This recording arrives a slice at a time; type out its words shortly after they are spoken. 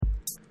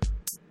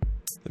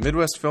The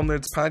Midwest Film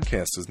Nerds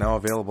podcast is now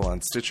available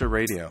on Stitcher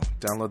Radio.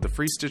 Download the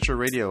free Stitcher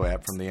Radio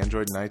app from the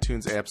Android and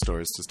iTunes app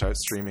stores to start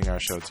streaming our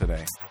show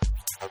today.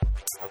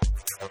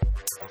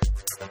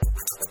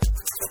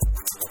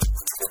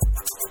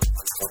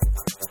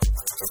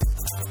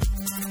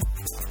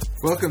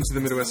 Welcome to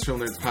the Midwest Film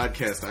Nerds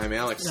podcast. I'm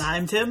Alex.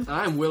 I'm Tim.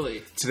 I'm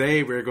Willie.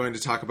 Today we're going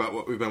to talk about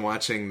what we've been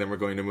watching, then we're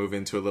going to move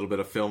into a little bit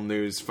of film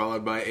news,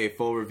 followed by a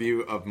full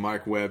review of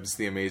Mark Webb's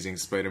The Amazing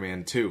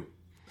Spider-Man 2.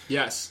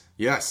 Yes.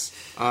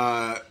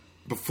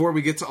 Before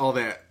we get to all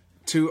that,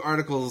 two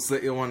articles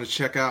that you'll want to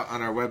check out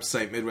on our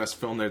website,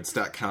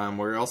 MidwestFilmNerds.com,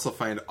 where you'll also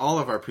find all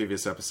of our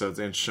previous episodes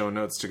and show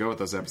notes to go with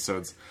those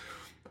episodes.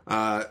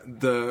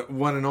 The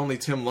one and only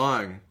Tim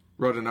Long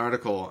wrote an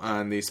article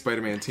on the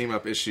Spider-Man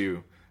team-up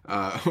issue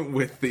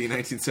with the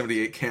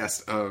 1978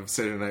 cast of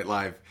Saturday Night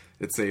Live.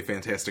 It's a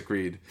fantastic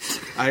read.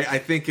 I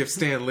think if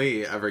Stan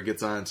Lee ever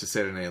gets on to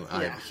Saturday Night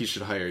Live, he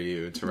should hire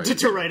you to write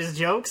to write his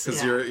jokes.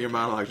 Because your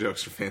monologue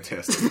jokes are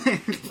fantastic.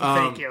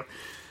 Thank you.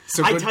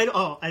 So I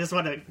just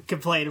want to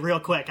complain real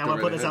quick. I want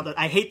to put this out there.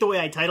 I hate the way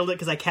I titled it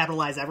because I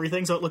capitalize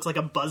everything, so it looks like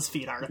a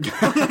BuzzFeed article.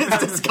 It's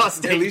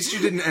disgusting. At least you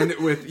didn't end it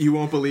with, "You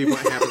won't believe what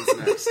happens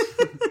next."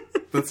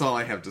 That's all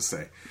I have to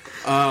say.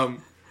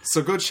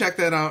 So go check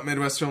that out,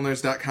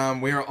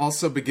 MidwestFilmNerds.com. We are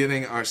also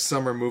beginning our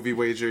summer movie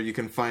wager. You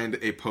can find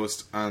a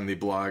post on the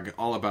blog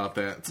all about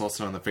that. It's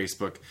also on the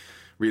Facebook.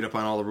 Read up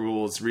on all the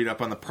rules. Read up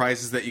on the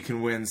prizes that you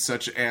can win,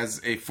 such as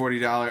a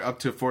up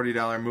to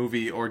 $40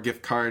 movie or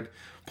gift card,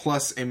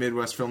 plus a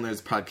Midwest Film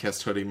Nerds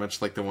podcast hoodie,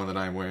 much like the one that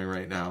I'm wearing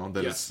right now.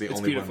 That is the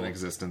only one in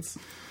existence.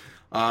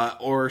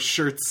 Or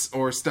shirts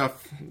or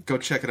stuff. Go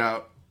check it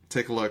out.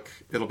 Take a look.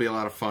 It'll be a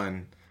lot of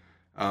fun.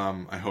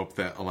 I hope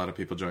that a lot of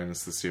people join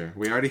us this year.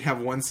 We already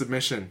have one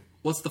submission.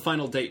 What's the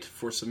final date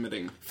for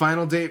submitting?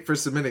 Final date for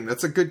submitting.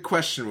 That's a good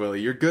question,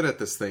 Willie. You're good at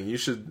this thing. You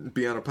should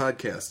be on a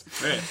podcast.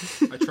 Hey,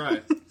 I try.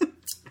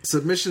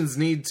 Submissions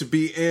need to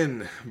be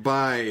in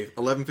by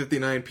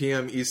 11:59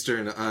 p.m.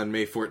 Eastern on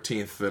May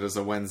 14th. That is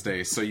a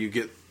Wednesday. So you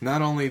get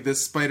not only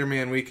this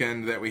Spider-Man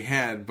weekend that we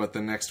had, but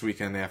the next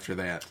weekend after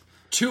that.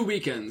 2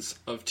 weekends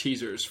of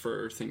teasers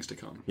for things to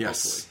come.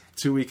 Yes. Hopefully.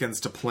 2 weekends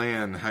to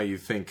plan how you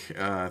think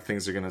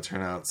things are going to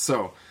turn out.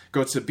 So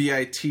go to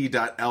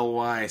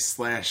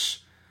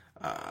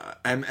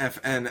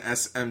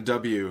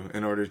bit.ly/MFNSMW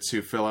in order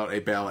to fill out a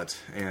ballot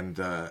and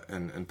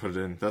put it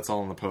in. That's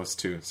all in the post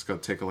too. So go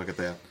take a look at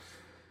that.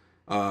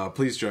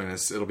 Please join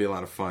us. It'll be a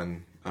lot of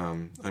fun.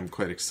 I'm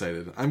quite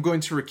excited. I'm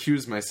going to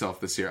recuse myself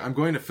this year. I'm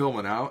going to film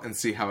it out and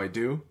see how I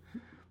do.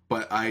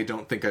 But I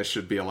don't think I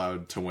should be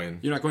allowed to win.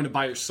 You're not going to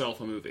buy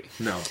yourself a movie.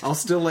 No, I'll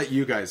still let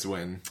you guys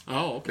win.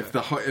 Oh, okay. If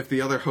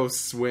the other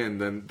hosts win,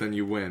 then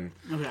you win.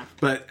 Okay.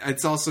 But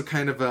it's also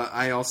kind of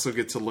I also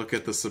get to look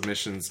at the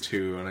submissions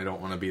too, and I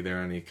don't want to be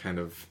there any kind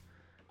of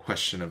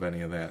question of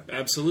any of that.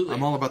 Absolutely.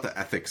 I'm all about the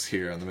ethics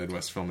here on the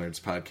Midwest Film Nerds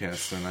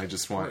podcast, and I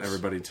just want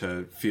everybody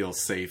to feel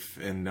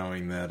safe in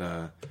knowing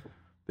that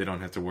they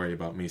don't have to worry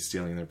about me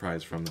stealing their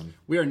prize from them.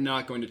 We are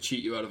not going to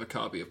cheat you out of a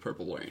copy of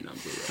Purple Rain on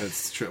Blu-ray.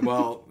 That's true.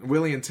 Well,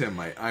 Willie and Tim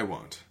might. I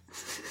won't.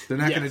 They're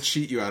not going to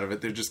cheat you out of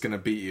it. They're just going to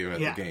beat you at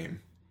the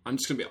game. I'm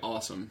just going to be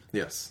awesome.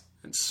 Yes.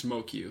 And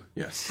smoke you.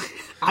 Yes.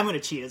 I'm going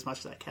to cheat as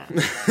much as I can.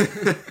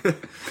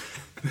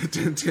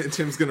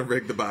 Tim's going to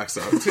rig the box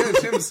up.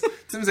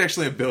 Tim's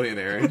actually a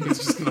billionaire. He's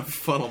just going to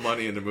funnel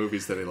money into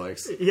movies that he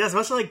likes. Yes,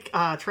 much like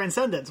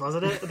Transcendence,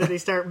 wasn't it? Did he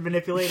start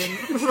manipulating?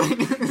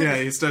 Yeah,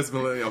 he starts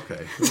manipulating.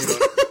 Okay.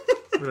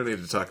 We don't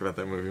need to talk about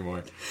that movie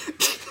more.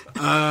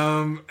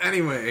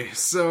 Anyway,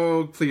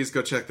 so please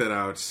go check that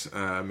out,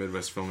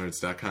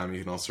 MidwestFilmNerds.com.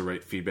 You can also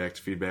write feedback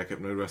to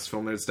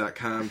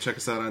feedback@MidwestFilmNerds.com. Check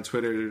us out on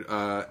Twitter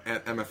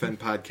at MFN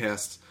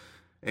Podcast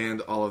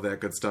and all of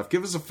that good stuff.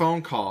 Give us a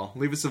phone call.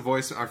 Leave us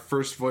our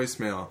first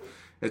voicemail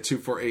at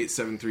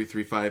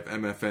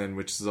 248-7335-MFN,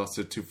 which is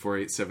also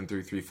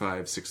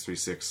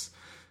 248-7335-636.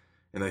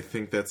 And I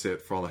think that's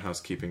it for all the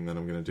housekeeping that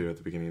I'm going to do at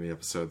the beginning of the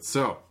episode.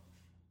 So,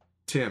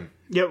 Tim.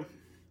 Yo.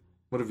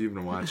 What have you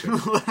been watching? Or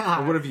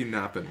what have you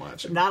not been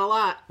watching? Not a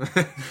lot.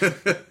 Not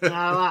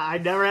a lot. I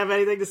never have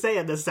anything to say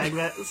in this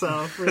segment, so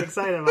I'm pretty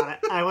excited about it.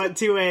 I went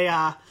to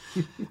a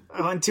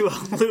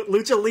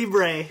Lucha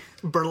Libre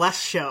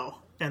burlesque show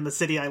in the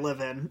city I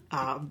live in,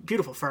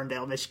 beautiful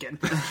Ferndale, Michigan.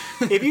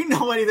 If you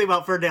know anything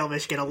about Ferndale,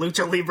 Michigan, a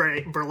Lucha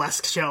Libre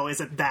burlesque show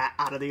isn't that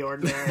out of the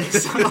ordinary.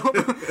 So,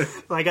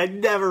 I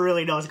never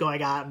really know what's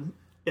going on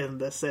in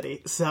the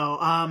city. So,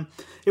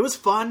 it was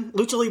fun.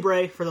 Lucha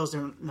Libre, for those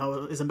who don't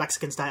know, is a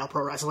Mexican-style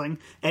pro wrestling,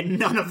 and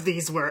none of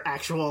these were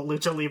actual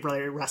Lucha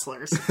Libre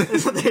wrestlers.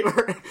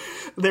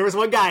 There was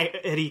one guy,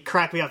 and he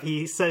cracked me up.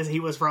 He says he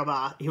was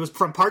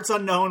from parts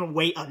unknown,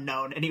 weight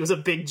unknown, and he was a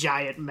big,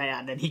 giant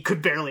man, and he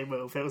could barely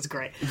move. It was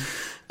great.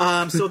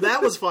 So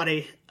that was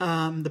funny.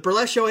 The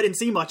burlesque show I didn't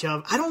see much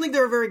of. I don't think they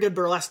were very good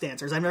burlesque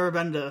dancers. I've never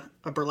been to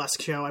a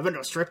burlesque show. I've been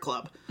to a strip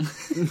club.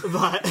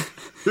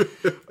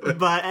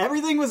 but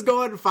everything was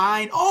going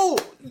fine. Oh,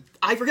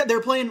 I forget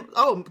they're playing.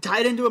 Oh,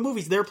 tied into a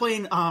movie. They're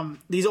playing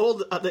these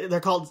old. They're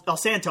called El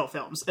Santo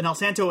films, and El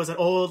Santo is an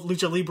old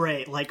lucha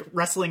libre like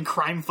wrestling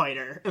crime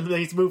fighter in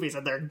these movies,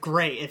 and they're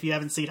great. If you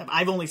haven't seen them,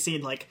 I've only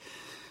seen like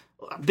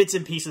bits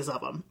and pieces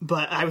of them,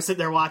 but I was sitting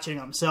there watching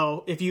them.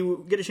 So if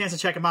you get a chance to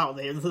check them out,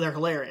 they're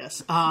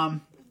hilarious.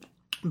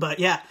 But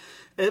yeah,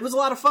 it was a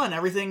lot of fun.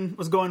 Everything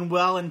was going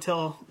well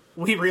until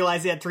we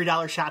realized they had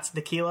 $3 shots of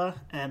tequila,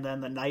 and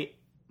then the night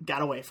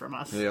got away from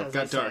us. Yep.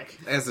 Got dark.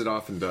 As it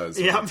often does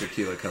when Yep.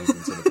 tequila comes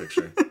into the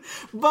picture.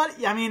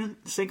 But I mean,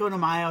 Cinco de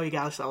Mayo, you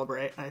gotta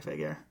celebrate. I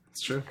figure.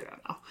 It's true.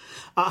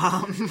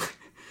 I don't know.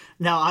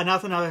 No,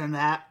 nothing other than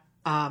that.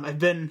 I've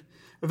been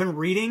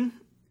reading.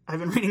 I've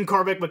been reading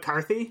Cormac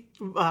McCarthy,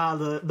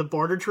 the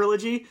Border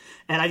trilogy,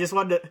 and I just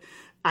wanted to.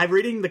 I'm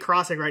reading The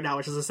Crossing right now,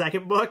 which is the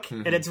second book,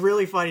 and it's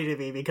really funny to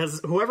me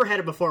because whoever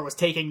had it before was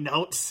taking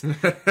notes,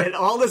 and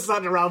all of a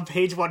sudden around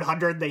page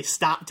 100 they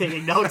stopped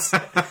taking notes,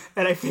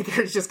 and I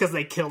figure it's just because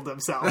they killed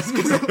themselves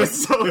because it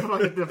was so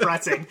fucking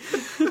depressing.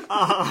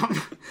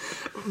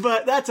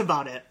 But that's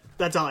about it.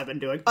 That's all I've been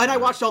doing. And I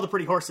watched All the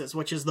Pretty Horses,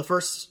 which is the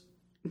first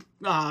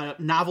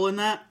novel in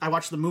that. I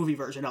watched the movie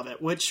version of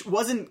it, which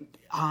wasn't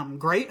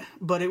great,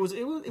 but it was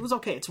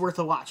okay. It's worth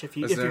a watch if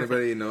you. Is there you're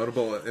anybody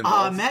notable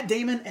involved? Matt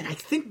Damon, and I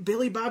think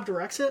Billy Bob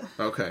directs it.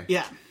 Okay.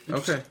 Yeah.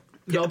 Okay.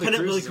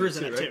 Penelope Cruz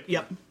in too, it too.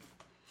 right?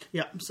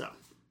 Yep. So.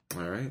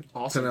 All right.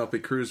 Awesome. Penelope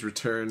Cruz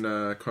returned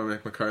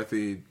Cormac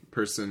McCarthy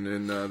person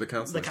in The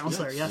Counselor. The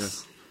Counselor,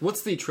 yes.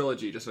 What's the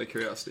trilogy, just out of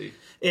curiosity?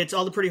 It's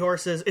All the Pretty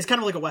Horses. It's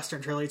kind of like a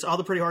Western trilogy. It's All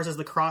the Pretty Horses,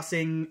 The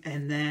Crossing,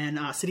 and then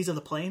Cities of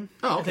the Plain.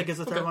 Oh, okay. I think is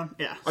the third one.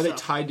 Yeah. Are they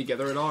tied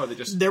together at all, or are they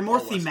just... They're more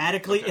all Western?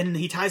 thematically, Okay. and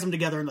he ties them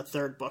together in the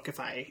third book, if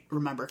I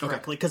remember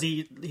correctly, because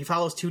he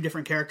follows two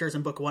different characters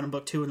in book one and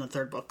book two, and the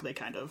third book they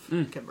kind of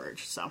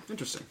converge. So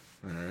Interesting.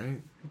 All right.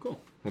 Cool.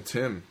 Well,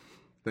 Tim,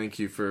 thank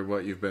you for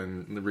what you've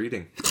been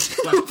reading.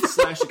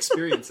 slash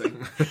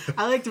experiencing.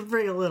 I like to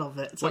bring a little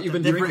bit. What you've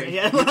been different. drinking.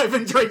 Yeah, what I've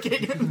been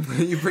drinking.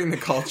 You bring the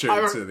culture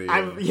into the...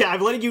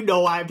 I'm letting you know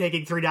why I'm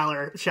taking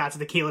 $3 shots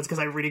of tequila. It's because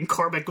I'm reading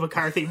Cormac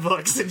McCarthy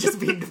books and just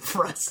being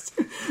depressed.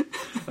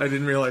 I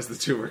didn't realize the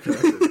two were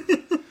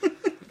connected.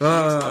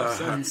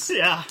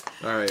 Yeah.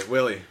 All right,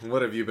 Willie,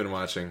 what have you been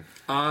watching?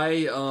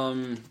 I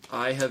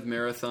have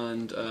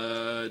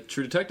marathoned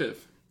True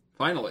Detective.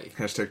 Finally.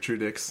 Hashtag True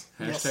Dicks.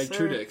 Yes, Hashtag sir.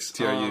 True Dicks.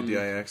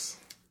 TRUDIX.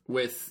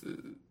 With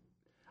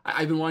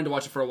I've been wanting to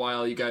watch it for a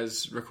while. You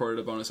guys recorded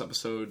a bonus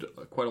episode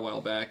quite a while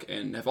back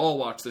and have all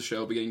watched the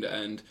show beginning to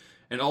end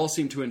and all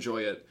seem to enjoy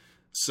it.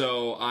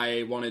 So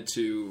I wanted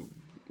to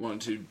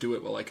do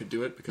it while I could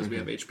do it because we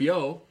have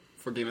HBO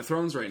for Game of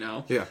Thrones right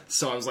now. Yeah.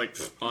 So I was like,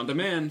 on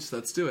demand,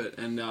 let's do it.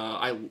 And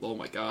oh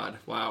my god,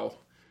 wow.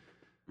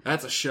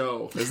 That's a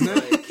show. Isn't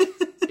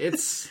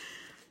it?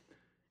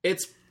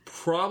 It's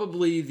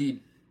probably the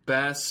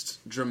best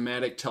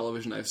dramatic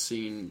television I've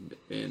seen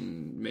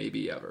in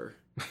maybe ever.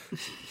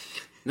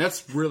 And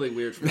that's really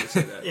weird for me to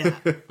say that.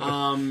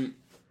 Yeah.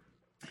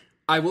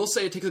 I will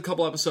say it takes a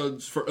couple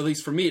episodes, at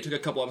least for me, it took a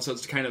couple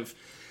episodes to kind of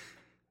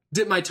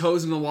dip my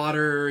toes in the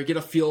water, get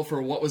a feel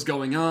for what was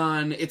going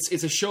on. It's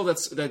a show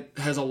that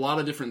has a lot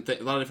of different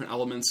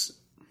elements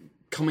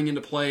coming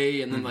into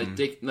play, and then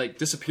like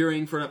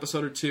disappearing for an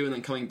episode or two, and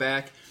then coming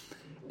back.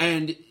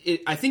 And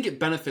I think it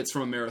benefits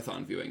from a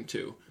marathon viewing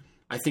too.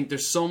 I think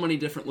there's so many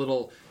different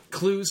little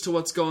clues to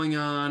what's going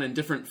on, and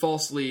different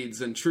false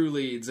leads and true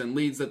leads, and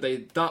leads that they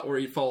thought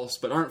were false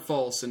but aren't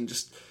false, and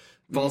just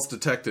False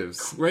detectives.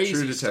 crazy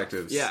True stuff.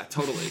 detectives. Yeah,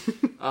 totally.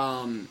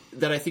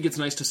 That I think it's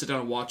nice to sit down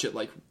and watch it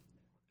like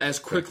as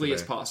quickly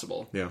as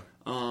possible. Yeah.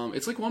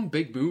 It's like one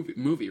big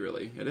movie,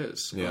 really. It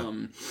is. Yeah.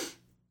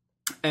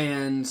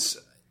 And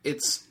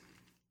it's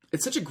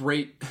such a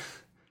great.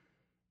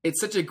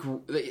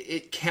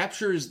 It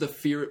captures the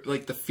fear,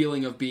 like the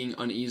feeling of being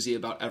uneasy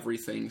about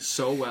everything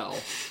so well.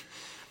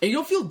 And you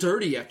don't feel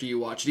dirty after you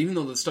watch it, even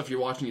though the stuff you're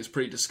watching is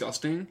pretty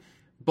disgusting.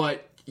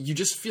 But you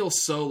just feel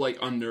so like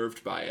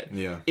unnerved by it.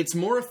 Yeah. It's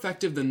more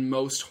effective than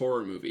most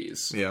horror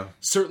movies. Yeah.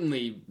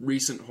 Certainly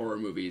recent horror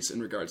movies in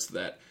regards to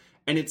that.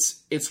 And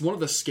it's one of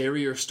the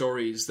scarier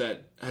stories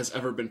that has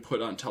ever been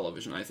put on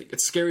television, I think.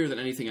 It's scarier than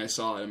anything I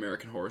saw in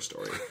American Horror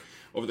Story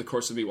over the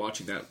course of me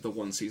watching that, the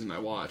one season I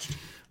watched.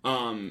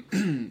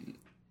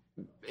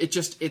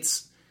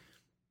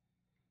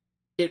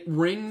 It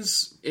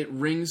rings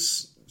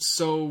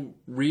so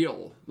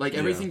real. Like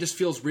everything just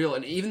feels real.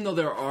 And even though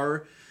there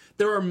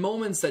are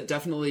moments that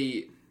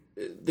definitely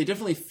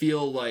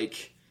feel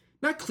like,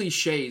 not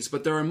cliches,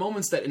 but there are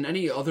moments that in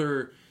any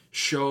other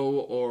show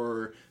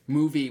or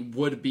movie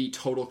would be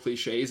total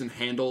cliches and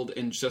handled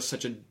in just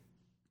such a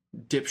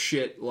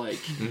dipshit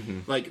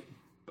like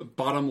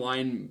bottom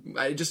line.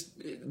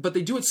 But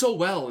they do it so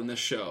well in this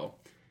show.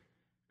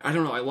 I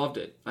don't know. I loved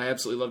it. I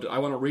absolutely loved it. I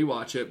want to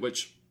rewatch it,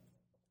 which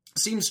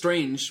seems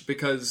strange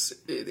because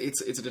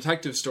it's a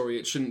detective story.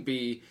 It shouldn't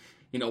be,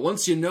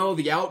 once you know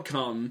the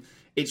outcome,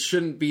 it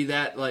shouldn't be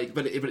that like.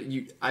 But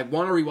I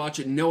want to rewatch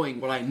it knowing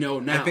what I know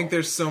now. I think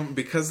there's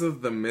because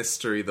of the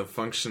mystery, the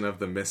function of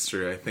the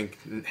mystery. I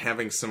think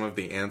having some of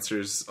the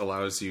answers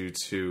allows you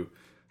to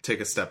take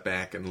a step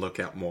back and look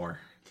at more.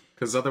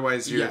 Because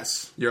otherwise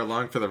you're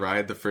along for the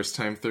ride the first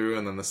time through,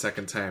 and then the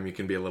second time you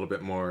can be a little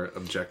bit more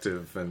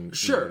objective and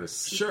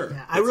notice.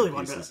 Yeah, I really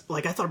wanted to,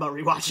 I thought about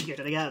rewatching it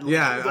again.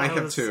 Yeah, I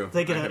have too.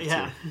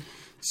 Too.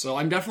 So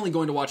I'm definitely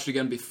going to watch it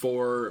again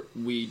before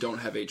we don't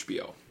have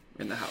HBO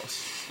in the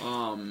house.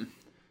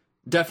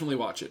 Definitely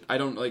watch it. I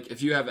don't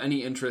if you have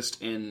any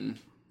interest in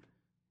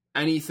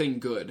anything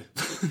good,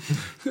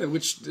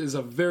 which is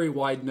a very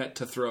wide net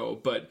to throw,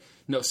 but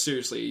no,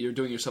 seriously, you're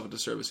doing yourself a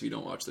disservice if you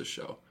don't watch this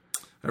show.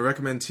 I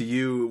recommend to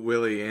you,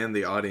 Willie, and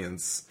the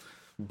audience,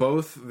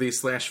 both the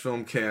Slash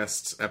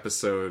Filmcast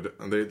episode,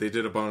 they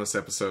did a bonus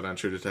episode on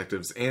True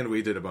Detectives, and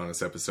we did a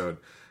bonus episode.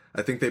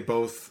 I think they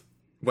both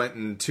went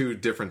in two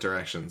different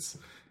directions,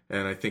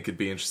 and I think it'd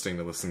be interesting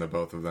to listen to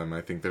both of them. I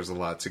think there's a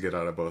lot to get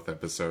out of both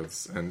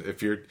episodes, and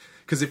if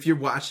you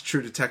watch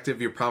True Detective,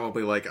 you're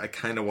probably like, I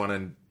kind of want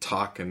to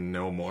talk and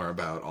know more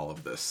about all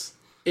of this.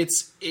 It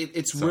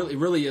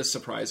really is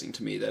surprising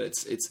to me that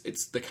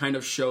it's the kind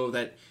of show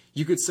that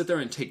you could sit there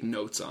and take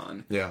notes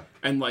on. Yeah.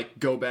 And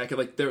go back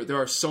and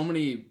there are so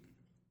many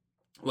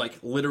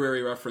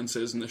literary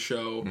references in the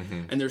show,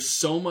 and there's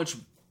so much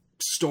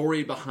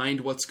story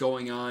behind what's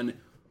going on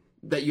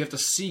that you have to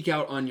seek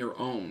out on your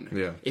own.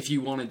 Yeah. If you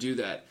want to do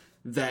that.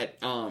 But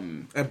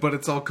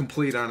it's all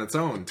complete on its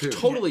own too.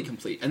 Totally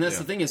complete. And that's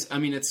the thing is, I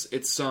mean,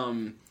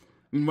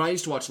 when I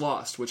used to watch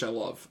Lost, which I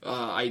love,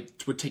 I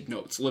would take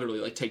notes,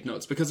 literally take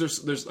notes, because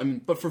there's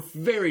but for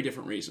very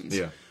different reasons.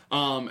 Yeah.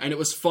 And it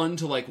was fun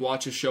to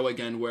watch a show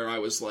again where I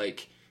was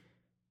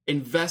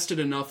invested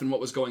enough in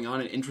what was going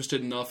on and interested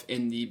enough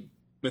in the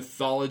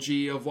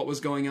mythology of what was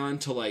going on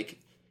to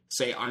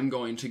say I'm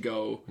going to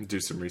go do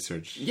some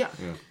research. Yeah.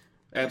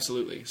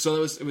 Absolutely.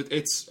 So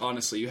it's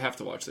honestly, you have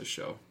to watch this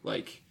show.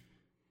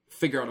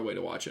 Figure out a way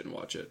to watch it and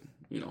watch it.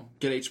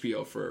 Get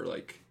HBO for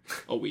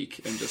a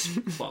week and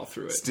just plow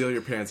through it. Steal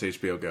your parents'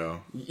 HBO Go.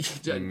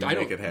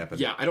 Make it happen.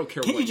 Yeah, I don't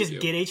care Can't what you just do.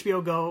 get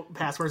HBO Go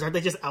passwords? Aren't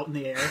they just out in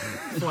the air,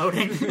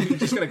 floating? You're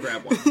just going to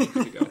grab one.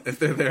 There you go. If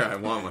they're there, I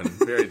want one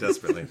very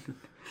desperately.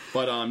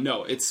 But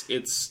no, it's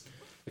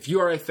if you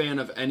are a fan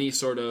of any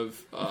sort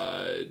of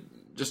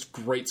just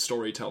great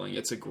storytelling,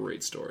 it's a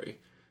great story.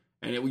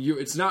 And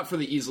it's not for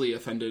the easily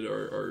offended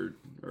or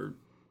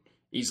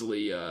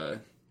easily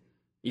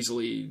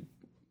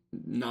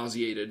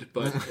nauseated,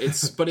 but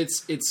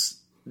it's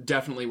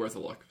definitely worth a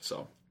look.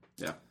 So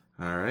yeah.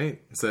 All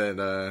right. Is that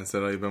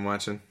all you've been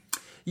watching?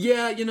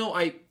 Yeah,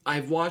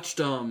 I've watched.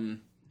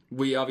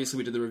 We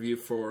did the review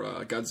for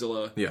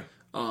Godzilla. Yeah.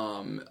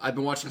 I've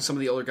been watching some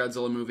of the older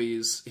Godzilla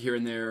movies here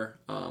and there.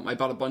 I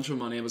bought a bunch of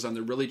them on Amazon.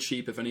 They're really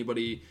cheap. If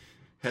anybody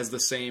has the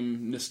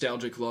same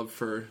nostalgic love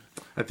for,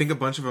 I think a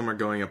bunch of them are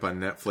going up on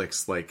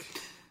Netflix.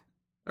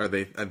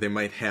 They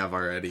might have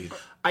already.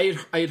 I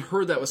had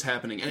heard that was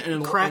happening,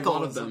 and Crackle a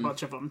lot of is them. a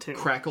bunch of them too.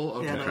 Crackle,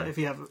 okay. Yeah, if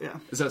you have,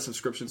 Is that a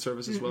subscription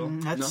service as well?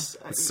 That's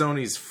It's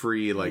Sony's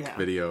free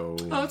video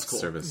that's cool.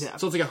 service. Yeah.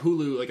 So it's like a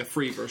Hulu, a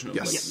free version of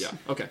Yes. yeah.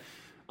 Okay.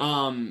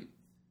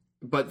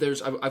 But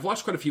I've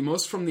watched quite a few,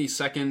 most from the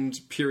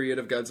second period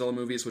of Godzilla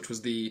movies, which was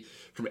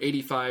from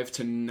 85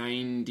 to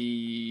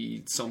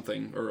 90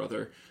 something or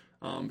other,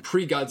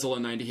 pre-Godzilla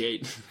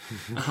 98.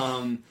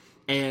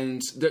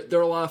 And they're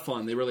a lot of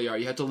fun. They really are.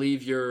 You have to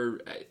leave your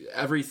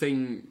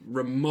everything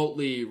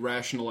remotely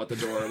rational at the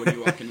door when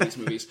you walk into these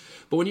movies.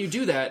 But when you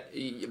do that,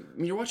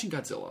 you're watching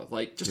Godzilla.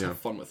 Just have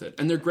fun with it.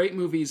 And they're great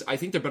movies. I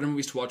think they're better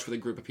movies to watch with a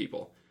group of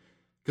people.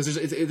 Because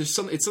there's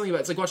something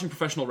about it's like watching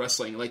professional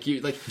wrestling.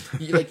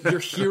 Your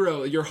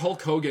hero, your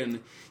Hulk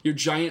Hogan, your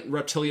giant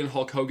reptilian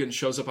Hulk Hogan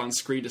shows up on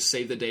screen to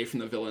save the day from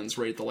the villains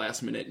right at the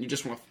last minute, and you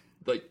just want to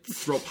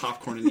throw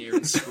popcorn in the air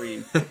and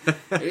scream.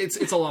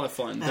 It's a lot of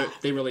fun.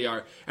 They really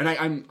are. And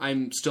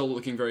I'm still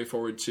looking very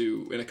forward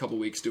to, in a couple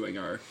weeks,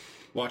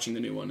 watching the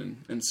new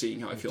one and seeing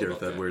how I feel Gareth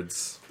about that.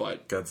 Edwards,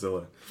 but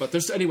Godzilla. But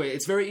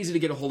it's very easy to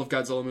get a hold of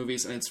Godzilla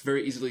movies, and it's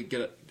very easy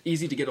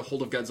to get a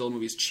hold of Godzilla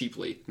movies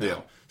cheaply now.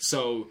 Yeah.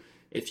 So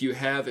if you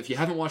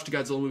haven't watched a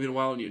Godzilla movie in a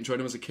while and you enjoyed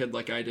them as a kid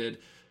like I did,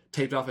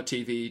 taped off a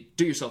TV,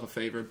 do yourself a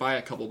favor, buy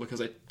a couple,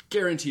 because I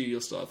guarantee you'll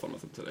still have fun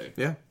with them today.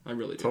 Yeah. I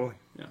really do. Totally.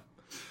 Yeah.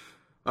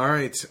 All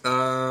right.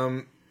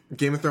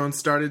 Game of Thrones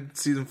started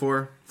season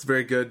 4. It's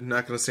very good.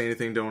 Not going to say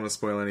anything. Don't want to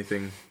spoil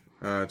anything.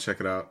 Check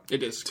it out.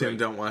 It is Tim, great.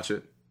 don't watch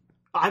it.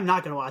 I'm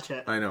not going to watch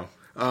it. I know.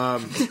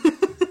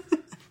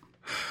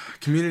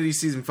 Community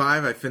season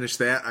 5. I finished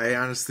that. I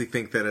honestly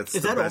think that it's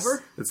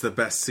over? It's the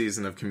best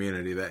season of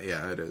Community.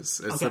 It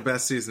is. It's the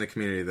best season of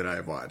Community that I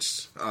have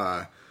watched.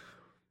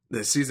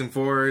 The season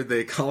 4,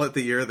 they call it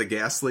the year of the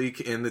gas leak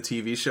in the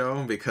TV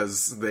show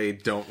because they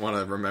don't want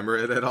to remember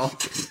it at all.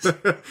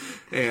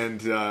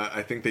 And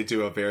I think they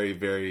do a very,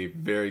 very,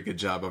 very good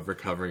job of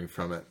recovering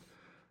from it.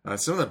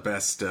 Some of the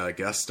best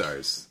guest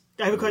stars.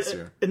 I have a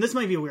question, and this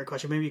might be a weird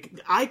question. Maybe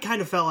I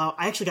kind of fell out.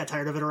 I actually got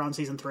tired of it around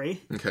season 3.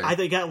 Okay. I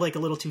think it got a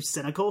little too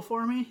cynical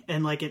for me,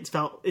 and it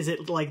felt. Is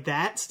it like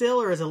that still,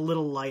 or is it a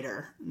little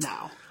lighter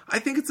now? I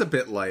think it's a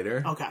bit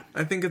lighter. Okay.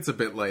 I think it's a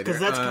bit lighter. Because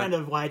that's kind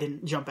of why I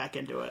didn't jump back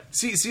into it.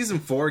 Season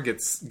 4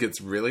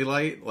 gets really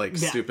light, like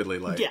stupidly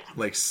light. Yeah.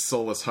 Like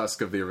Soulless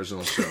Husk of the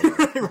original show.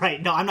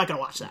 Right. No, I'm not going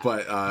to watch that.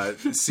 But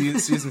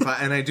season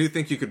 5, and I do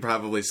think you could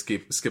probably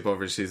skip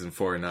over season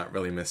 4 and not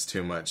really miss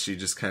too much. You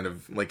just kind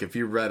of, like, if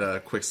you read a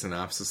quick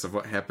synopsis of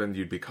what happened,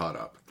 you'd be caught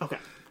up. Okay.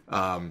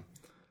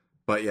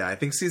 But yeah, I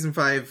think season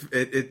 5,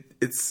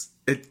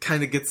 it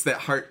kind of gets that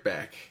heart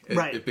back.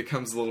 Right. It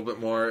becomes a little bit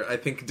more. I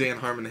think Dan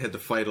Harmon had to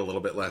fight a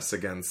little bit less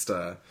against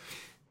the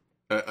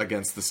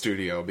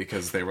studio,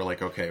 because they were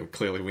like, okay,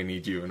 clearly we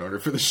need you in order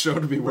for the show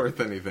to be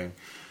worth anything.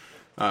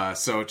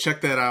 So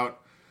check that out.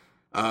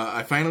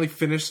 I finally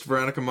finished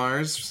Veronica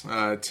Mars.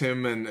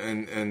 Tim and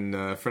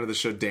friend of the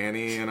show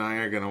Danny and I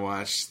are going to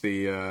watch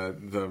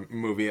the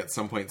movie at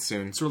some point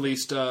soon. It's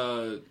released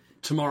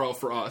tomorrow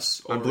for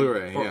us. On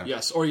Blu-ray, yeah.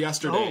 Yes, or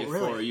yesterday Oh,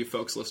 really? for you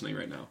folks listening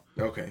right now.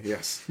 Okay,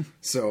 yes.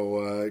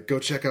 So go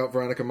check out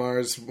Veronica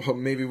Mars.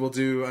 Maybe we'll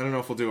do, I don't know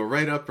if we'll do a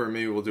write-up, or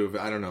maybe we'll do,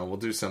 I don't know, we'll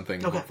do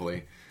something,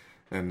 hopefully.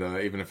 And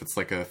even if it's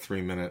like a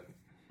 3-minute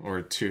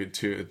or two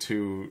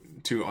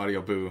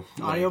audio boo.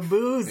 Audio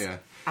boos. Yeah.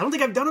 I don't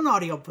think I've done an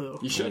audio boo.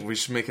 You should. Well, we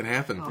should make it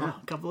happen. A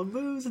couple of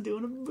boos and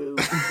doing a boo.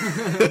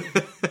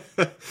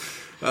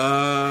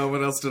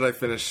 What else did I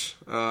finish?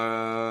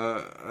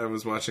 I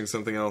was watching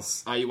something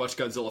else. You watched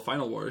Godzilla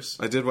Final Wars.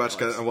 I did watch.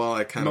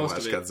 I kind of Most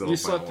watched of it. Godzilla. You Final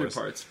slept through Wars.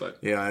 parts, but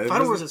Yeah,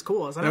 Final Wars is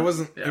cool, isn't it? It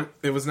wasn't. Yeah.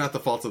 It was not the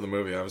fault of the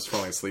movie. I was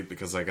falling asleep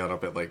because I got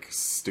up at like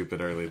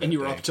stupid early. and you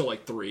were up till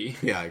like 3.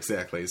 Yeah,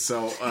 exactly.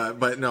 So,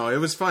 but no, it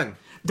was fun.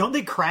 Don't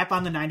they crap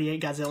on the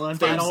 98 Godzilla in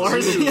Final They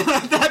Wars? do. Yeah,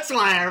 that's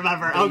why I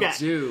remember. Okay.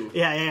 do.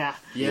 Yeah.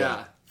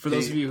 Yeah. For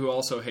those of you who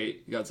also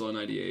hate Godzilla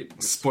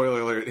 98,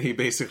 Spoiler alert: he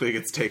basically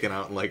gets taken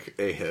out in like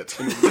a hit.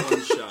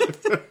 one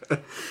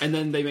shot. And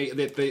then they make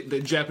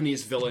the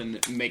Japanese villain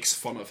makes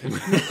fun of him.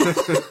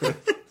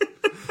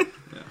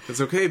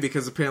 It's okay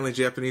because apparently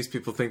Japanese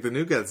people think the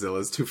new Godzilla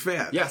is too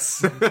fat.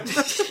 Yes.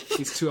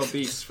 He's too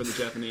obese for the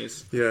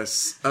Japanese.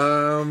 Yes.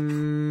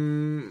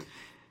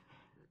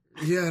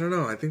 Yeah, I don't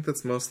know. I think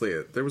that's mostly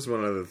it. There was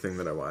one other thing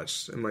that I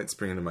watched. It might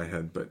spring into my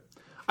head, but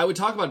I would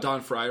talk about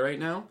Don Fry right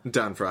now,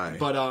 Don Fry.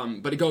 but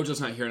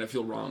Gojo's not here, and I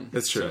feel wrong.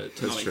 That's true.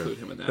 To not include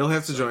him in that. He'll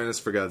have to join us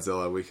for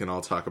Godzilla. We can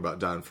all talk about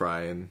Don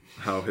Fry and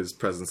how his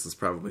presence is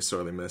probably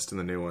sorely missed in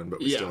the new one, but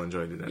we still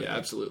enjoyed it anyway. Yeah,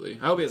 absolutely.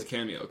 I hope he has a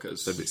cameo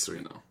because That'd be sweet.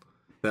 You know,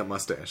 That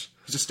mustache.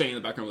 he's just staying in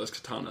the background with his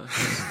katana.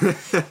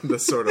 The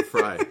sword of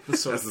Fry.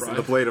 sword of Fry.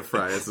 The blade of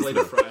Fry. As Blade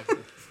of Fry.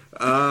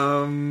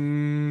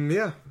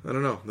 Yeah, I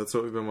don't know. That's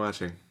what we've been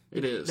watching.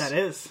 It is. That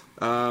is.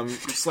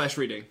 /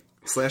 reading.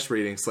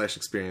 /reading /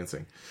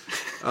 experiencing.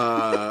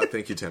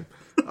 Thank you, Tim.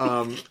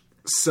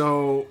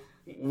 So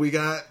we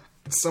got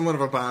somewhat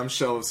of a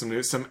bombshell of some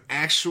news, some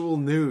actual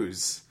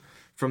news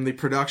from the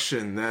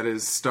production that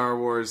is Star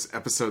Wars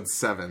Episode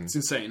 7. It's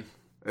insane.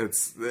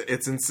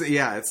 It's insane.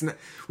 Yeah, it's not,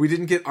 we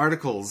didn't get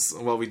articles.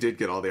 Well, we did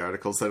get all the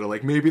articles that are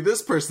like, maybe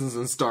this person's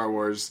in Star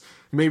Wars.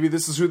 Maybe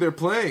this is who they're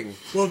playing.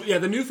 Well, yeah.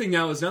 The new thing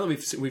now is now that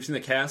we've seen the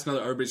cast, now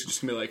that everybody's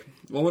just gonna be like,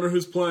 well, I wonder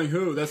who's playing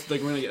who. That's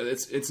like really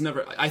it's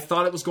never. I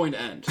thought it was going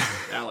to end,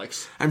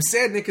 Alex. I'm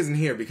sad Nick isn't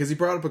here because he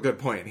brought up a good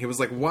point. He was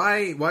like,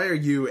 why are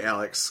you,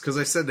 Alex? Because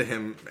I said to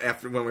him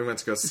after when we went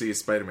to go see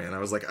Spider-Man, I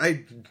was like,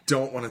 I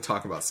don't want to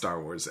talk about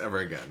Star Wars ever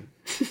again.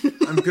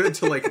 I'm good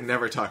to like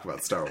never talk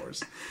about Star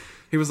Wars.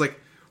 He was like,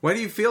 why do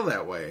you feel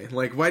that way?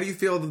 Like, why do you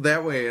feel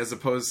that way as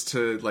opposed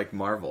to, like,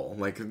 Marvel?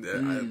 Like,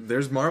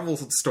 there's Marvel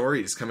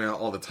stories coming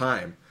out all the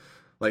time.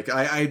 Like,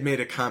 I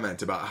made a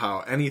comment about how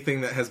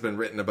anything that has been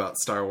written about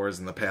Star Wars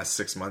in the past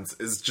 6 months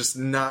is just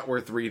not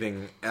worth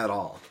reading at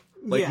all.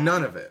 Like,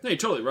 none of it. No, you're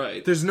totally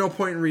right. There's no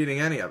point in reading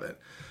any of it.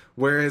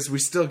 Whereas we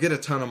still get a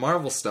ton of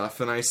Marvel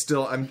stuff, and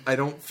I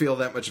don't feel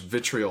that much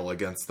vitriol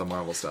against the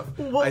Marvel stuff.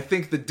 Well, I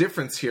think the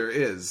difference here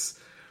is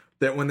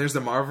that when there's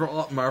a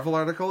Marvel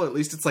article, at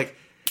least it's like,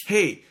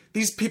 hey,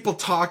 these people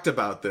talked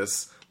about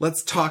this.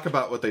 Let's talk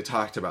about what they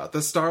talked about.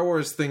 The Star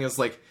Wars thing is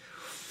like,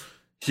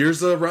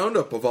 here's a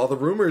roundup of all the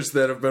rumors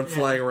that have been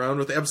flying around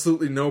with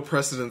absolutely no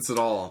precedence at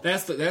all.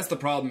 That's the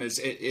problem. Is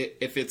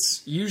if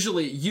it's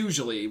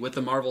usually with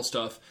the Marvel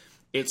stuff,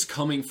 it's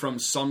coming from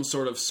some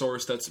sort of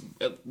source that's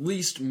at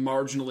least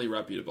marginally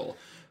reputable.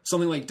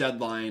 Something like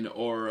Deadline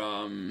or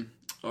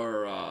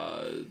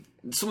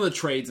some of the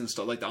trades and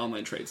stuff, like the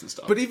online trades and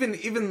stuff. But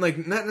even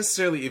like not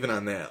necessarily even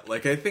on that.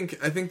 Like I think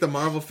the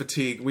Marvel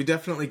fatigue, we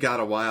definitely got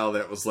a while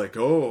that was like,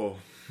 oh,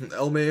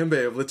 El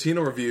Mayimbe of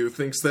Latino Review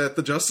thinks that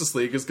the Justice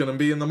League is going to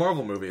be in the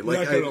Marvel movie.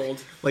 Like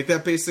old. Like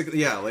that basically,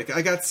 yeah. Like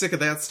I got sick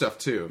of that stuff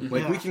too. Mm-hmm.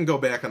 Like we can go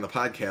back on the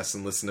podcast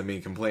and listen to me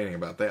complaining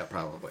about that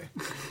probably.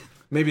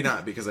 Maybe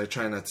not, because I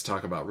try not to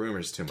talk about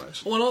rumors too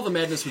much. Well, and all the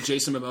madness with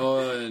Jason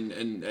Momoa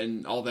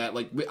and all that,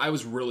 like I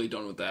was really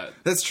done with that.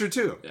 That's true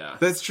too. Yeah,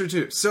 that's true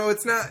too. So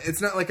it's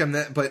not like I'm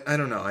that, but I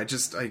don't know.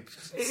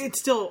 It's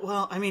still,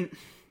 well, I mean,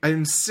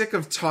 I'm sick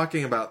of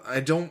talking about. I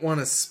don't want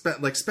to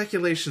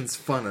speculation's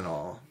fun and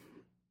all,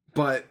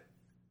 but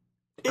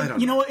I don't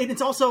You know. know what? And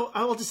it's also,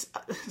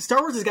 Star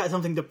Wars has got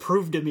something to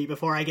prove to me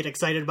before I get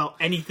excited about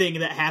anything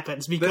that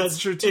happens, because That's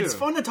true, too. it's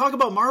fun to talk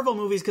about Marvel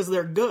movies because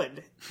they're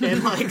good.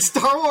 And like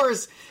Star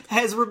Wars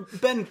has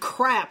been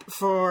crap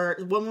for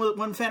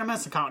when Phantom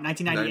Menace came out in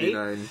 1998.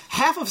 99.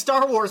 Half of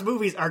Star Wars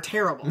movies are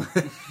terrible.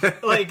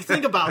 Like,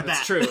 think about that.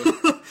 It's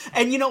true.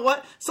 And you know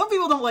what? Some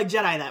people don't like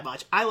Jedi that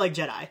much. I like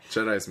Jedi.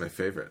 Jedi is my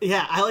favorite.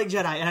 Yeah, I like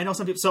Jedi, and I know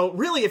some people. So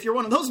really, if you're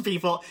one of those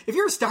people, if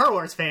you're a Star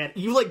Wars fan,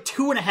 you like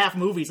 2.5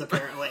 movies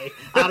apparently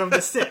out of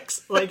the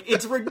 6. Like,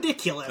 it's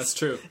ridiculous. That's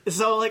true.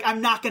 So like,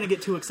 I'm not going to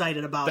get too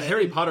excited about The it.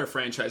 Harry Potter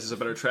franchise is a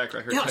better track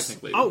record, Yes.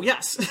 technically. Oh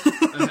yes.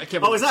 I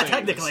can't Oh, it's not believe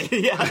I'm saying technically.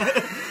 Yeah,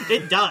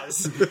 it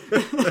does.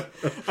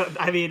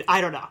 I mean,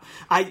 I don't know.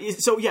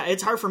 So yeah,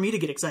 it's hard for me to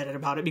get excited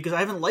about it because I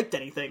haven't liked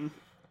anything.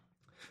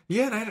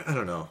 Yeah, and I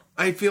don't know.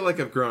 I feel like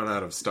I've grown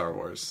out of Star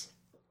Wars.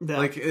 that-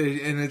 Like,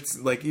 and it's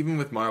like, even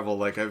with Marvel,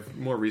 like, I've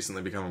more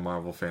recently become a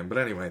Marvel fan. But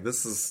anyway,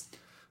 this is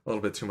a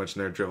little bit too much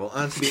nerd drivel.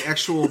 On to the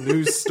actual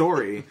news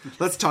story.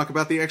 Let's talk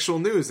about the actual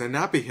news and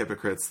not be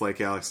hypocrites like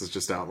Alex is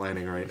just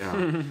outlining right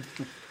now.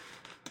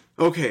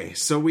 Okay,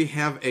 so we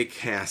have a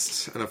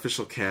cast, an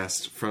official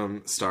cast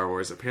from Star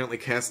Wars. Apparently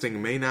casting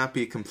may not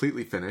be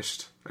completely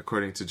finished,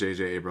 according to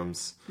J.J.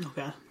 Abrams.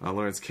 okay.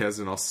 Lawrence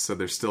Kasdan also said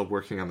they're still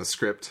working on the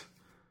script,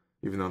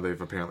 even though they've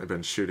apparently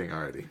been shooting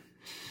already.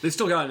 They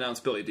still got to announce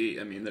Billy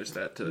D. I mean, there's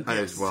that.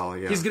 As well,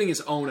 yeah. He's getting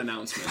his own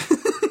announcement.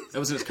 That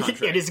was in his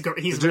contract.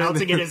 He's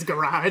announcing in his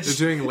garage.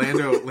 They're doing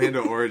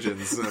Lando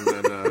Origins. And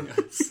then,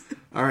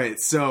 all right,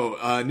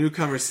 so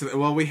newcomers.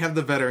 Well, we have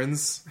the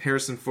veterans: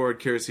 Harrison Ford,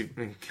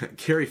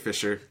 Carrie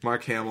Fisher,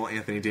 Mark Hamill,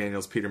 Anthony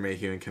Daniels, Peter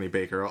Mayhew, and Kenny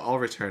Baker, all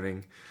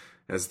returning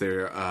as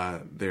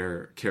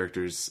their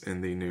characters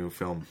in the new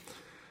film.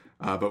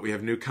 But we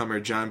have newcomer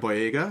John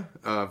Boyega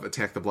of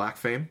Attack the Block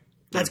fame.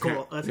 That's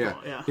cool. That's cool.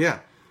 Yeah. Yeah.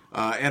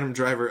 Adam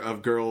Driver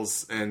of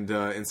Girls and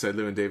Inside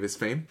Llewyn Davis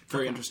fame.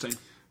 Very interesting.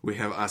 We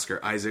have Oscar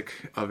Isaac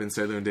of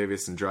Inside Llewyn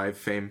Davis and Drive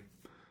fame.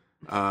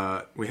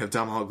 We have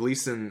Domhnall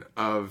Gleeson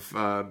of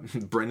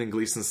Brendan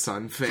Gleeson's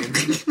son fame.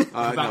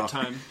 About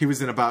Time. He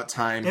was in About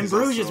Time. And He's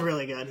Bruges also- is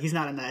really good. He's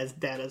not in that as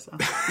dad as.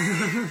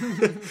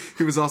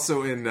 He was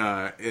also in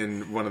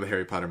one of the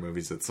Harry Potter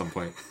movies at some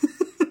point.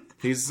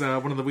 He's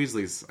one of the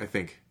Weasleys, I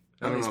think.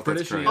 I don't He's know if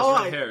British that's and correct. he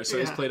has Oh, red hair, so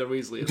he's yeah. played a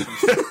Weasley. At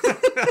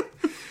some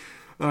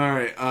All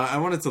right, I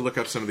wanted to look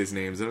up some of these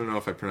names. I don't know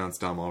if I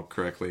pronounced them all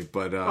correctly,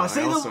 but I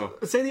also...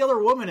 Say the other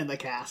woman in the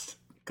cast,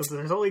 because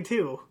there's only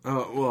 2.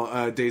 Oh,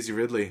 well, Daisy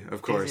Ridley,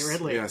 of course.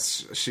 Ridley.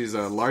 Yes, she's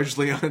a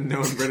largely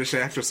unknown British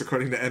actress,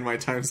 according to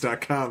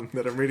nytimes.com,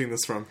 that I'm reading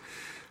this from.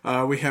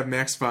 We have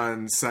Max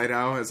von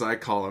Sydow, as I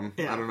call him.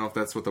 Yeah. I don't know if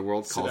that's what the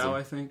world calls Now, him.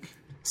 I think.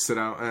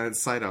 Sydow.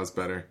 Sydow's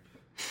better.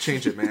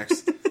 Change it,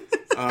 Max.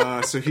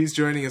 So he's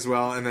joining as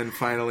well. And then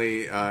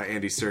finally,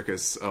 Andy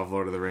Serkis of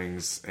Lord of the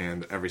Rings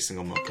and every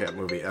single mocap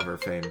movie ever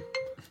fame.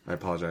 I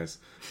apologize.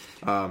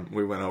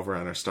 We went over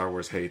on our Star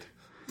Wars hate.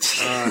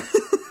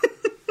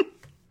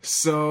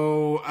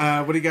 So,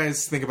 what do you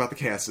guys think about the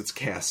cast? It's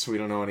cast. We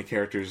don't know any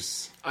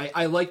characters.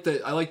 I like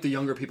the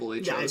younger people they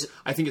Yeah, chose.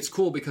 I think it's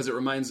cool because it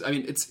reminds. I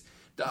mean, it's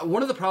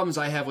one of the problems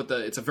I have with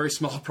it's a very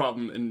small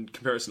problem in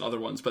comparison to other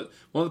ones, but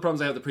one of the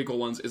problems I have with the prequel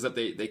ones is that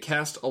they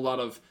cast a lot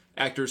of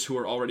actors who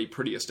are already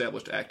pretty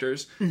established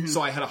actors.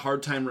 So I had a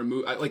hard time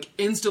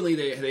instantly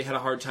they had a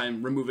hard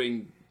time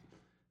removing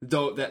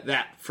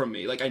that from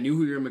me. Like, I knew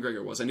who Ewan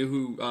McGregor was. I knew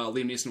who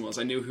Liam Neeson was.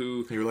 I knew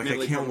who You were like,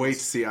 Natalie I can't Portman wait was.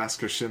 to see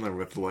Oscar Schindler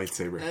with the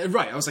lightsaber.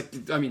 Right. I was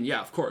like, I mean,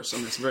 yeah, of course.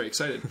 I'm just very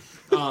excited.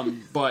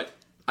 But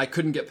I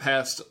couldn't get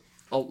past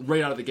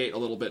right out of the gate a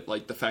little bit,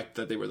 like the fact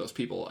that they were those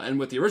people. And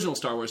with the original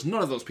Star Wars,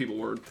 none of those people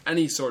were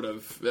any sort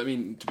of. I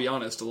mean, to be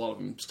honest, a lot of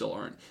them still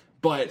aren't.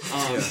 But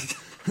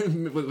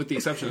with the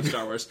exception of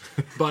Star Wars.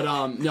 But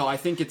no, I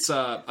think it's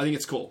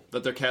cool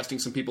that they're casting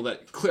some people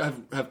that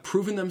have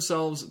proven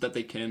themselves that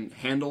they can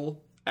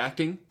handle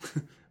acting,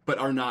 but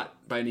are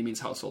not by any means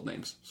household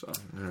names. So.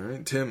 All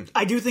right, Tim.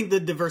 I do think the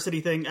diversity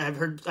thing.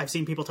 I've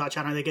seen people touch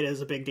on. I think it is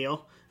a big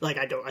deal. Like,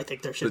 I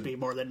think there should be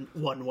more than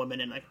one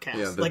woman in a cast.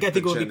 Yeah, I think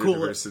it would be gender cool.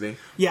 diversity.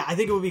 Yeah, I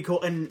think it would be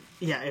cool. And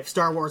yeah, if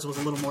Star Wars was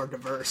a little more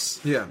diverse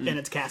in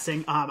its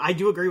casting, I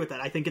do agree with that.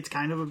 I think it's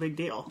kind of a big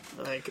deal.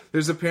 Like,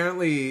 There's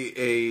apparently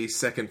a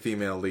second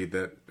female lead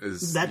that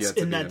is yet to be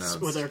that's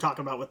announced. what they're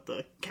talking about with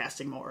the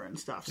casting more and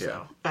stuff. So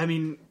Yeah. I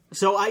mean,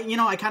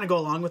 I kind of go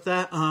along with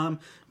that.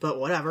 But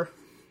whatever.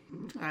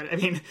 I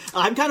mean,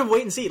 I'm kind of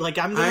wait and see. Like,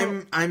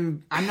 I'm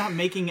not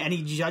making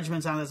any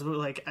judgments on this. But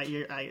like,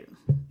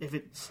 if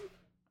it's,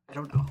 I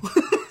don't know.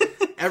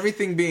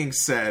 Everything being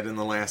said in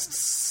the last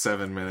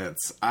 7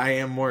 minutes, I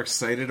am more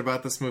excited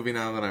about this movie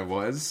now than I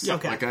was.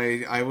 Okay. Like,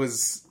 I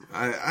was...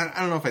 I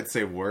don't know if I'd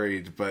say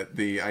worried, but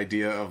the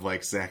idea of,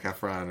 like, Zac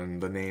Efron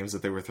and the names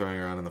that they were throwing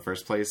around in the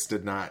first place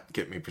did not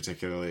get me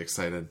particularly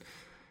excited.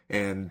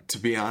 And to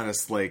be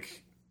honest,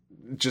 like,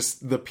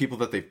 just the people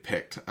that they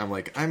picked,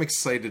 I'm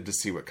excited to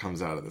see what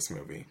comes out of this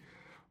movie.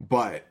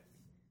 But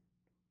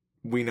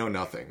we know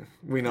nothing.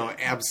 We know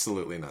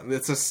absolutely nothing.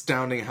 It's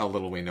astounding how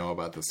little we know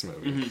about this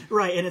movie.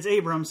 Right, and it's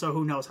Abrams, so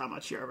who knows how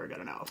much you're ever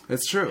going to know.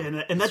 It's true.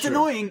 And that's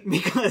annoying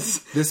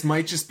because... This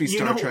might just be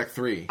Star Trek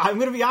 3. I'm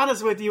going to be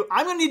honest with you.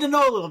 I'm going to need to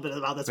know a little bit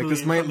about this movie.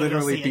 This might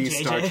literally be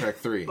Star Trek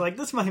 3.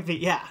 This might be,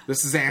 yeah.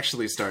 This is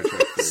actually Star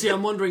Trek 3. See,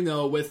 I'm wondering,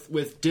 though,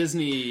 with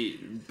Disney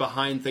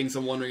behind things,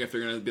 I'm wondering if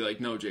they're going to be like,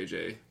 no,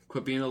 JJ,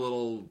 quit being a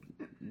little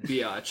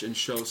biatch and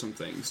show some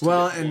things.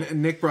 Well,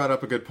 and Nick brought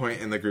up a good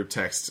point in the group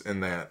text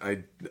in that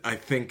I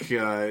think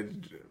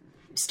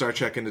Star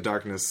Trek Into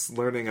Darkness,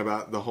 learning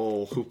about the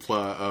whole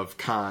hoopla of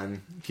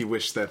Khan, he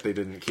wished that they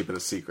didn't keep it a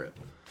secret.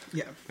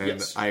 Yeah.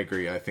 And I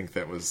agree. I think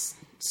that was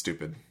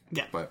stupid.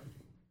 Yeah. But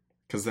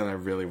because then I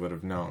really would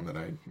have known that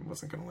I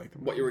wasn't going to like the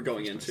movie. What you were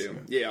going into.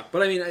 Yeah.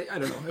 But I mean, I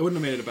don't know. It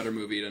wouldn't have made it a better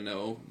movie to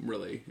know,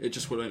 really. It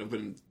just wouldn't have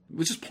been... It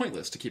was just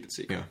pointless to keep it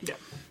secret. Yeah.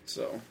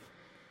 So...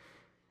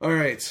 All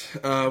right.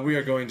 We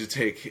are going to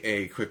take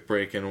a quick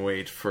break and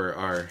wait for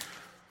our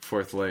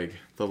fourth leg,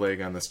 the leg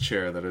on this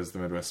chair that is the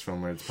Midwest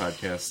Film Nerds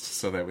podcast,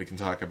 so that we can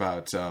talk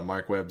about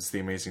Mark Webb's The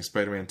Amazing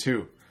Spider-Man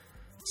 2.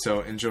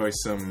 So enjoy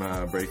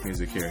some break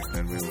music here,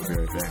 and we will be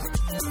right back.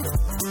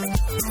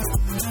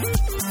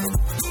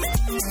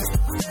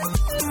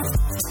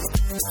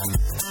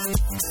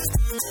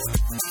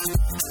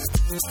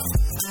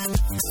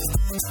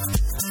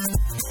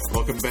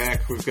 Welcome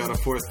back. We've got a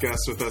fourth guest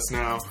with us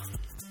now.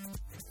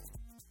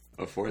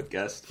 A fourth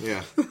guest?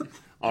 Yeah.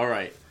 All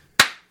right.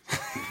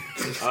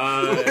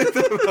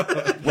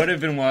 What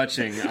I've been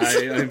watching,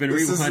 I've been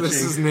rewatching.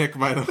 This is Nick,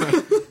 by the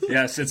way.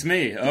 Yes, it's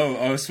me. Oh,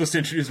 I was supposed to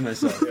introduce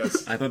myself.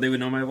 Yes. I thought they would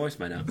know my voice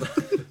by now.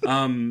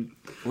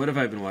 What have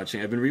I been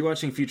watching? I've been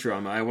rewatching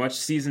Futurama. I watched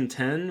season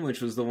 10,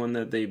 which was the one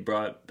that they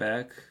brought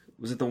back.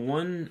 Was it the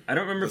one? I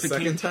don't remember if it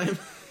came... time?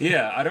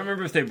 Yeah, I don't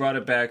remember if they brought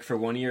it back for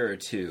 1 year or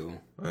 2.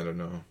 I don't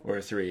know.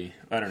 Or 3.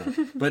 I don't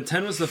know. But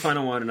 10 was the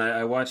final one, and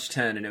I watched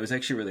 10, and it was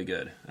actually really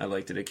good. I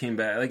liked it. It came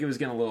back... Like, it was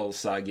getting a little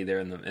soggy there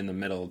in the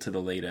middle to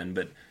the late end,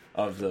 but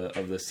of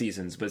the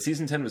seasons. But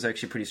season 10 was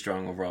actually pretty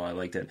strong overall. I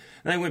liked it.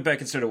 And I went back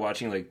and started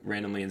watching, like,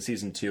 randomly in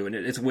season 2, and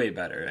it's way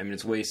better. I mean,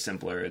 it's way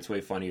simpler. It's way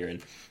funnier.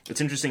 And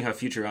it's interesting how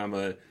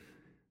Futurama...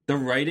 The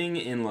writing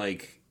in,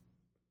 like...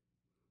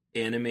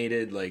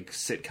 animated like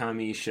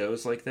sitcom-y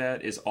shows like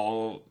that is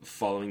all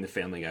following the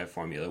Family Guy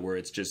formula, where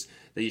it's just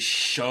they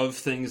shove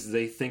things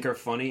they think are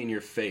funny in your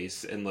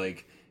face, and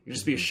like you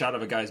just be a shot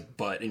of a guy's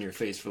butt in your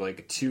face for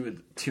like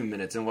two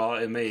minutes, and while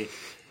it may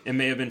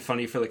have been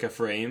funny for like a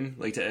frame,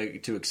 like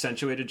to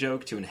accentuate a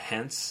joke, to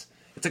enhance,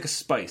 it's like a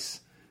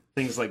spice,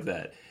 things like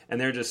that, and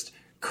they're just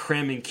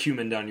cramming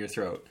cumin down your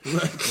throat.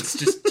 It's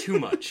just too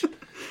much.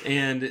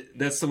 And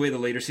that's the way the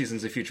later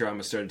seasons of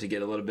Futurama started to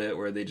get a little bit,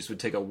 where they just would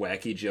take a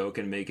wacky joke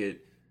and make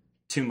it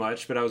too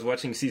much. But I was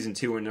watching season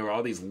 2, and there were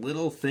all these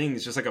little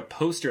things, just like a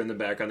poster in the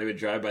background they would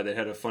drive by that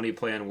had a funny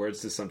play on words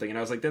to something, and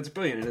I was like, that's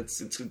brilliant, and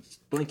it's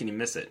blink and you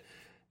miss it.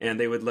 And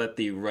they would let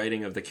the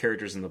writing of the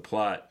characters in the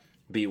plot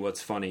be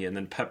what's funny, and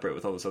then pepper it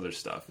with all this other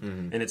stuff.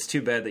 And it's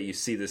too bad that you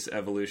see this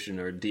evolution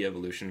or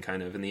de-evolution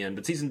kind of in the end.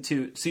 But season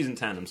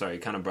 10, I'm sorry,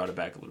 kind of brought it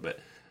back a little bit.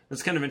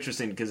 It's kind of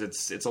interesting because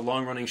it's a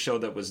long-running show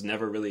that was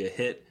never really a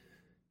hit,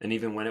 and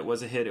even when it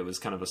was a hit, it was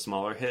kind of a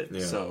smaller hit.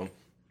 Yeah. So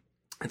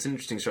it's an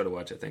interesting show to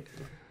watch, I think.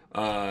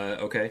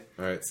 Okay.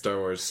 All right, Star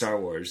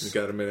Wars. You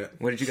got a minute.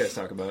 What did you guys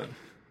talk about?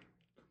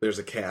 There's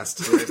a cast.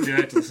 Do I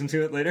have to listen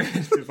to it later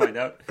to find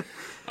out?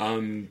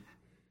 I'm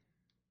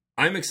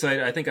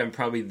excited. I think I'm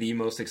probably the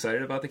most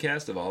excited about the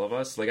cast of all of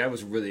us. Like, I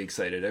was really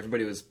excited.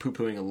 Everybody was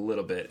poo-pooing a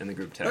little bit in the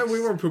group text. No,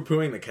 we weren't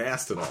poo-pooing the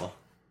cast at all.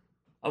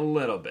 A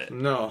little bit.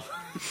 No.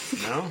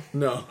 No?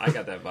 No. I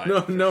got that vibe.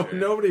 No, sure.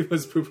 Nobody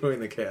was poo-pooing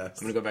the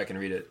cast. I'm going to go back and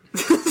read it.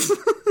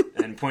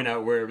 And point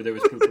out wherever there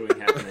was poo-pooing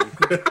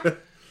happening.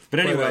 But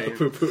anyway,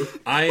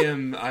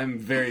 I'm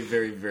very,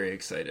 very, very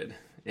excited.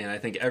 And I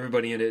think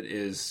everybody in it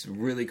is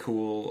really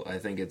cool. I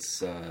think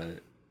it's a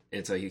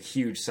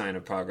huge sign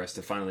of progress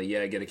to finally,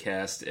 get a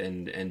cast,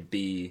 and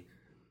B,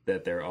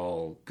 that they're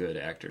all good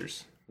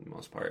actors. For the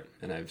most part.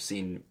 And I've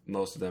seen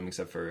most of them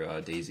except for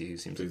Daisy, who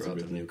seems like a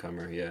relative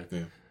newcomer. Yeah.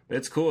 But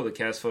it's cool. The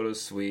cast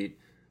photo's sweet.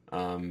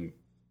 I'm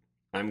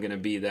going to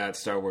be that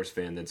Star Wars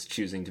fan that's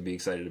choosing to be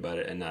excited about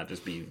it and not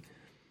just be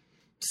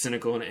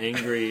cynical and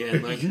angry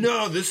and like,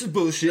 no, this is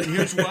bullshit and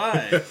here's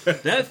why.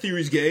 That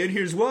theory's gay and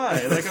here's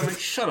why. Like, I'm like,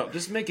 shut up.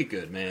 Just make it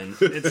good, man.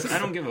 I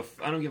don't give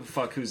a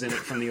fuck who's in it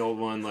from the old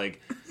one.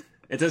 Like,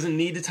 it doesn't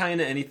need to tie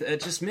into anything.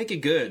 Just make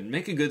it good.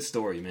 Make a good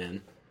story,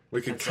 man.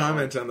 We could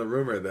comment on the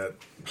rumor that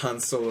Han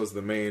Solo's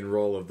the main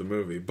role of the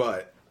movie,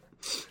 but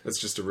it's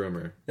just a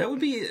rumor. That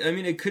would be, I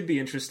mean, it could be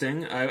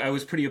interesting. I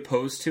was pretty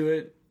opposed to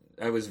it.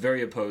 I was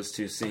very opposed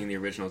to seeing the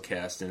original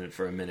cast in it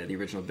for a minute, the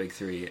original Big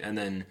Three, and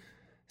then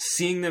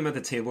seeing them at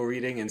the table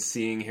reading and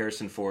seeing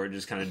Harrison Ford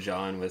just kind of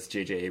jawing with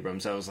J.J.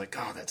 Abrams, I was like,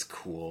 oh, that's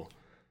cool.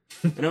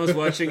 And I was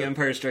watching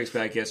Empire Strikes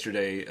Back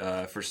yesterday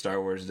for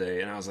Star Wars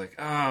Day, and I was like,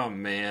 oh,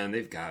 man,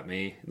 they've got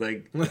me.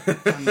 Like,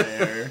 I'm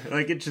there.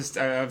 Like, it just,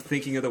 I'm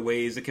thinking of the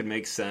ways it could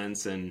make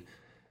sense, and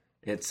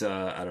it's,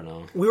 I don't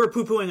know. We were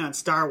poo-pooing on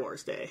Star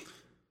Wars Day.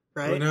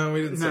 right? No,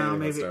 we didn't say anything about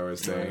maybe. Star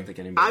Wars I Day. don't think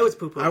anybody. I was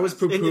poo-pooing. I was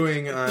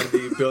poo-pooing on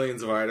the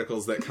billions of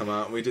articles that come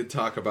out. We did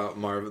talk about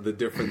Marvel, the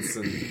difference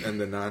and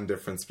the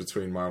non-difference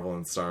between Marvel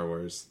and Star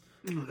Wars.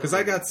 Because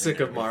I got sick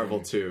of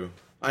Marvel too.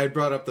 I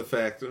brought up the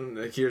fact.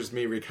 Here's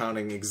me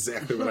recounting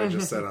exactly what I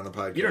just said on the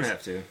podcast. You don't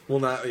have to. Well,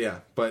 not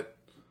but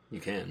You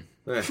can.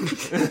 eh.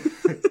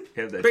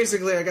 Have that.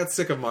 Basically, I got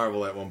sick of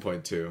Marvel at one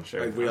point too.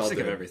 Sure. Like, we I'm all sick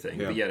did. of everything.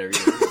 Yeah. But yet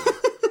everything.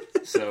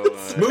 So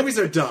Movies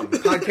are dumb.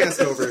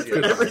 Podcast over.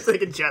 Goodbye.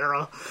 Everything in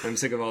general. I'm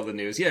sick of all the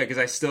news. Yeah, because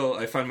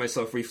I find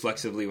myself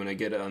reflexively when I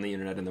get on the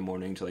internet in the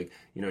morning to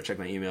check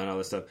my email and all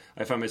this stuff.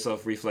 I find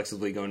myself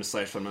reflexively going to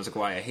 /fun. I was like,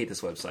 why? I hate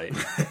this website.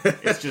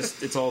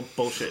 it's all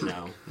bullshit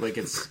now. Like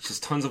it's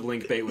just tons of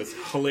link bait with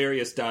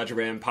hilarious Dodge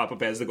Ram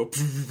pop-up ads that go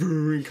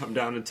and come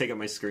down and take up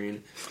my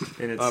screen.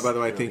 And it's By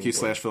the way, thank you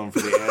 /film for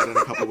the ad in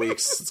a couple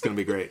weeks. It's going to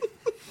be great.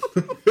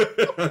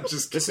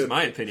 This is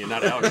my opinion,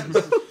 not ours.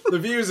 The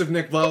views of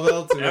Nick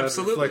Blauvelt do not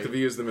Absolutely. reflect the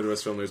views of the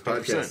Midwest Filmers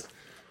podcast. 100%.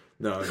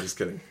 No, I'm just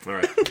kidding. All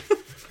right,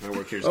 my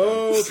work here's done.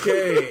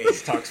 Okay.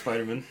 Let's talk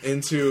Spider-Man.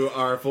 Into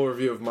our full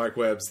review of Mark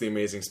Webb's The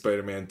Amazing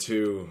Spider-Man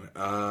 2.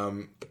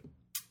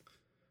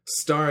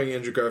 Starring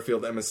Andrew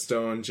Garfield, Emma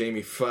Stone,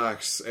 Jamie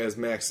Foxx as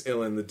Max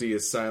Illen, the D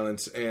is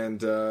silent,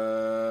 and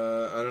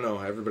I don't know,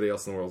 everybody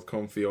else in the world.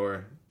 Colm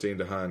Feore, Dane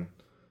DeHaan,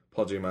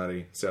 Paul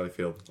Giamatti, Sally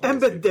Field. all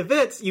these Embed people.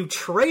 DeVitz, you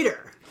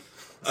traitor!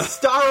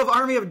 Star of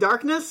Army of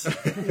Darkness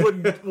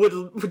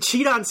would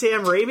cheat on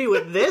Sam Raimi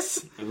with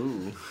this?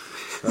 Ooh.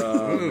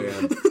 Oh,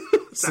 man.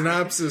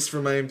 Synopsis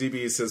from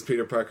IMDb says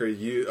Peter Parker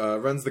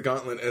runs the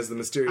gauntlet as the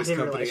mysterious I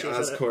didn't company realize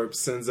she said it. Oscorp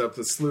sends up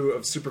the slew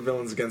of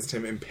supervillains against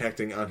him,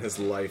 impacting on his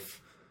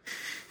life.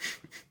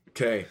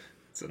 Okay.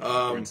 It's an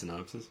important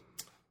synopsis.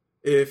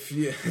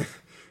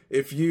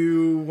 If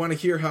you want to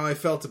hear how I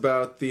felt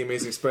about The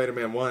Amazing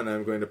Spider-Man 1,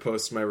 I'm going to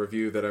post my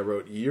review that I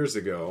wrote years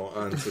ago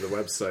onto the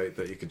website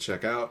that you can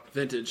check out.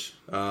 Vintage.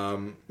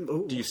 Do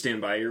you stand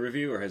by your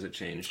review, or has it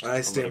changed?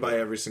 I stand by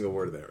every single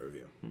word of that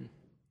review.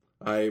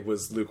 I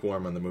was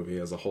lukewarm on the movie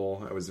as a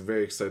whole. I was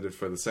very excited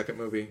for the second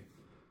movie.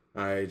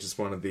 I just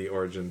wanted the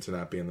origin to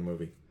not be in the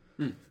movie.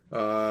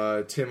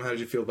 Tim, how did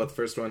you feel about the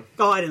first one?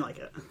 Oh, I didn't like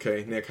it.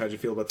 Okay, Nick, how'd you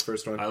feel about the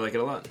first one? I like it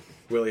a lot.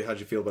 Willie, how'd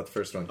you feel about the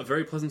first one? A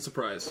very pleasant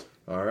surprise.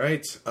 All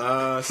right, so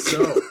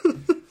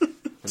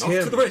And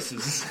off to the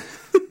races.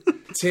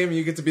 Tim,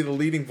 you get to be the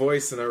leading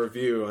voice in our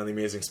review on The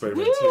Amazing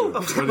Spider-Man 2.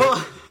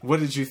 Well, What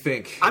did you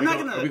think? I'm not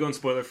Are we gonna. going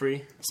spoiler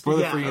free?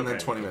 Spoiler Yeah, free and then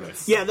okay, 20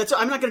 minutes. Yeah,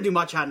 I'm not gonna do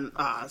much on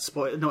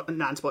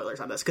non-spoilers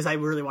on this because I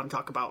really want to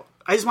talk about.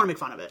 I just want to make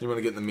fun of it. You want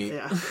to get in the meat?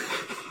 Yeah.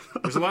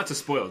 There's a lot to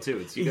spoil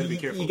too. You got to be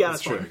careful. You gotta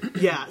spoil it.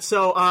 Yeah.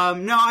 So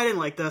no, I didn't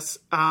like this.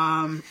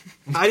 I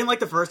didn't like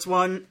the first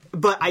one,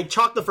 but I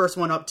chalked the first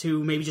one up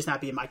to maybe just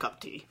not being my cup of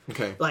tea.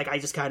 Okay. Like I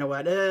just kind of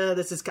went,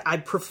 this is. I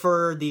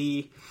prefer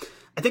the.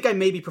 I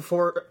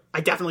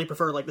definitely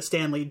prefer like the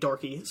Stanley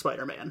dorky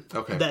Spider-Man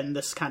Okay. than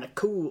this kind of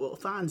cool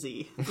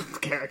Fonzie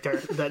character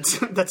that's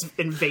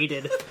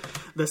invaded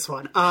this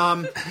one.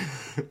 No,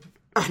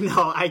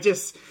 I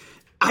just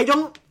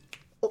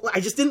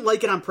didn't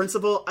like it on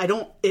principle.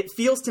 It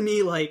feels to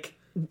me like,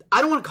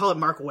 I don't want to call it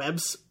Mark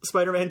Webb's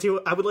Spider-Man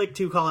 2. I would like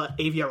to call it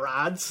Avia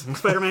Rod's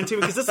Spider-Man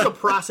 2 because this is a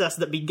process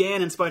that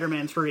began in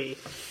Spider-Man 3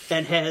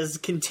 and has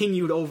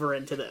continued over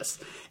into this.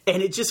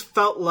 And it just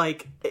felt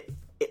like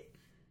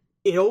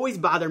it always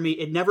bothered me.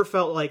 It never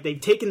felt like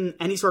they've taken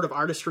any sort of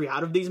artistry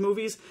out of these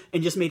movies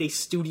and just made a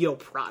studio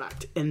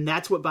product. And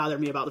that's what bothered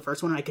me about the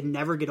first one. And I could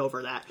never get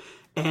over that.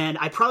 And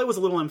I probably was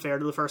a little unfair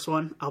to the first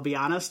one, I'll be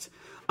honest.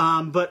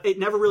 But it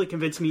never really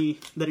convinced me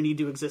that it needed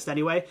to exist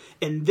anyway.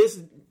 And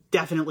this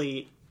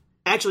definitely,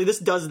 actually, this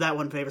does that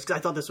one favors because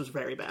I thought this was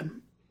very bad.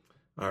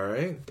 All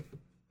right.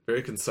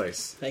 Very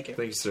concise. Thank you.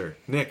 Thank you, sir.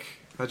 Nick,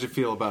 how'd you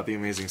feel about The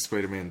Amazing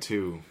Spider-Man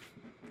 2?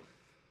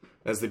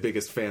 As the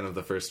biggest fan of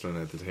the first one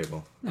at the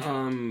table.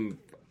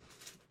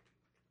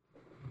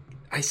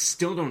 I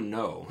still don't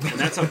know, and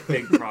that's a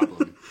big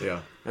problem. Yeah.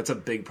 That's a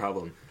big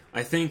problem.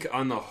 I think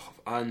I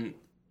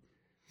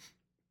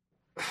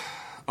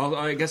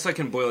guess I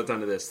can boil it down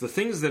to this: the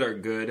things that are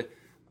good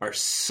are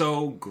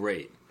so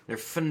great, they're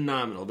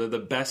phenomenal. They're the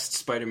best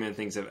Spider-Man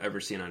things I've ever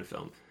seen on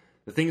film.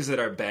 The things that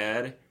are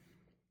bad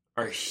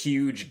are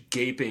huge,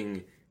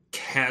 gaping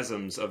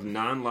chasms of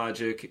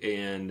non-logic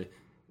and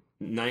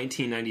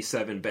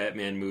 1997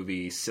 Batman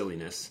movie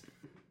silliness,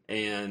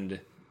 and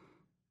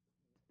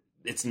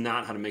it's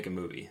not how to make a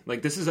movie.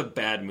 Like, this is a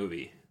bad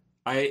movie.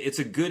 It's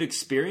a good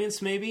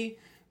experience maybe,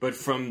 but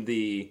from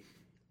the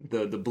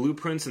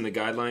blueprints and the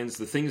guidelines,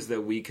 the things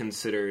that we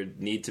consider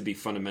need to be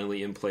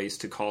fundamentally in place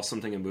to call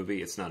something a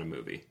movie, it's not a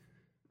movie.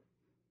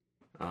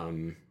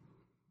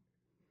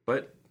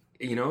 But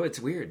it's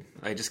weird.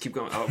 I just keep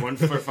going.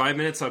 For 5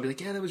 minutes, I'll be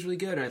like, yeah, that was really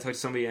good. And I talk to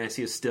somebody and I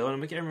see a still, and I'm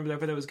like, yeah, I remember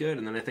that, but that was good.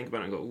 And then I think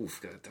about it and go, oof,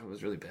 God, that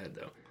was really bad,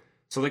 though.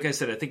 So like I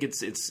said, I think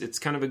it's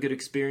kind of a good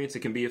experience.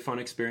 It can be a fun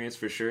experience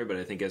for sure, but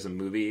I think as a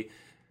movie,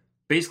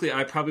 basically,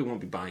 I probably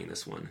won't be buying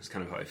this one. Is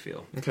kind of how I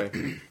feel.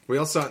 Okay. We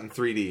all saw it in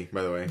 3D,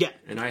 by the way. Yeah.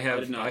 And I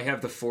have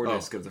not. the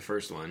 4-disc of the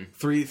first one.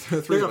 Three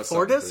There's of a us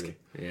saw it in 4-disc? 3D.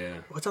 Yeah.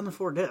 What's on the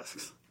 4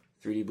 discs?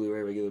 3D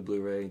Blu-ray, regular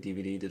Blu-ray,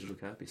 DVD, digital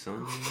copy,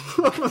 son.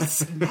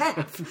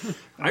 Snap.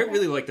 I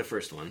really like the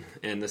first one,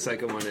 and the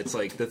second one, it's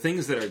like the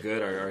things that are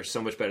good are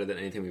so much better than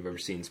anything we've ever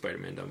seen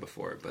Spider-Man done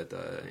before. But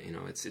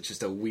it's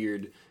just a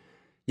weird.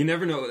 You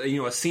never know.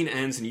 A scene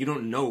ends and you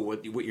don't know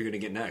what you're going to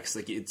get next.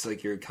 Like it's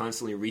like you're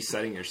constantly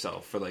resetting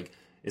yourself for like,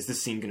 is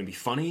this scene going to be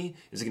funny?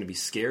 Is it going to be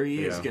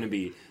scary? Is it going to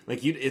be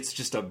like you? It's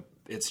just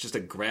a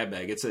grab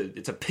bag. It's a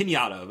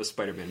pinata of a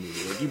Spider-Man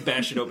movie. Like you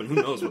bash it open, who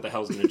knows what the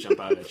hell's going to jump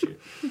out at you?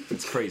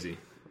 It's crazy.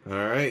 All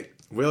right,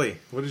 Willie,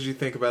 what did you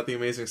think about The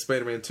Amazing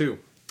Spider-Man 2?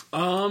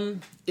 I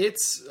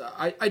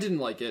didn't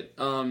like it.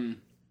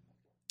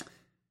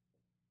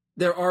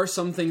 There are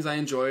some things I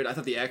enjoyed. I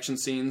thought the action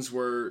scenes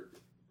were,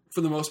 for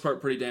the most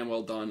part, pretty damn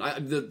well done.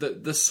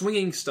 The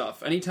swinging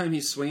stuff. Anytime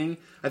he's swinging,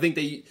 I think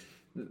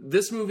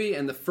this movie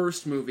and the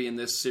first movie in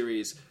this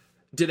series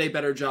did a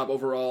better job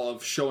overall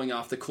of showing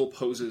off the cool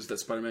poses that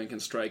Spider-Man can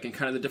strike and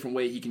kind of the different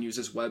way he can use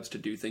his webs to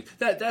do things.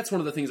 That's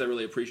one of the things I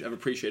really have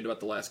appreciated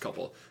about the last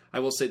couple. I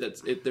will say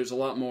that there's a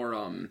lot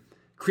more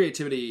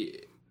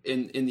creativity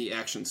in the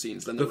action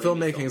scenes than the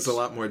filmmaking is a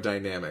lot more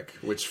dynamic,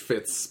 which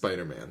fits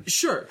Spider-Man.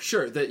 Sure.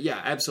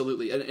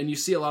 Absolutely. And you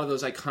see a lot of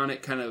those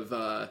iconic kind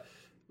of.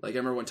 Like, I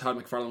remember when Todd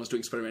McFarlane was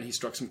doing Spider-Man, he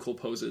struck some cool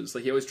poses.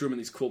 Like, he always drew him in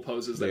these cool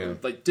poses that were,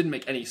 like, didn't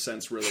make any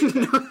sense, really.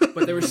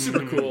 But they were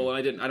super cool,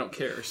 and I don't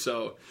care.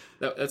 So,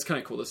 that's kind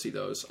of cool to see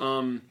those.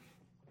 I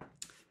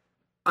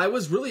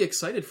was really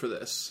excited for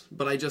this,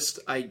 but I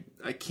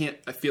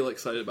feel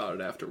excited about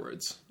it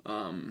afterwards.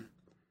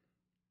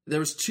 There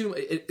was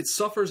it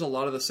suffers a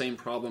lot of the same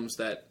problems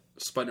that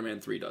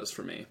Spider-Man 3 does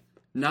for me.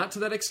 Not to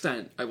that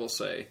extent, I will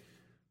say.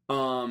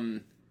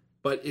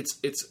 But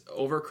it's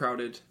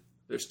overcrowded.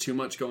 There's too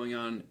much going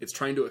on. It's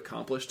trying to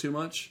accomplish too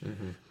much.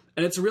 Mm-hmm.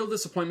 And it's a real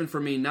disappointment for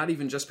me, not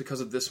even just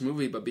because of this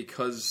movie, but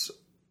because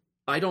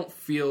I don't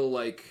feel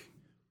like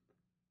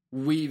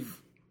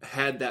we've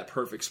had that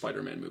perfect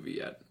Spider-Man movie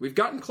yet. We've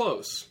gotten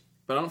close,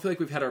 but I don't feel like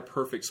we've had our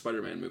perfect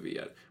Spider-Man movie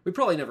yet. We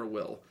probably never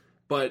will.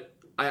 But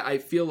I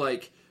feel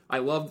like I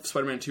love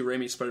Spider-Man 2,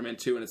 Raimi's Spider-Man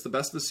 2, and it's the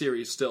best of the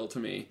series still to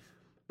me.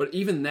 But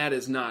even that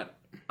is not,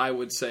 I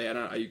would say,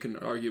 you can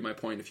argue my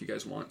point if you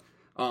guys want.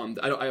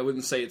 I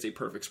wouldn't say it's a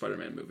perfect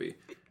Spider-Man movie,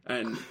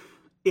 and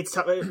it's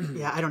tough.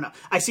 Yeah, I don't know.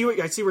 I see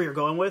where you're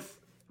going with,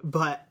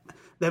 but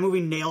that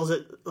movie nails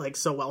it like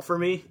so well for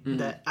me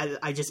that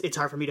it's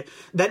hard for me to.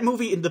 That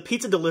movie, the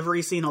pizza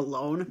delivery scene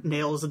alone,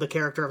 nails the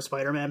character of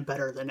Spider-Man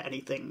better than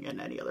anything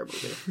in any other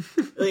movie.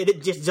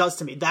 It just does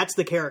to me. That's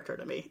the character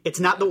to me. It's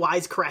not the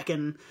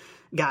wisecracking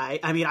guy.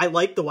 I mean, I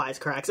like the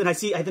wisecracks, and I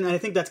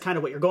think that's kind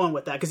of what you're going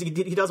with that, because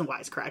he doesn't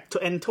wisecrack,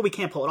 and Toby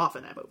can't pull it off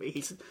in that movie.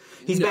 He's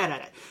bad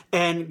at it,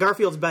 and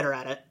Garfield's better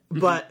at it.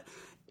 But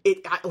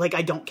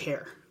I don't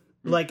care.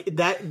 Like,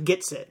 that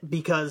gets it,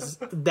 because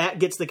that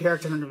gets the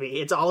character into me.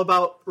 It's all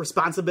about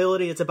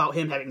responsibility. It's about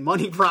him having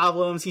money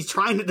problems. He's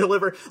trying to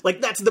deliver.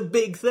 Like, that's the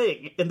big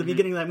thing in the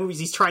beginning of that movie.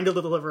 He's trying to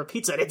deliver a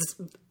pizza, and it's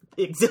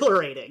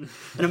exhilarating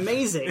and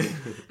amazing.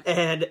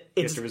 And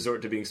he has to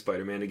resort to being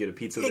Spider-Man to get a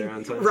pizza there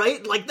on time.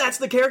 Right? Like, that's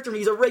the character.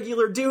 He's a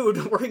regular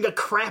dude working a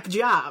crap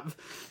job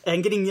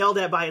and getting yelled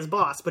at by his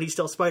boss, but he's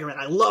still Spider-Man.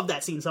 I love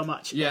that scene so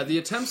much. Yeah, the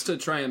attempts to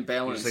try and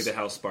balance... Just like the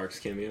Hal Sparks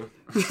cameo on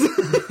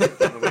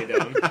the way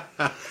down.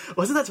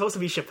 Wasn't that supposed to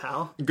be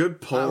Chappelle?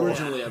 Good pull.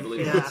 Originally, I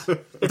believe. Yeah.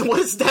 It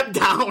was a step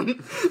down.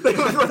 They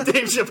went from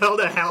Dave Chappelle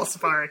to Hal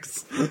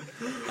Sparks.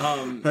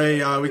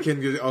 Hey, we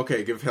can...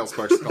 give Hal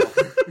Sparks a call.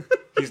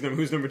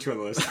 Who's number 2 on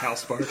the list? Hal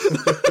Sparks.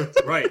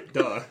 Right,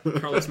 duh.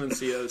 Carlos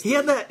Mencia. He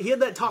had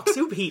that Talk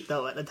Soup heat,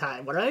 though, at the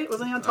time, right?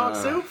 Wasn't he on Talk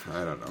Soup?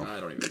 I don't know. I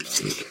don't even know.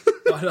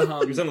 But,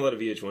 he was on a lot of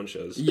VH1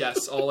 shows.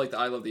 Yes, all like the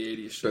I Love the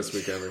 80s shows. Best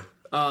week ever.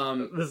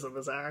 This is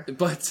bizarre.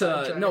 But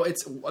no, I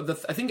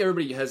think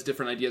everybody has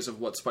different ideas of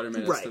what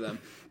Spider-Man is to them,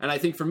 and I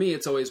think for me,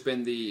 it's always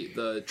been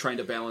the trying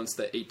to balance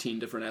the 18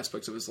 different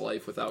aspects of his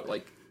life without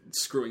like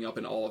screwing up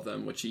in all of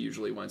them, which he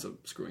usually winds up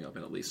screwing up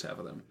in at least half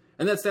of them,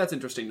 and that's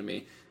interesting to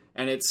me.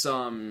 And it's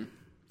I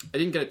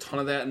didn't get a ton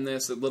of that in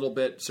this. A little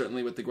bit,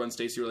 certainly, with the Gwen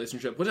Stacy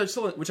relationship,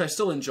 which I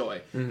still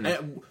enjoy,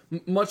 and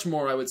much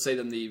more, I would say,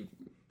 than the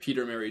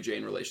Peter Mary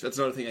Jane relation. That's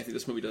another thing I think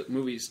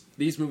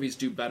these movies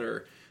do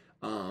better.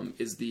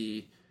 Is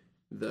the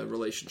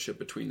relationship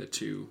between the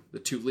two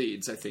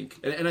leads, I think,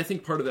 and I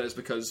think part of that is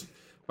because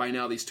by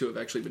now these two have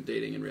actually been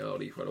dating in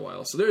reality quite a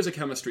while, so there's a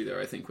chemistry there,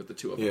 I think, with the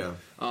two of them. Yeah.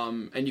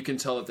 And you can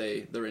tell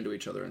that they're into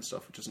each other and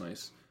stuff, which is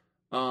nice.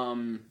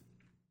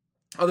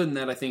 Other than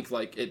that, I think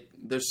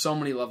there's so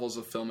many levels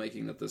of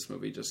filmmaking that this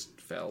movie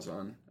just fails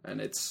on, and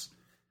it's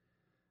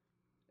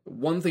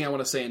one thing I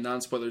want to say in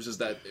non-spoilers is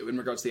that in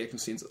regards to the action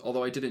scenes,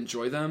 although I did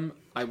enjoy them,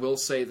 I will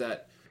say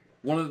that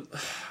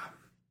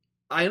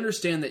I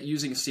understand that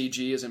using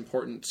CG is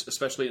important,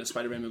 especially in a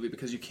Spider-Man movie,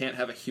 because you can't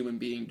have a human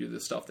being do the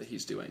stuff that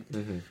he's doing.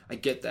 Mm-hmm. I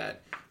get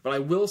that. But I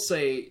will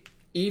say,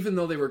 even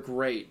though they were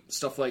great,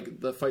 stuff like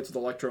the fights with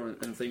Electro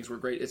and things were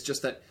great, it's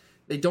just that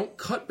they don't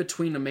cut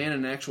between a man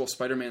in an actual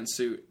Spider-Man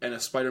suit and a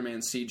Spider-Man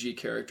CG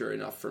character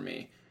enough for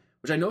me.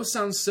 Which I know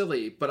sounds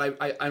silly, but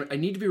I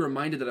need to be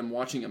reminded that I'm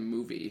watching a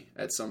movie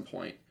at some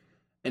point.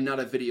 and not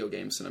a video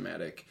game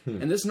cinematic.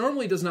 And this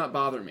normally does not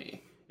bother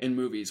me in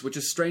movies, which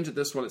is strange that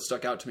this one it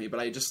stuck out to me, but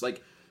I just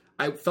like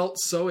I felt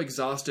so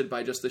exhausted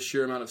by just the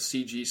sheer amount of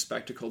CG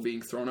spectacle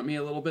being thrown at me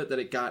a little bit that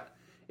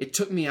it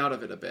took me out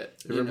of it a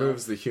bit. It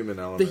removes the human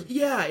element.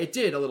 Yeah, it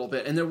did a little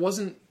bit, and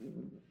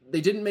they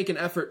didn't make an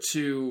effort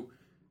to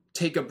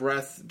take a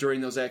breath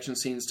during those action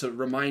scenes to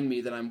remind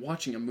me that I'm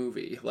watching a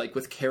movie, like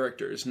with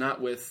characters,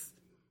 not with,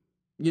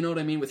 you know what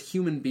I mean, with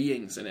human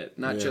beings in it,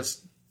 not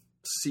just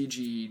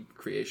CG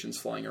creations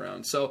flying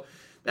around. So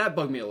that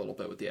bugged me a little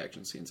bit with the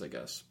action scenes, I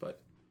guess, but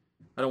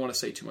I don't want to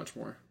say too much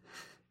more.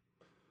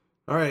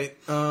 All right.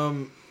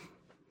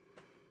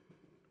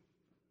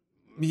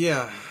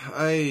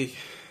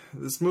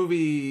 This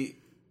movie,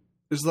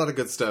 there's a lot of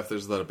good stuff,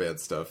 there's a lot of bad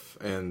stuff,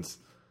 and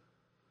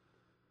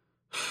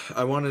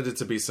I wanted it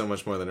to be so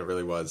much more than it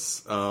really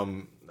was.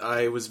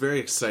 I was very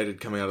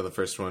excited coming out of the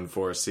first one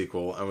for a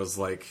sequel. I was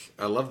like,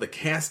 I love the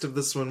cast of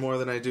this one more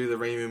than I do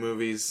the Raimi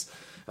movies.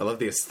 I love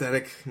the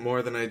aesthetic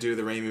more than I do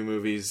the Raimi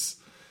movies.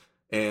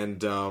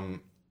 And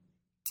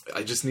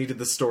I just needed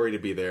the story to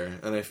be there.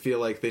 And I feel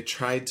like they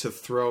tried to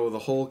throw the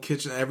whole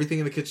kitchen, everything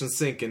in the kitchen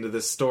sink into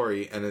this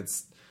story, and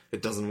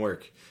it doesn't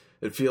work.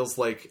 It feels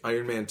like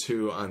Iron Man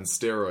 2 on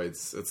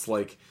steroids. It's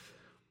like,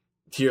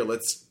 here,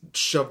 let's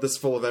shove this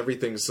full of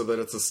everything so that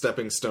it's a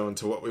stepping stone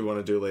to what we want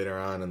to do later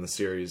on in the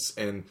series.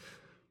 And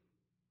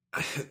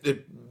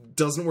it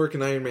doesn't work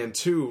in Iron Man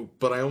 2,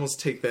 but I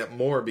almost take that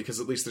more because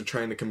at least they're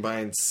trying to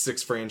combine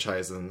 6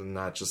 franchises and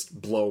not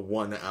just blow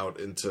one out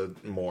into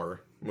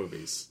more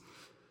movies.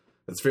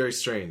 It's very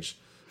strange.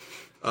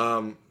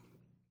 I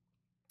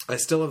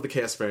still love the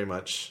cast very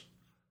much.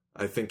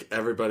 I think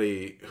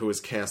everybody who is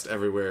cast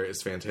everywhere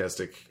is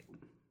fantastic.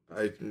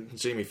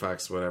 Jamie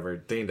Foxx, whatever.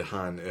 Dane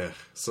DeHaan, ugh.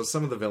 So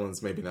some of the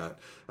villains, maybe not.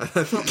 I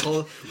thought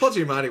Paul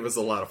Giamatti was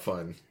a lot of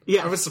fun.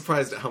 Yeah. I was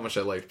surprised at how much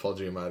I liked Paul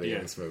Giamatti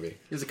in this movie.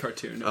 It was a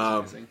cartoon. It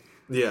was amazing.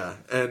 Yeah,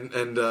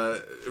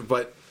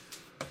 but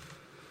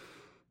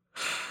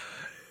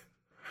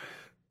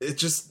it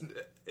just,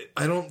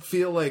 I don't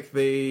feel like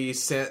they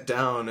sat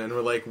down and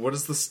were like, what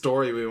is the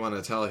story we want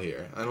to tell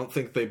here? I don't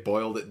think they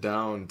boiled it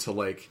down to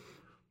like,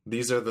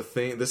 these are the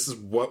things, this is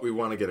what we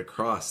want to get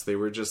across. They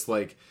were just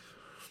like,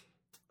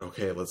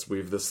 okay, let's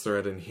weave this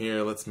thread in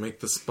here. Let's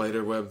make the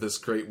spider web this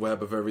great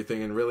web of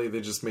everything. And really,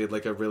 they just made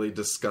like a really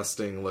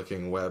disgusting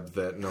looking web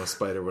that no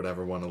spider would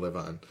ever want to live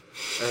on.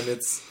 And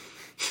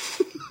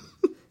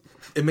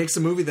it makes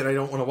a movie that I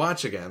don't want to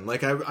watch again.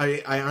 Like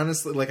I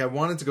honestly, like I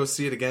wanted to go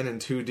see it again in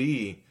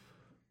 2D,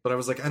 but I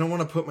was like, I don't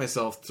want to put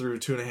myself through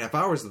 2.5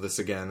 hours of this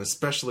again,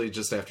 especially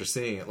just after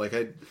seeing it. Like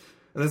and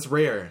that's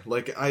rare.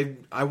 Like I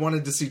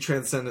wanted to see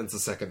Transcendence a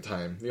second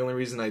time. The only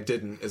reason I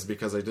didn't is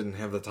because I didn't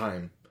have the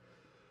time.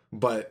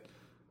 But,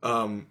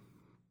 and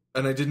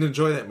I didn't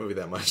enjoy that movie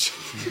that much.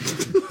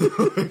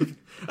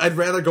 I'd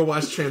rather go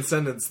watch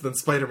Transcendence than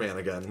Spider-Man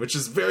again, which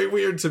is very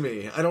weird to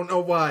me. I don't know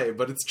why,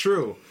 but it's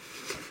true.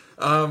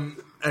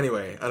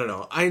 Anyway, I don't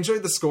know. I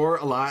enjoyed the score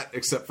a lot,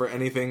 except for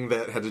anything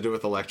that had to do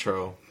with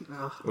Electro,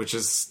 which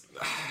is,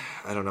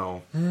 I don't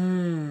know.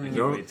 I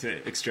can't wait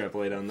to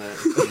extrapolate on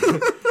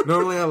that.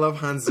 Normally I love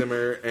Hans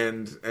Zimmer,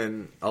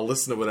 and I'll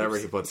listen to whatever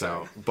he puts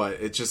out, but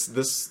it just,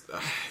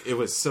 it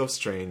was so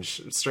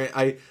strange.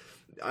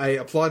 I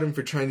applaud him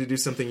for trying to do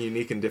something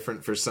unique and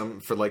different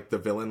for like the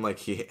villain, like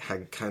he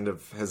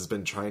has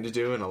been trying to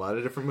do in a lot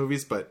of different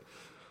movies, but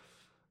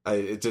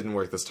it didn't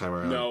work this time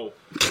around. No.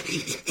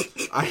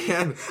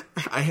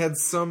 I had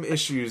some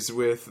issues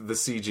with the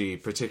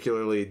CG,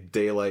 particularly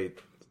Daylight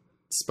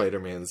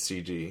Spider-Man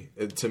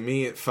CG. To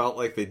me, it felt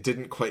like they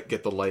didn't quite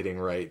get the lighting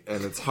right,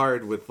 and it's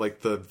hard with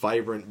like the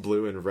vibrant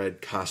blue and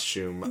red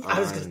costume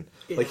on.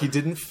 Like he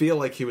didn't feel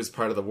like he was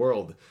part of the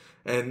world.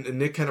 And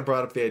Nick kind of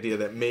brought up the idea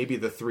that maybe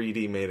the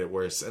 3D made it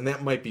worse, and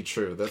that might be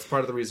true. That's part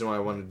of the reason why I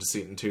wanted to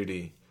see it in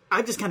 2D.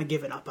 I've just kind of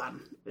given up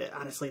on it,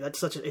 honestly. It's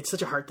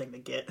such a hard thing to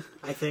get,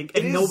 I think,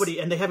 and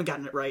they haven't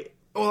gotten it right.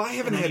 Well, I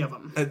haven't had of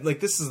them.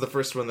 Like this is the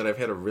first one that I've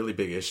had a really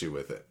big issue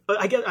with it.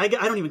 I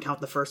don't even count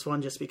the first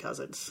one just because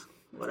it's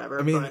whatever.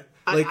 I mean, but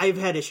like, I've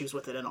had issues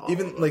with it in all.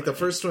 Even like the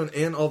first one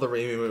and all the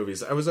Raimi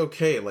movies, I was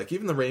okay. Like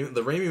even the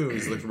Raimi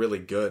movies looked really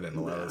good in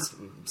a lot of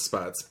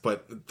spots,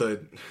 but I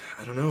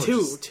don't know.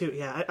 Two,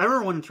 yeah. I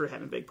remember 1 and 3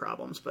 having big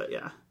problems, but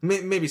yeah,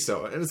 maybe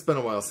so. And it's been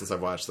a while since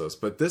I've watched those,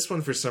 but this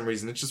one for some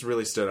reason it just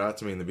really stood out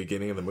to me in the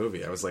beginning of the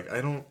movie. I was like,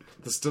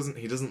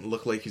 he doesn't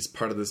look like he's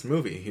part of this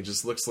movie. He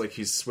just looks like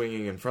he's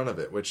swinging in front of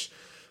it, which.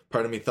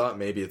 Part of me thought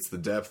maybe it's the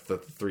depth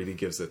that the 3D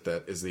gives it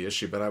that is the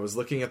issue, but I was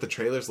looking at the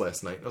trailers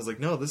last night and I was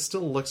like, no, this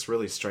still looks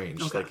really strange.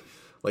 Okay.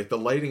 Like the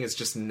lighting is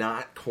just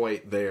not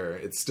quite there.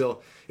 It's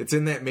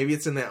in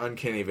that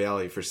uncanny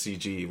valley for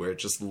CG where it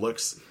just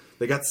looks,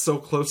 they got so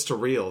close to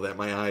real that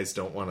my eyes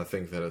don't want to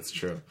think that it's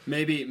true.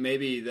 Maybe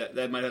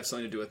that might have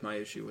something to do with my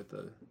issue with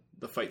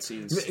the fight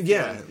scenes.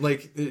 Yeah,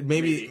 like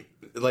maybe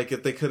like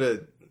if they could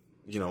have,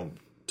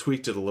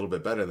 tweaked it a little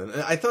bit better than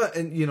I thought.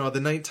 And the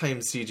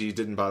nighttime CG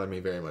didn't bother me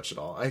very much at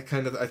all. I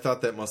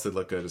thought that mostly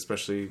looked good,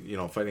 especially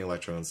fighting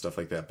Electro and stuff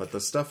like that. But the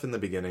stuff in the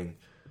beginning,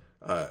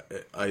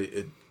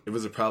 it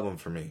was a problem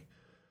for me.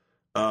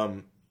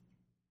 I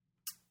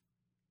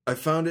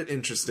found it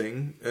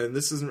interesting, and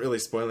this isn't really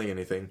spoiling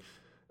anything.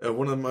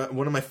 One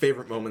of my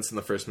favorite moments in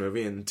the first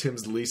movie, and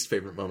Tim's least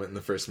favorite moment in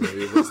the first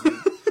movie,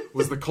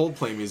 was the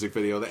Coldplay music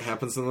video that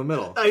happens in the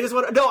middle. I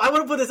want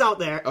to put this out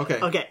there.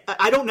 Okay.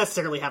 I don't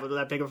necessarily have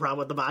that big of a problem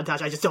with the montage.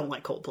 I just don't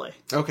like Coldplay.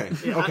 Okay.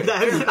 Yeah,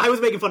 Okay. I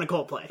was making fun of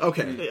Coldplay.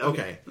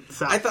 Okay.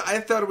 So. I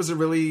thought it was a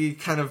really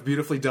kind of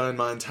beautifully done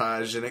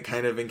montage, and it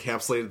kind of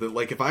encapsulated that.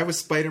 Like, if I was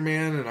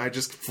Spider-Man and I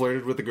just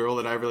flirted with a girl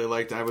that I really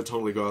liked, I would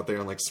totally go out there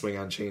and like swing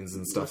on chains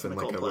and stuff in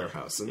like a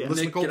warehouse and listen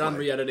Nick, to Coldplay. get on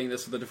re-editing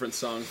this with a different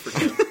song for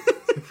him.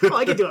 Well,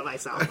 I can do it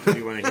myself. Do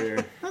you want to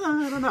hear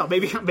I don't know.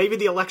 Maybe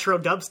the electro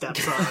dubstep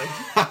song.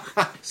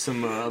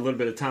 some a little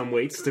bit of Tom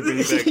Waits to bring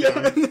it back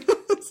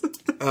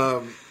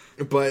down?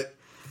 But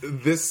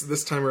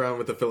this time around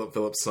with the Philip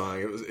Phillips song,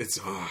 it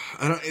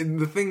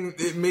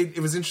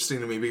was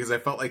interesting to me because I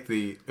felt like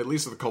at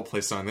least with the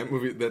Coldplay song,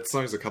 that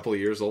song is a couple of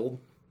years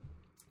old.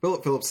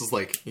 Philip Phillips is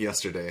like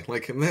yesterday,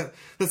 like, and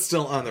that's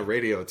still on the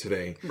radio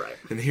today, right?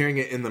 And hearing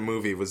it in the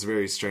movie was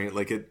very strange.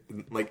 Like, it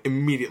like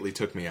immediately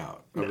took me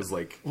out. I was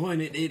like, well,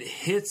 and it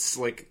hits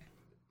like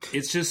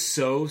it's just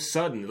so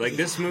sudden. Like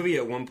this movie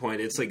at one point,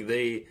 it's like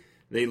they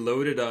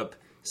loaded up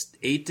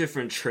 8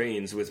 different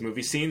trains with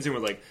movie scenes and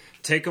were like,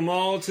 take them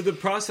all to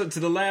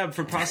the lab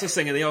for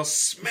processing, and they all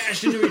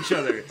smashed into each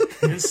other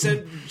and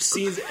sent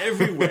scenes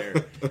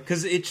everywhere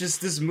because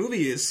this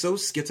movie is so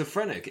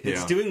schizophrenic.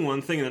 It's doing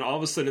one thing and then all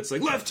of a sudden it's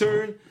like left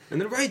turn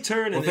and then right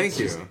turn. And thank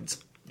you.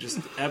 It's just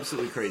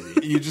absolutely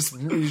crazy. You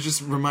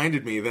just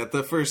reminded me that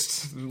the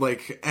first,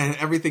 like, and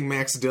everything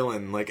Max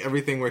Dillon, like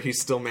everything where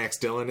he's still Max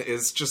Dillon,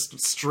 is just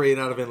straight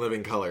out of In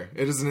Living Color.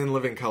 It is an In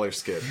Living Color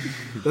skit.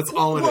 That's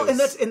all it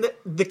is. And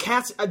the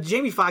cast,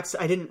 Jamie Foxx,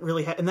 I didn't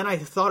really have, and then I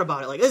thought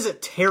about it, like, this is a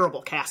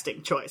terrible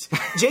casting choice.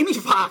 Jamie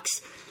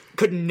Foxx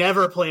could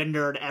never play a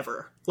nerd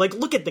ever. Like,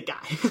 look at the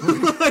guy.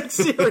 Like,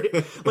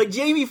 serious. Like,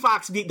 Jamie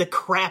Foxx beat the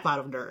crap out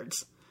of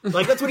nerds.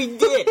 Like, that's what he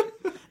did.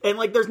 And,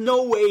 like, there's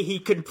no way he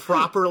could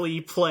properly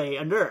play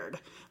a nerd.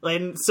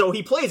 And so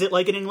he plays it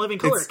like an In Living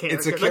Color character.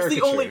 It's a That's the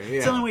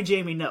caricature, only way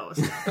Jamie knows.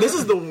 This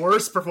is the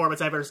worst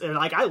performance I've ever seen.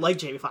 Like, I like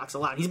Jamie Foxx a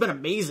lot. He's been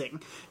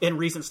amazing in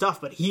recent stuff,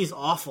 but he's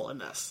awful in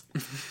this.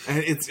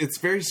 And it's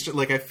very,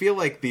 like, I feel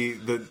like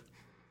the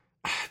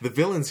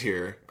villains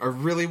here are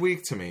really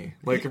weak to me.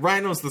 Like,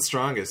 Rhino's the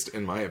strongest,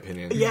 in my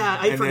opinion. Yeah,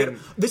 I forget.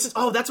 That's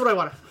what I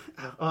want to...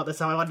 Oh, that's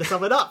how I wanted to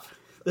sum it up.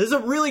 This is a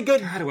really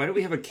good... God, why do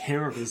we have a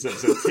camera for this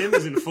episode? Tim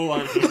is in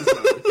full-on hands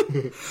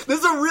mode. This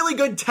is a really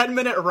good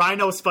 10-minute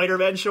Rhino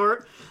Spider-Man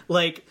short,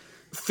 like,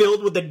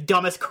 filled with the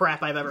dumbest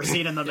crap I've ever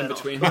seen in the middle.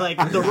 between. Like,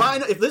 the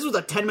Rhino... If this was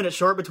a 10-minute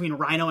short between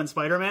Rhino and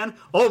Spider-Man,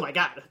 oh my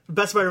god,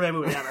 best Spider-Man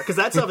movie ever, because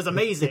that stuff is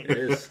amazing. It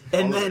is.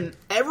 And then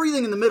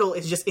everything in the middle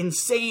is just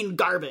insane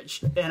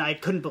garbage, and I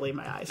couldn't believe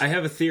my eyes. I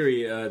have a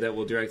theory that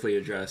will directly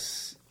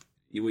address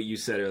what you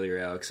said earlier,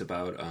 Alex,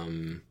 about...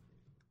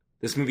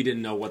 this movie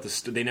didn't know what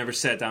they never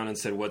sat down and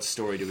said, what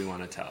story do we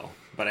want to tell?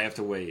 But I have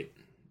to wait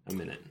a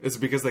minute. It's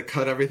because they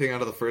cut everything out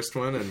of the first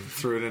one and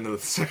threw it into the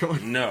second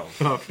one? No.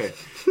 Okay.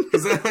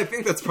 Because I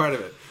think that's part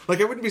of it.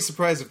 Like, I wouldn't be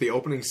surprised if the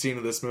opening scene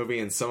of this movie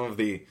and some of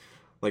the,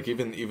 like,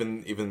 even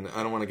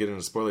I don't want to get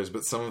into spoilers,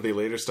 but some of the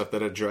later stuff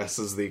that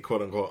addresses the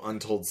quote-unquote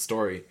untold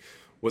story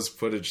was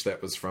footage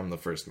that was from the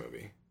first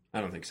movie. I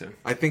don't think so.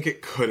 I think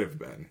it could have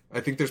been. I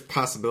think there's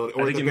possibility.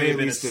 Or I think at it the may have very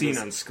been a least scene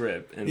on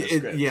script. In the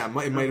script. Yeah, it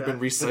might have been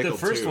recycled. But the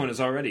first too. one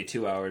is already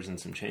 2 hours and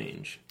some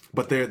change.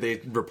 But they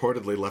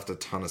reportedly left a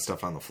ton of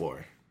stuff on the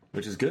floor.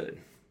 Which is good.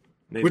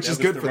 Maybe Which is was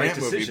good the for right that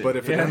movie, decision. but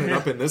if it ended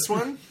up in this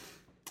one,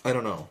 I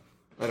don't know.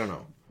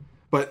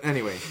 But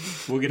anyway,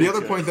 We'll get the into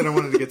other point that I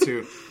wanted to get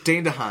to,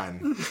 Dane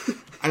DeHaan.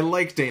 I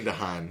like Dane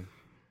DeHaan,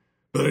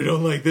 but I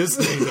don't like this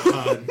Dane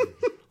DeHaan.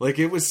 Like,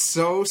 it was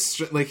so...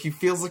 like, he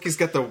feels like he's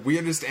got the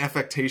weirdest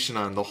affectation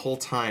on the whole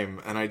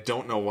time, and I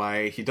don't know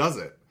why he does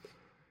it.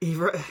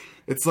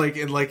 It's like...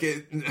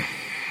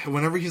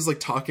 whenever he's, like,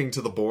 talking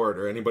to the board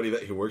or anybody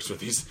that he works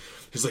with, he's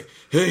like,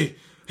 hey,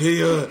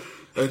 I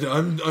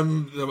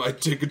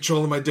take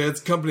control of my dad's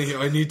company.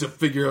 I need to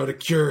figure out a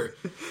cure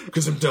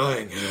because I'm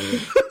dying.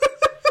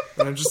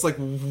 And I'm just like,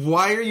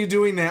 why are you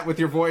doing that with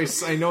your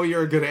voice? I know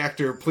you're a good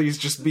actor. Please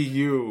just be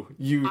you.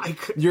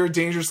 You're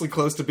dangerously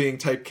close to being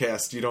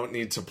typecast. You don't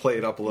need to play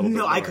it up a little bit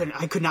more. I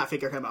could not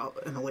figure him out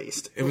in the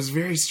least. It was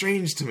very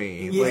strange to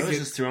me. Yeah. I was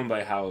just thrown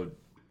by how...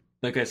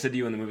 Like I said to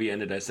you when the movie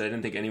ended, I said I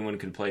didn't think anyone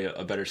could play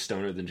a better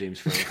stoner than James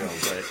Franco,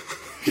 but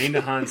Dane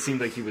DeHaan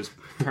seemed like he was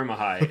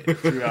perma-high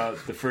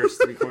throughout the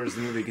first 3/4 of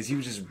the movie, because he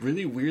was just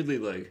really weirdly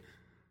like,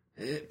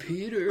 hey,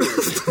 Peter.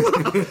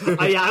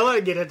 Yeah, I want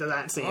to get into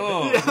that scene.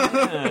 Oh,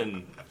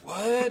 man.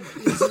 What?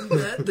 Isn't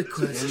that the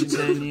question?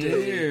 10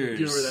 years.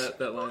 Do you remember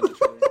that line?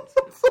 That's really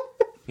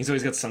He's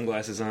always got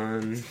sunglasses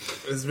on.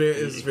 It was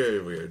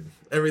very weird.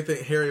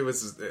 Everything... Harry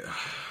was...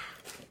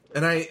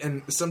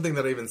 And something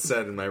that I even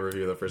said in my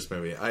review of the first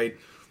movie, I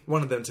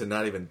wanted them to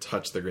not even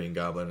touch the Green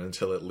Goblin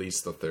until at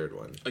least the third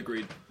one.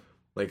 Agreed.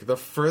 Like, the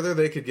further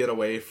they could get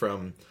away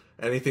from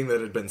anything that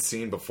had been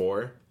seen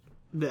before,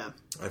 Yeah.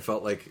 I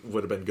felt like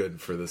would have been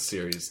good for this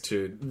series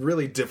to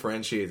really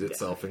differentiate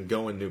itself and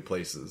go in new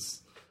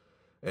places.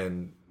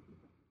 And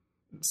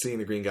seeing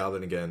the Green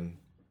Goblin again,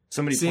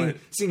 seeing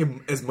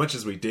him as much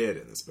as we did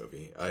in this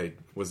movie, I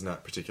was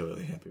not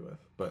particularly happy with.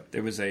 But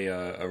there was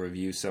a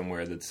review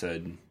somewhere that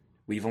said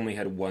we've only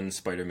had one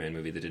Spider-Man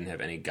movie that didn't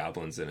have any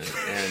goblins in it,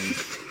 and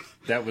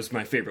that was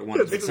my favorite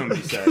one. Is what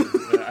somebody said.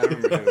 I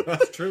don't remember who.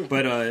 That's true.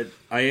 But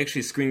I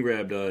actually screen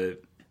grabbed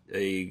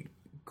a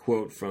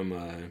quote from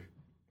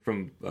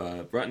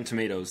Rotten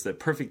Tomatoes that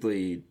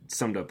perfectly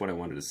summed up what I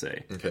wanted to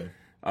say. okay.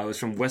 It was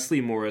from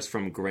Wesley Morris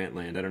from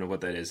Grantland. I don't know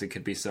what that is. It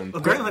could be some...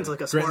 Grantland's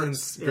like a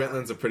sports.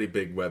 Grantland's a pretty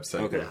big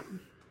website. Okay. Yeah.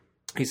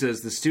 He says,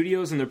 the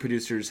studios and their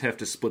producers have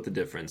to split the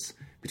difference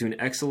between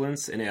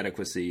excellence and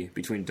adequacy,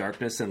 between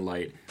darkness and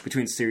light,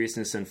 between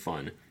seriousness and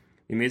fun.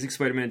 The Amazing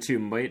Spider-Man 2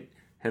 might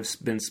have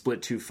been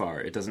split too far.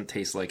 It doesn't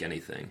taste like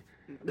anything.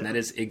 And that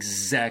is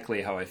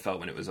exactly how I felt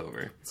when it was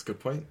over. That's a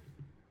good point.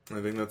 I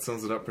think that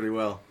sums it up pretty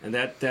well. And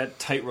that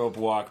tightrope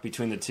walk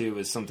between the two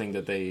is something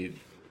that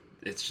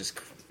it's just...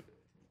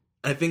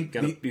 I think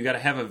you got to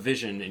have a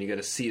vision and you got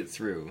to see it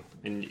through.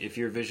 And if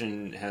your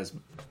vision has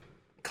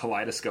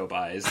kaleidoscope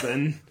eyes,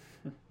 then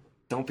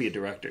don't be a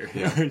director.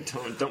 Yeah.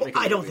 don't make.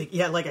 I don't think.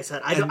 Yeah, like I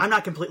said, I'm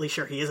not completely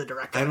sure he is a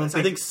director. I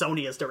think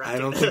Sony is directing. I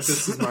don't think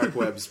this is Mark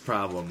Webb's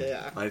problem.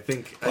 Yeah. I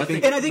think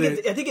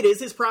it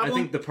is his problem. I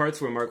think the parts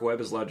where Mark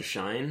Webb is allowed to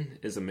shine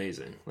is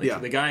amazing. Like,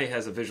 the guy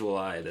has a visual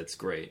eye that's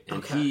great,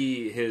 and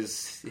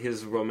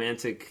his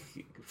romantic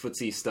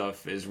footsie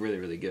stuff is really,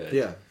 really good.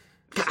 Yeah.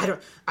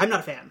 I'm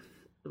not a fan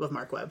with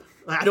Mark Webb.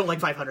 I don't like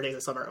 500 Days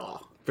of Summer at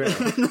all. Fair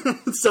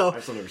enough. So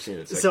I've still never seen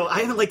it. So I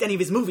haven't liked any of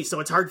his movies, so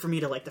it's hard for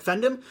me to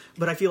defend him.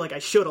 But I feel like I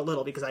should a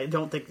little because I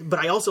don't think. But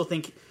I also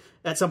think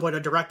at some point a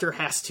director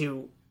has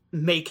to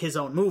make his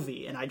own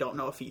movie, and I don't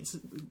know if he's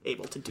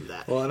able to do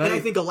that. Well, and I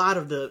think a lot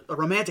of the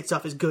romantic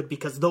stuff is good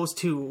because those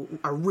two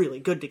are really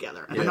good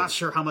together, and I'm not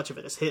sure how much of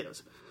it is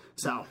his.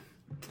 So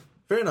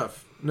fair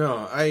enough.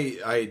 No,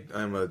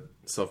 I'm a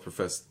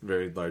self-professed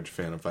very large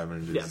fan of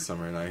 500 Days of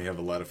Summer, and I have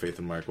a lot of faith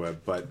in Mark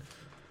Webb, but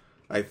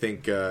I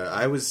think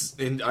I was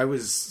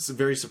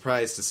very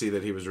surprised to see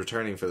that he was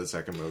returning for the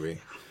second movie.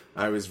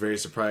 I was very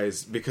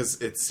surprised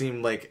because it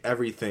seemed like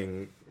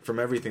everything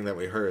that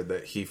we heard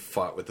that he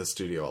fought with the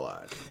studio a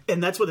lot.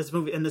 And that's what this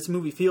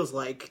movie feels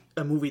like,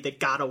 a movie that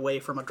got away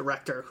from a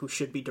director who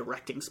should be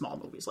directing small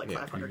movies like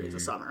 500 Days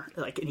of Summer.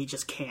 And he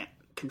just can't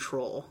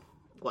control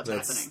what's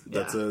happening.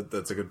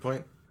 That's a good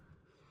point.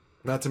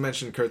 Not to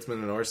mention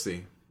Kurtzman and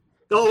Orsi.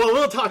 Oh, well,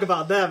 we'll talk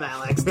about them,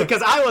 Alex,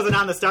 because I wasn't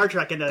on the Star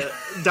Trek Into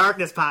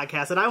Darkness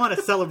podcast, and I want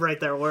to celebrate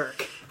their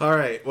work. All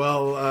right.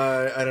 Well,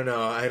 I don't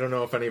know. I don't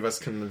know if any of us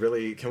can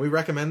we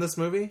recommend this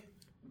movie?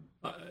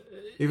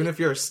 Even if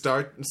you're a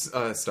Spider-Man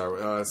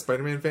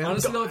fan?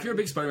 Honestly, though, if you're a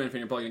big Spider-Man fan,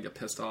 you're probably going to get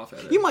pissed off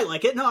at it. You might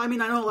like it. No, I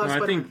mean, I know a lot of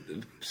Spider-Man. I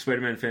think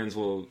Spider-Man fans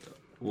will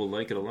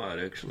like it a lot,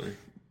 actually.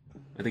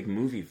 I think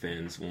movie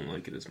fans won't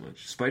like it as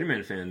much.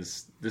 Spider-Man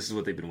fans, this is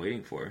what they've been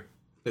waiting for.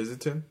 Is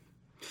it, Tim?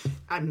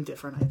 I'm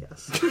different, I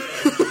guess.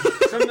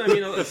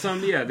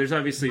 There's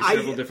obviously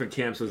several different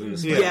camps within the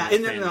Spider-Man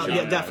fan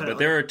genre, definitely. But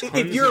there are tons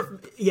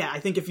I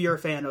think if you're a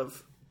fan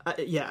of...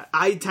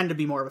 I tend to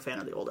be more of a fan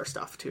of the older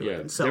stuff, too.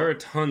 Yeah, so, there are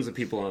tons of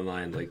people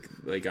online,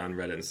 like on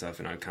Reddit and stuff,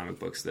 and on comic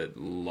books that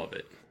love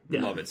it.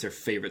 Yeah. Love it. It's their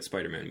favorite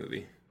Spider-Man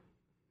movie.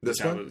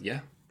 This one?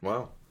 Yeah.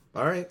 Wow.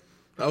 All right.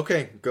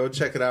 Okay, go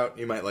check it out.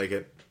 You might like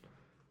it.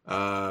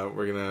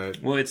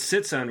 It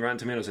sits on Rotten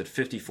Tomatoes at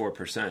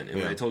 54%. And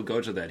when I told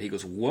Gojo that, he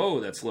goes,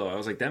 "Whoa, that's low." I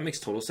was like, that makes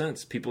total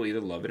sense. People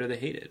either love it or they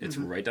hate it. It's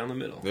right down the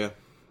middle. Yeah.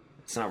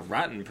 It's not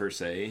rotten per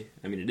se.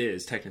 I mean, it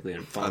is technically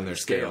on their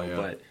scale,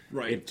 but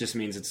it just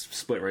means it's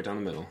split right down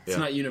the middle. It's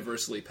not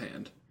universally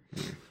panned.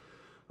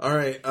 All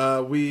right,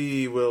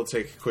 we will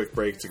take a quick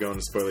break to go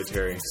into Spoiler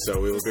Terry,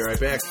 so we will be right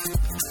back.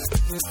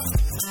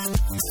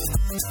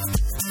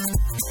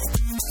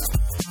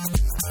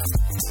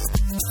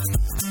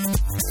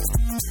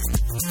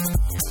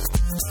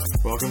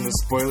 Welcome to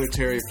Spoiler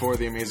Terry for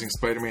The Amazing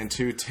Spider-Man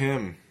 2.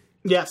 Tim.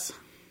 Yes.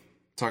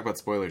 Talk about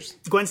spoilers.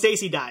 Gwen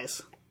Stacy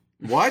dies.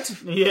 What?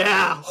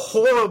 Yeah,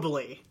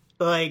 horribly.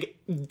 I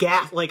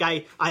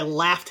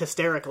laughed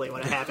hysterically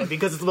when it happened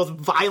because it's the most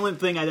violent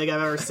thing I think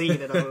I've ever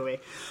seen in a movie.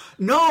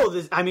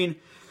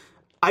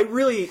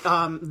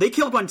 They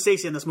killed Gwen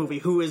Stacy in this movie,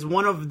 who is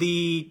one of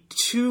the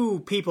two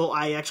people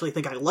I actually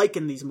think I like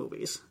in these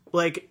movies.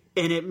 And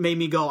it made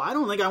me go, I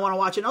don't think I want to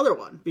watch another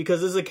one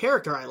because this is a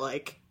character I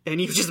like, and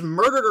you just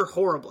murdered her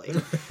horribly.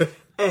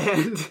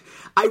 And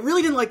I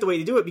really didn't like the way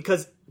to do it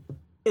because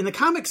in the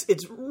comics,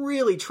 it's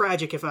really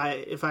tragic. If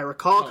I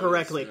recall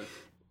correctly,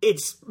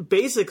 it's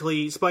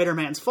basically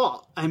Spider-Man's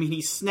fault. I mean,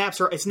 he snaps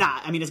her. It's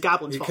not. I mean, it's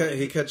Goblin's fault.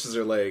 He catches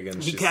her leg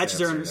and he catches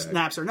her and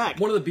snaps her neck.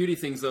 One of the beauty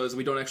things, though, is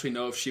we don't actually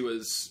know if she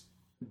was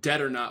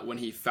dead or not when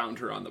he found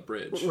her on the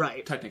bridge.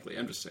 Right. Technically,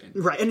 I'm just saying.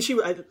 Right, and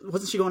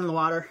wasn't she going in the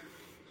water?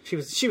 She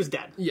was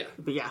dead.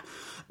 Yeah.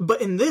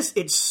 But in this,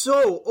 it's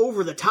so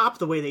over the top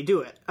the way they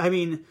do it. I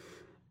mean,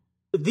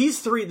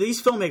 these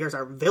filmmakers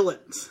are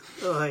villains.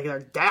 Like, they're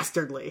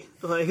dastardly.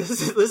 Like,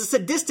 this is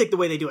sadistic the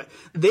way they do it.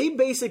 They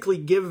basically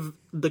give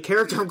the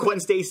character of Gwen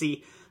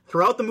Stacy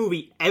throughout the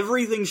movie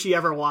everything she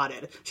ever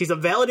wanted. She's a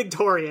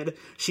valedictorian.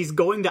 She's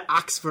going to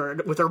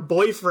Oxford with her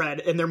boyfriend,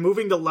 and they're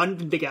moving to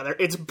London together.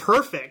 It's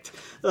perfect.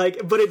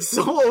 Like, but it's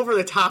so over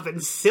the top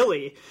and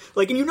silly.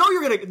 Like, and you know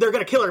they're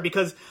gonna kill her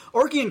because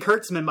Orky and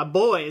Kurtzman, my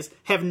boys,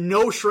 have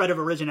no shred of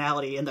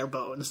originality in their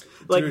bones.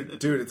 Like,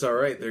 dude, it's all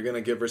right. They're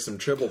gonna give her some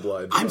triple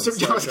blood. I was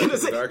gonna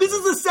say, this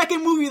is the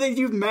second movie they've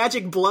used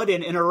magic blood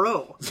in a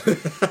row.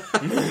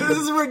 This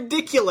is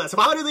ridiculous.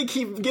 How do they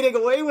keep getting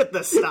away with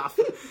this stuff?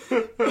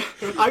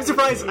 I'm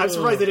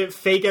surprised they didn't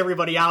fake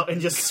everybody out and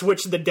just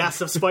switch the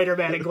deaths of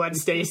Spider-Man and Gwen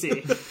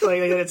Stacy like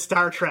they did in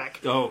Star Trek.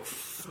 Oh,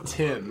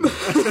 Tim.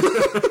 if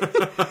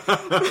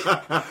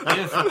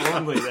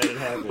only that had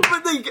happened.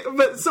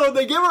 But so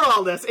they give her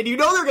all this, and you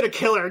know they're gonna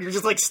kill her, and you're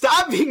just like,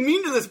 stop being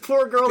mean to this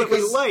poor girl that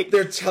we like.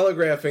 They're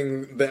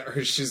telegraphing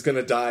that she's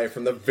gonna die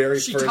from the very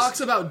first. She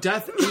talks about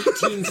death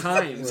 18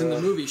 times in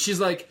the movie. She's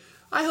like,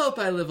 I hope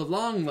I live a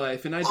long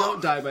life and I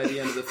don't die by the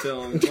end of the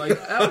film. Like,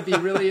 that would be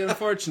really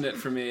unfortunate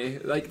for me.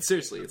 Like,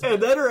 seriously. It's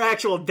and then her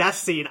actual death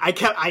scene, I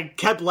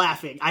kept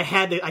laughing.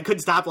 I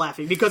couldn't stop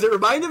laughing because it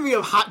reminded me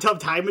of Hot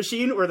Tub Time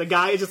Machine, where the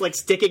guy is just like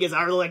sticking his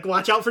arm, like,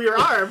 watch out for your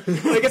arm,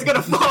 like it's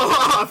gonna fall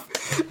off.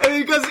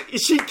 And because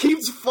she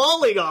keeps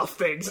falling off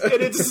things, and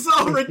it's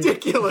so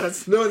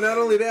ridiculous. No, not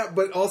only that,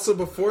 but also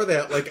before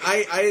that, like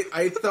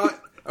I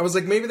thought. I was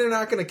like, maybe they're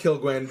not going to kill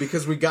Gwen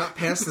because we got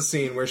past the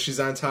scene where she's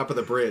on top of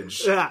the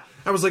bridge. Yeah.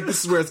 I was like,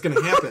 this is where it's going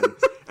to happen.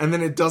 And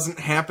then it doesn't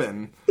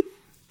happen.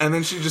 And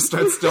then she just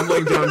starts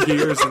stumbling down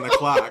gears in the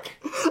clock.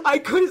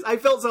 I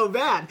felt so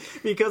bad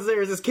because there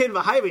was this kid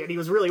behind me and he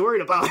was really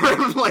worried about her.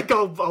 I'm like,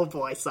 oh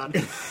boy, son.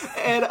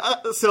 And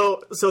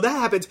so that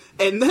happens.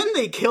 And then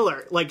they kill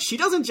her. Like, she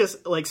doesn't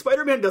just, like,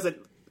 Spider-Man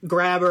doesn't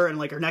grab her and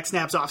like her neck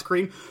snaps off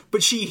screen,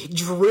 but she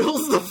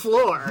drills the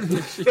floor in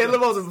the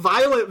most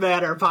violent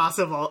manner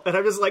possible. And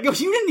I'm just like, oh,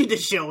 you didn't need to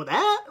show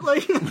that.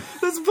 Like,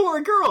 this poor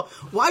girl.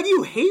 Why do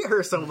you hate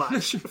her so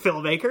much,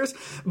 filmmakers?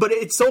 But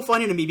it's so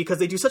funny to me because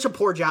they do such a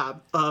poor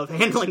job of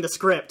handling the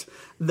script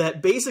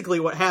that basically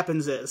what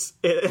happens is,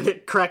 and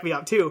it cracked me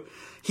up too,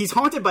 he's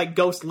haunted by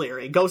Ghost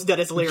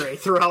Dennis Leary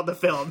throughout the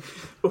film,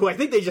 who I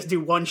think they just do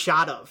one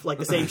shot of, like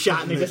the same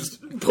shot, and they just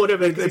put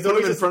him in. They put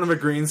him in front of a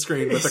green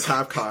screen with a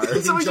cop car.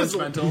 He's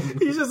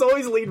just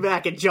always leaned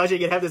back and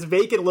judging and have this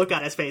vacant look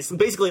on his face,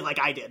 basically like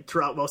I did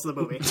throughout most of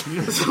the movie.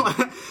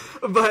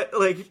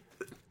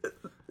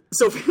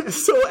 So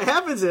what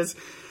happens is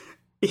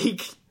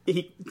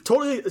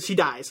she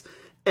dies,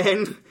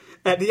 and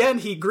at the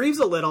end he grieves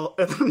a little,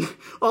 and then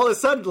all of a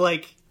sudden,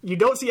 like, you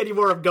don't see any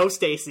more of Ghost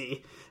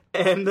Stacy.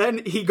 And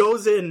then he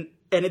goes in,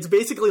 and it's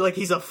basically like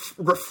he's a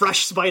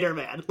refreshed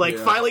Spider-Man. Like,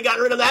 finally got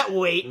rid of that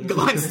weight,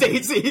 Gwen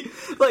Stacy.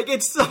 Like,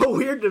 it's so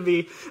weird to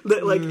me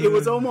that, like, it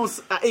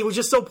was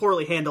just so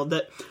poorly handled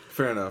that...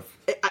 Fair enough.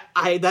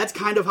 That's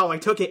kind of how I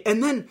took it.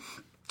 And then,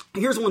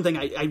 here's one thing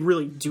I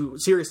really do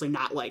seriously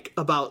not like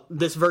about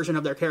this version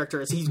of their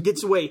character is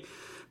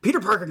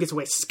Peter Parker gets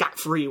away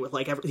scot-free with,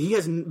 like, he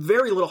has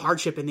very little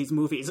hardship in these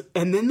movies.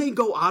 And then they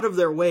go out of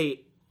their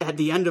way at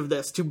the end of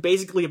this to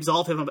basically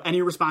absolve him of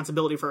any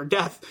responsibility for her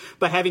death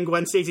by having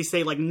Gwen Stacy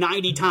say like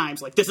 90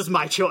 times, like, this is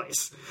my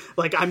choice.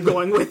 Like, I'm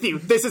going with you.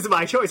 This is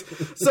my choice.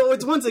 So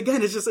it's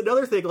just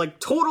another thing, like,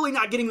 totally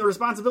not getting the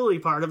responsibility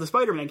part of the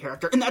Spider-Man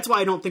character. And that's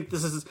why I don't think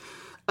this is,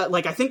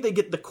 I think they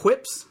get the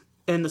quips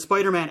and the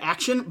Spider-Man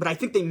action, but I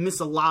think they miss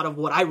a lot of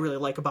what I really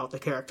like about the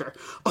character.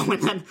 Oh,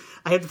 and then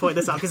I have to point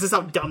this out because this is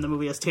how dumb the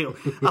movie is too.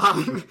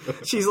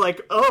 She's like,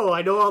 oh,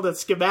 I know all the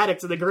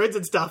schematics and the grids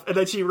and stuff, and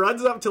then she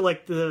runs up to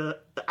like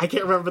I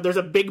can't remember, but there's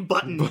a big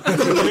button that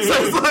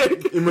says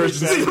like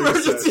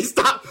emergency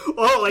stop.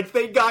 Oh, like,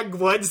 thank God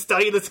Gwen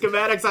studied the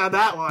schematics on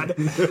that one.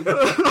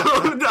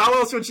 How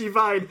else would she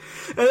find?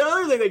 And the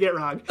other thing they get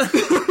wrong,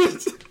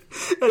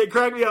 and it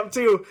cracked me up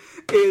too,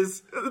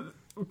 is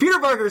Peter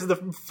Parker is the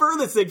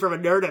furthest thing from a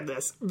nerd in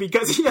this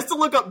because he has to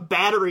look up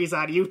batteries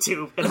on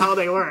YouTube and how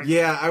they work.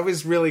 Yeah, I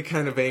was really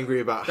kind of angry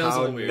about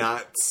how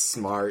not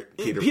smart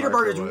Peter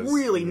Parker was. Peter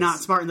really not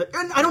smart.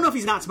 And I don't know if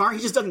he's not smart.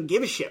 He just doesn't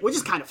give a shit, which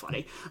is kind of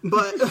funny.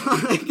 But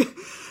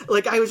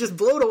like I was just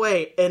blown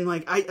away, and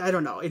like I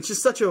don't know. It's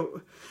just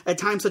at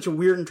times such a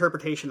weird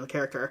interpretation of the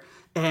character,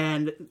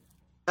 and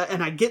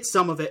I get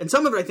some of it, and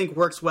some of it I think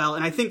works well,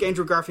 and I think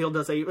Andrew Garfield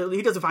does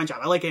a fine job.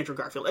 I like Andrew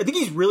Garfield. I think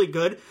he's really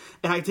good,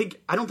 and I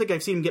don't think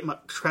I've seen him get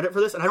much credit for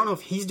this, and I don't know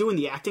if he's doing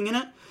the acting in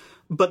it,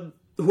 but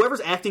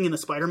whoever's acting in the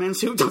Spider-Man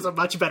suit does a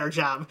much better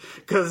job,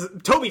 because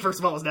Tobey, first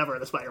of all, was never in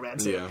the Spider-Man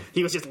suit. Yeah.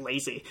 He was just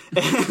lazy.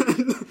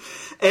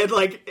 And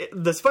like,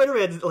 the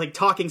Spider-Man, like,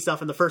 talking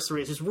stuff in the first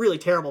three is just really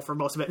terrible for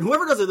most of it. And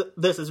whoever does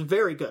this is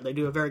very good. They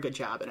do a very good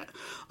job in it.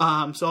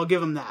 So I'll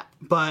give them that.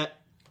 But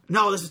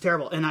no, this is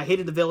terrible, and I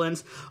hated the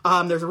villains.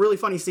 There's a really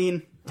funny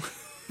scene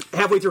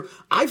halfway through.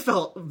 I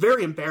felt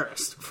very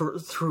embarrassed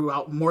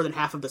throughout more than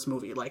half of this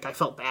movie. Like, I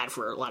felt bad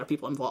for a lot of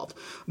people involved.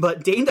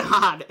 But Dane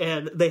DeHaan,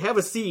 and they have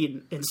a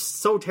scene, it's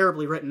so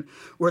terribly written,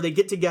 where they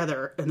get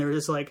together, and they're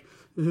just like,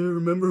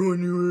 remember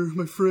when you were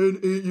my friend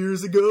 8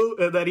 years ago?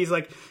 And then he's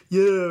like,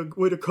 yeah,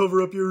 way to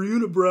cover up your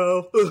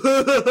unibrow.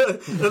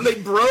 And they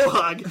bro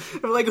hug.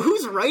 I'm like,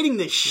 who's writing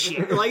this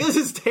shit? Like, this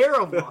is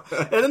terrible.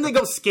 And then they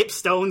go skip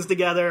stones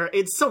together.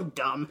 It's so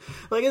dumb.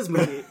 Like, this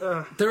movie.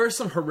 There are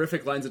some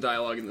horrific lines of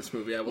dialogue in this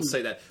movie. I will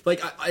say that.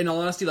 Like, in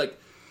all honesty, like,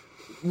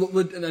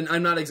 and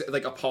I'm not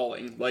like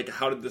appalling. Like,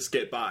 how did this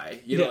get by?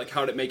 You know, like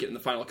how did it make it in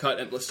the final cut?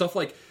 And stuff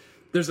like,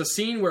 there's a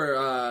scene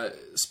where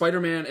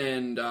Spider-Man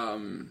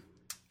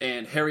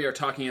and Harry are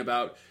talking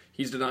about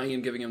he's denying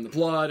him giving him the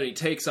blood, and he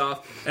takes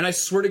off. And I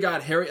swear to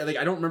God, Harry, like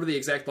I don't remember the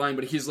exact line,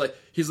 but he's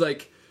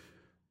like,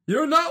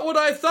 "You're not what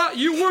I thought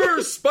you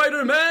were,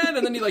 Spider-Man."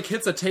 And then he like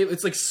hits a table.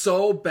 It's like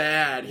so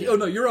bad. Oh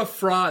no, you're a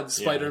fraud,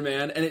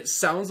 Spider-Man. And it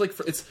sounds like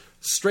it's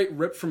straight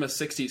ripped from a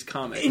 '60s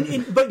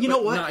comic. But you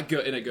know what? Not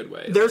good in a good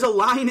way. There's a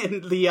line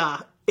in the,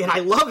 and I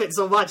love it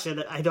so much,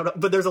 and I don't know,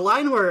 but there's a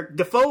line where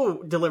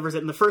Dafoe delivers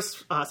it in the first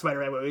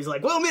Spider-Man movie. He's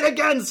like, "We'll meet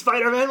again,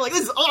 Spider-Man." Like,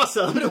 this is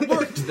awesome. But it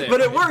worked there.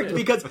 But it worked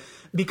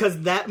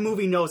because that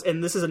movie knows,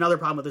 and this is another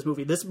problem with this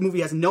movie. This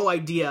movie has no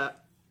idea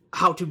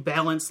how to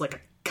balance like a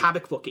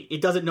comic booky. It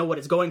doesn't know what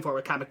it's going for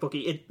with comic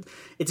booky.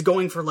 It's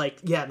going for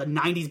like the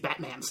 90s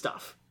Batman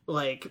stuff,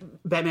 like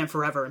Batman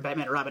Forever and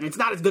Batman and Robin. It's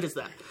not as good as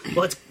that.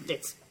 Well,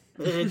 it's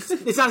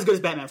not as good as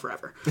Batman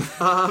Forever,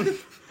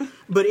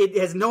 but it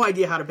has no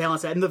idea how to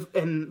balance that.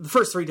 And the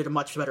first three did a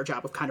much better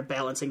job of kind of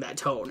balancing that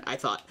tone, I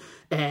thought.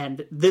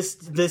 And this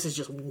is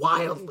just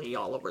wildly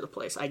all over the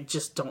place. I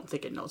just don't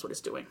think it knows what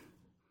it's doing.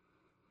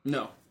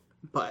 No.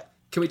 But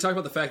can we talk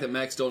about the fact that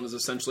Max Dillon is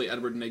essentially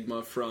Edward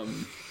Nygma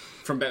from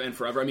Batman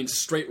Forever? I mean,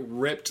 straight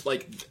ripped,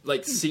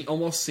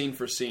 almost scene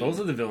for scene. Both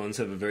of the villains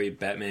have a very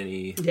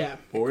Batman-y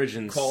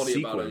origin quality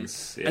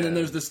sequence. about him. And then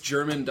there's this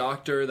German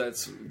doctor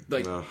that's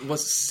like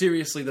was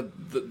seriously the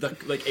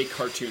like a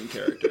cartoon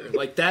character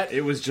like that.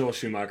 It was Joel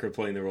Schumacher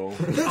playing the role.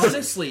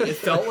 Honestly, it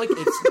felt like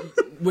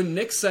when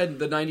Nick said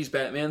the '90s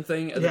Batman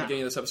thing at the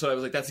beginning of this episode, I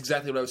was like, that's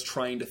exactly what I was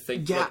trying to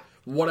think. Yeah. Like,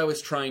 what I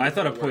was trying to I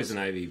thought of Poison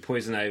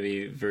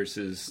Ivy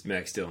versus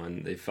Max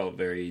Dillon. They felt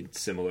very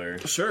similar.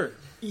 Sure.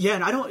 yeah,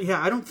 and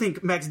I don't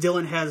think Max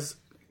Dillon has.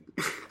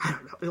 I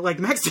don't know. Like,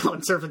 Max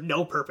Dillon serves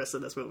no purpose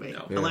in this movie.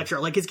 No. Electro,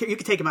 like, you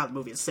could take him out of the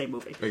movie. It's the same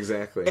movie.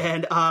 Exactly.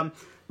 And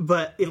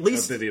but at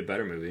least That'd be a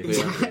better movie.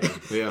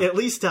 Yeah. at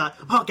least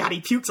oh god, he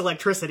pukes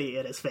electricity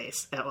in his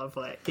face at one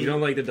point. You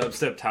don't like the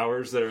dubstep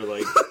towers that are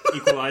like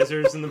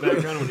equalizers in the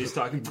background when he's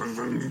talking?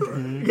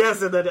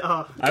 Yes, and then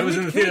I was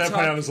in the theater that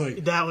point. I was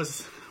like, that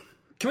was.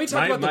 Can we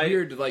talk about the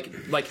weird,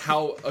 like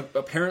how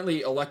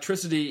apparently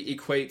electricity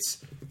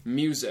equates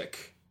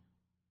music?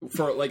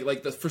 For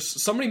for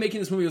somebody making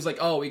this movie was like,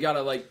 oh, we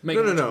gotta like make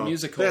it a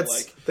musical.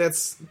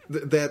 There's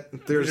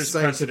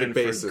scientific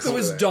basis. It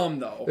was for that. dumb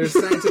though. There's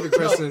scientific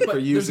precedent for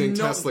using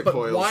Tesla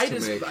coils to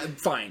make.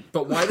 Fine,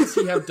 but why does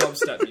he have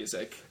dubstep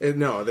music?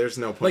 No, there's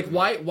no point.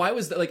 Like why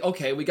was that? Like,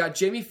 okay, we got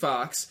Jamie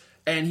Foxx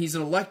and he's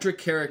an electric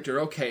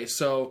character. Okay,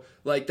 so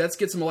like let's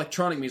get some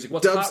electronic music.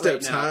 What's hot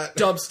right now? Hot.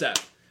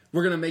 Dubstep.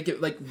 We're gonna make it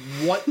like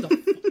what the.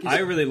 Fuck I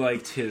really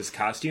liked his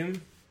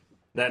costume.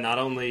 That not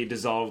only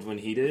dissolved when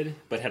he did,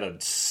 but had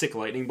a sick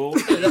lightning bolt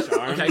in his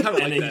arm, okay, I kinda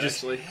like and then that, he just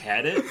actually.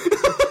 had it.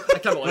 I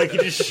kind of Like he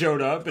just showed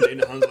up, and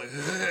Aiden Hunt's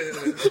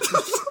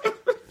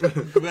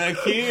like, "Back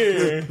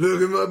here,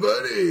 Look at my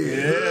buddy."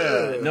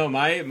 yeah." No,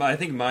 I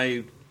think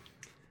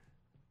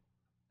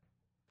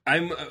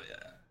I'm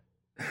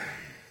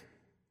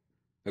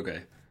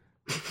okay.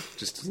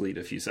 Just delete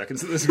a few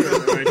seconds of this.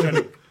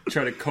 I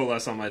try to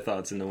coalesce all my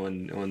thoughts into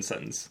one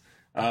sentence.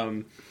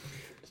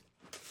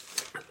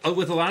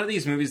 With a lot of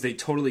these movies, they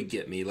totally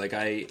get me. Like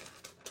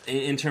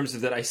in terms of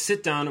that, I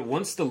sit down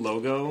once the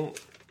logo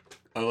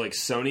of like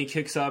Sony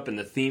kicks up and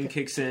the theme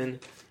kicks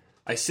in.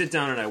 I sit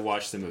down and I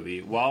watch the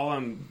movie. While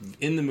I'm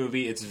in the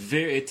movie,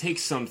 it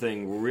takes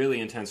something really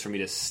intense for me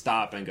to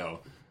stop and go,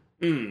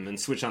 and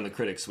switch on the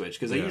critic switch,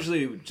 because I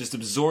usually just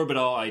absorb it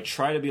all. I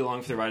try to be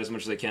along for the ride as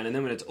much as I can, and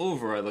then when it's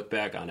over, I look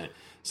back on it.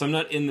 So I'm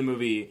not in the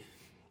movie.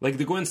 Like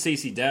the Gwen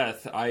Stacy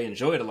death, I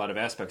enjoyed a lot of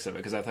aspects of it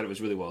because I thought it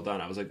was really well done.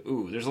 I was like,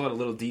 ooh, there's a lot of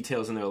little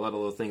details in there, a lot of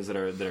little things that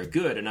are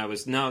good. And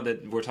now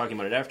that we're talking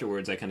about it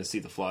afterwards, I kind of see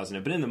the flaws in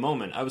it. But in the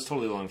moment, I was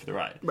totally along for the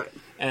ride. Right.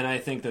 And I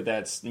think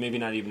that's maybe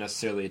not even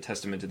necessarily a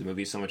testament to the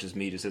movie so much as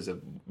me just as a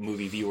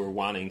movie viewer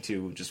wanting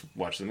to just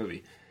watch the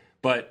movie.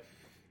 But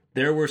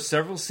there were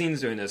several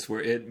scenes during this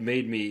where it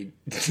made me,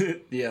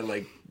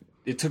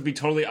 it took me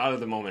totally out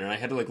of the moment. And I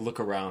had to look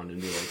around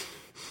and be like,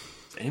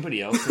 is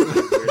anybody else?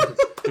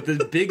 But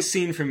the big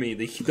scene for me,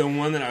 the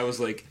one that I was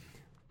like,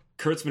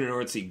 Kurtzman and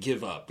Ortsy,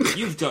 give up.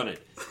 You've done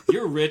it.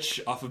 You're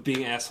rich off of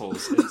being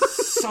assholes and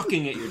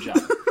sucking at your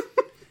job.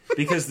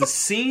 Because the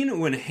scene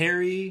when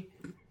Harry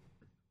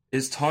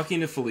is talking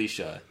to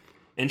Felicia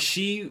and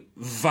she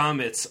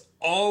vomits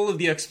all of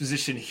the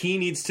exposition he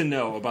needs to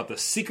know about the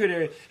secret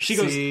area. She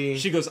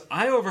goes,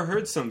 I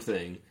overheard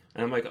something.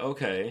 And I'm like,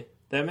 okay,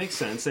 that makes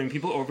sense. I mean,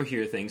 people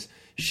overhear things.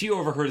 She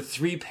overheard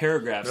 3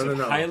 paragraphs of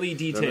highly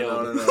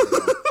detailed... No.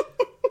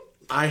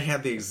 I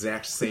had the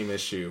exact same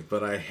issue,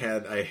 but I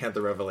had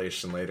the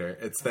revelation later.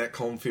 It's that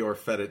Comfior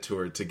fed it to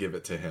her to give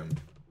it to him.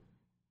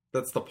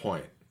 That's the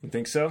point. You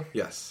think so?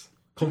 Yes.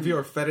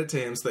 Comfior fed it to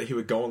him so that he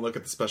would go and look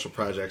at the special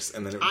projects,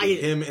 and then it would be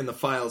him in the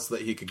files so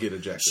that he could get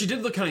ejected. She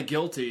did look kind of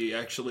guilty,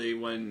 actually,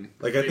 when...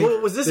 Like, I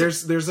think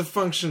there's a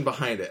function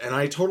behind it, and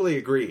I totally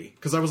agree.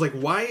 Because I was like,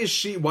 why did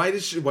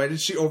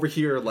she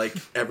overhear, like,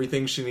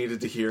 everything she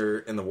needed to hear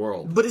in the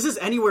world? But is this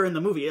anywhere in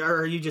the movie, or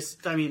are you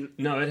just, I mean...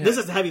 No, this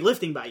is heavy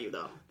lifting by you,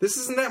 though. This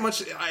isn't that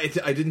much... I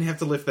didn't have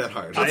to lift that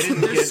hard. I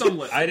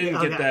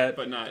didn't get that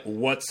but not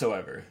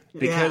whatsoever.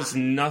 Because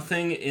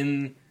nothing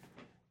in...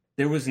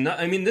 There was not.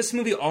 I mean, this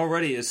movie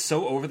already is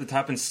so over the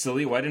top and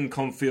silly. Why didn't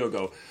Comfior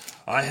go,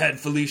 I had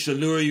Felicia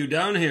lure you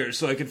down here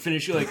so I could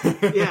finish you? Like,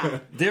 yeah.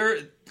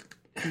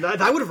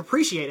 I would have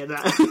appreciated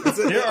that.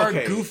 There are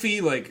goofy,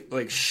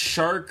 like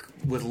shark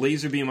with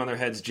laser beam on their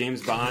heads,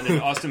 James Bond,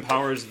 and Austin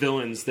Powers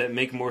villains that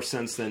make more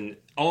sense than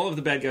all of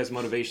the bad guys'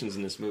 motivations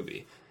in this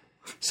movie.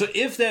 So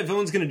if that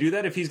villain's going to do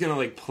that, if he's going to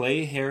like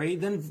play Harry,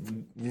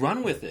 then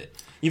run with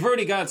it. You've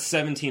already got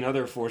 17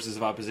 other forces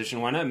of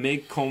opposition. Why not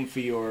make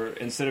Comfior,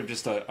 instead of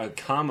just a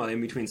comma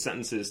in between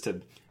sentences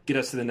to get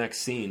us to the next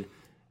scene,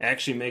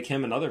 actually make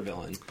him another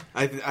villain?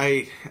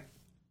 My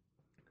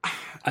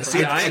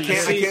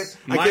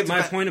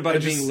point about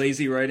it being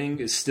lazy writing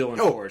is still in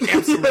force.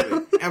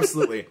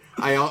 Absolutely.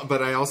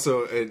 But I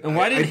also... And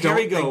why did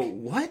Harry go,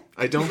 what?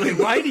 I don't think...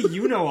 Why do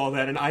you know all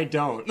that and I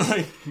don't?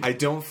 I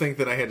don't think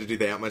that I had to do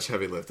that much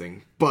heavy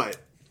lifting, but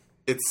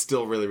it's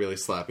still really, really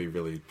sloppy,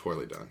 really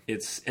poorly done.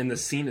 And the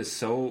scene is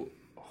so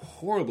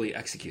horribly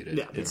executed.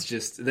 Yeah. It's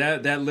just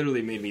that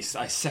literally made me.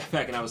 I sat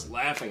back and I was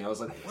laughing. I was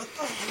like, "What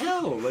the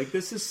hell? Like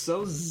this is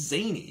so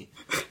zany.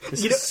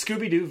 This is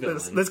Scooby Doo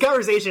villain." This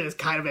conversation has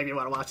kind of made me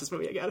want to watch this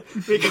movie again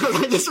because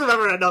I just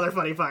remembered another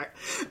funny part.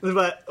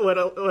 But when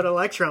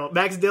Electro,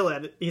 Max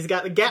Dillon, he's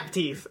got the gap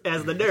teeth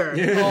as the nerd,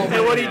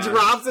 and when he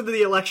drops into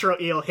the Electro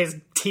eel, his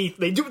teeth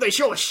they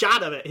show a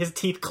shot of it. His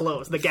teeth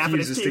close. The gap in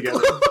his teeth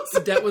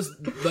close. That was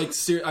like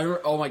serious. I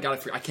remember, oh my god,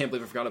 I can't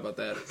believe I forgot about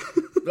that.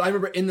 But I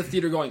remember in the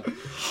theater going,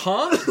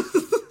 huh?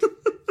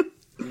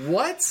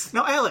 What?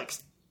 Now,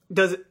 Alex,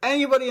 does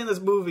anybody in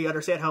this movie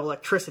understand how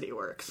electricity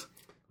works?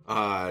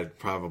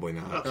 Probably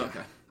not.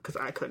 Okay. Because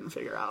I couldn't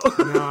figure out.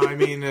 No, I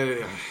mean...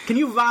 Can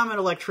you vomit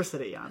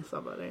electricity on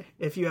somebody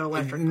if you have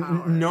electric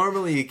power?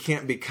 Normally, you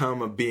can't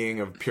become a being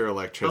of pure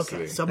electricity.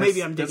 Okay, so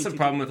maybe I'm That's the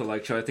problem with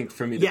Electro. I think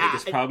for me, the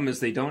biggest problem is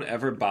they don't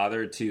ever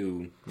bother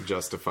to...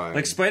 justify.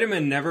 Like,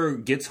 Spider-Man never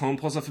gets home,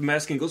 pulls off a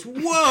mask, and goes,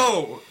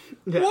 whoa!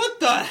 Yeah. What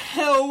the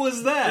hell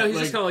was that? Yeah, he's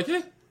just kind of like,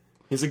 hey.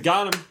 He's like,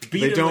 got him,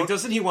 beat him. Like,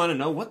 doesn't he want to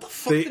know? What the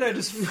fuck did I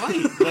just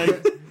fight?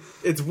 Like...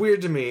 It's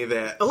weird to me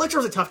that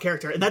Electro's a tough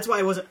character, and that's why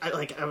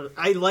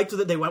I liked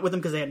that they went with him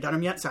because they hadn't done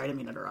him yet. Sorry, I didn't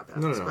mean to interrupt.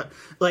 Alex, No. But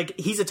like,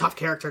 he's a tough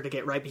character to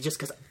get right, just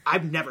because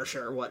I'm never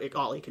sure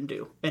all he can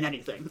do in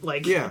anything.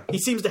 Like, he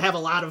seems to have a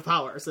lot of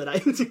powers that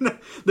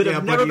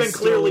have never been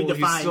clearly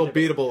defined. He's still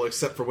beatable,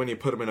 except for when you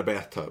put him in a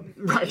bathtub.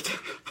 Right.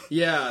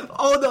 Yeah.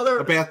 Oh no,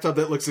 a bathtub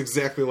that looks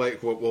exactly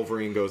like what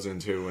Wolverine goes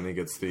into when he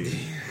gets the.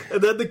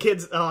 And then the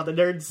kids, the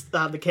nerds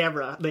on the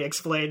camera, they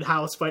explain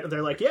how Spider.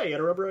 They're like, yeah, you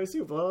had a rubberized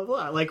suit, blah blah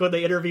blah. Like when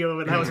they interview him,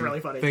 and that was really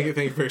funny. Thank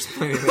you for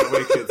explaining that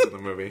away, kids, in the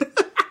movie.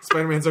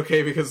 Spider-Man's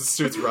okay because the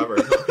suit's rubber.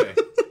 Okay.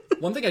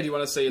 One thing I do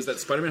want to say is that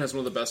Spider-Man has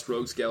one of the best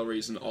rogues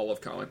galleries in all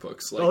of comic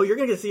books. Like, you're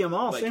gonna see them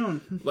all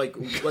soon.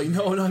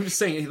 No, I'm just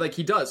saying, like,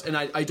 he does, and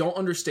I don't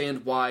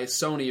understand why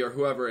Sony or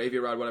whoever,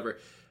 Aviarad, whatever,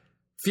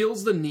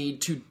 feels the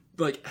need to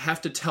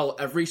have to tell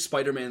every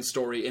Spider-Man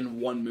story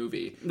in one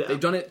movie. Yeah. They've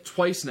done it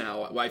twice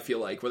now. I feel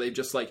like where they've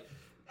just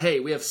hey,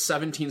 we have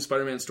 17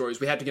 Spider-Man stories.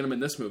 We have to get them in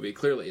this movie,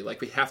 clearly.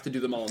 Like, we have to do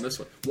them all in this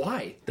one.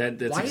 Why?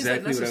 That's Why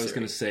exactly what I was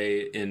going to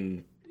say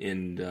in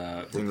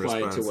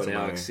reply to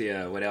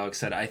what Alex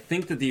said. I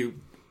think that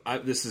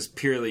this is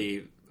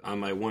purely on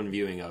my one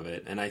viewing of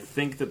it, and I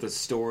think that the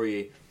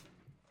story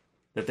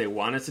that they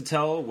wanted to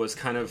tell was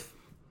kind of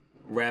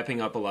wrapping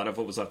up a lot of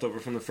what was left over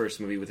from the first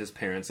movie with his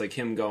parents, like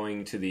him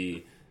going to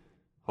the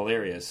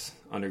hilarious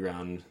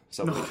underground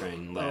subway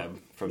train lab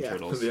from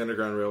Turtles. The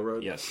Underground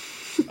Railroad? Yes.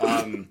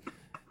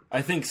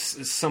 I think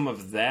some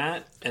of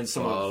that and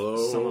some of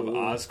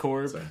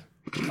Oscorp.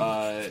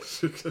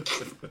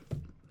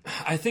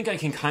 I think I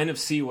can kind of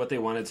see what they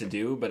wanted to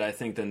do, but I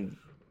think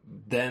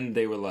then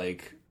they were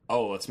like,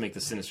 "Oh, let's make the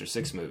Sinister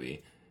Six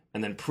movie,"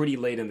 and then pretty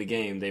late in the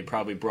game, they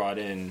probably brought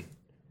in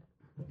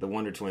the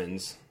Wonder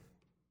Twins,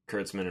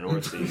 Kurtzman and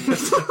Orsi,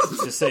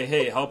 to say,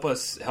 "Hey, help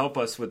us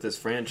with this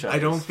franchise." I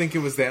don't think it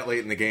was that late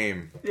in the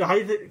game. Yeah.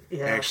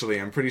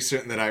 Actually, I'm pretty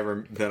certain that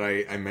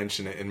I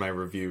mentioned it in my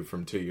review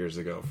from 2 years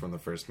ago from the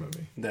first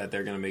movie. That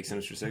they're going to make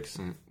Sinister Six.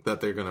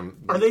 That they're going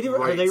to. Are they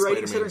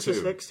writing Sinister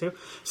Six too?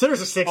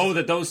 Sinister Six. Oh,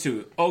 that those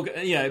two. Oh,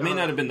 yeah. It may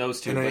not have been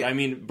those two, but I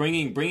mean,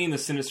 bringing the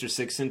Sinister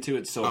Six into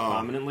it so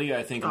prominently,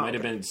 I think it might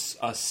have been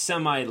a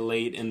semi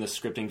late in the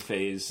scripting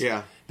phase.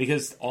 Yeah.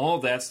 Because all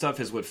that stuff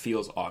is what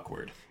feels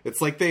awkward.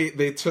 It's like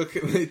they took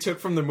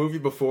from the movie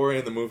before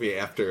and the movie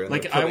after. And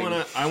like I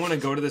wanna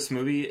go to this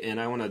movie and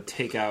I wanna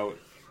take out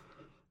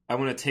a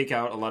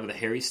lot of the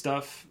Harry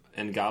stuff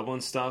and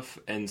Goblin stuff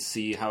and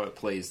see how it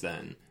plays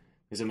then.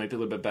 because it might be a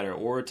little bit better.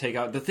 Or take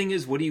out... The thing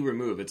is, what do you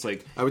remove? It's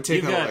like... I would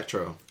take you've out got-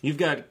 Electro. You've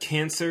got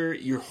cancer.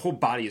 Your whole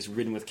body is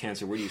ridden with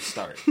cancer. Where do you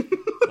start?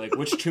 Like,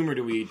 which tumor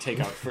do we take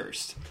out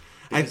first?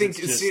 I think,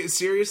 it's just-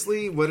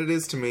 seriously, what it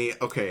is to me,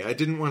 okay, I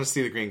didn't want to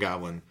see the Green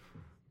Goblin,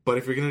 but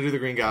if you're going to do the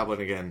Green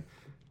Goblin again,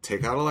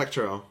 take out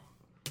Electro.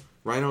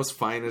 Rhino's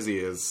fine as he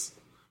is.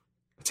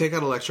 Take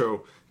out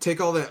Electro.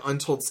 Take all that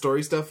untold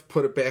story stuff,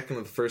 put it back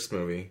into the first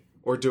movie,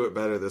 or do it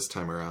better this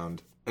time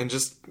around. And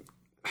just...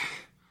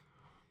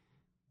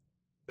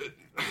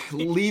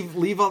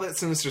 leave all that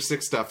Sinister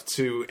Six stuff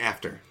to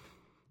after.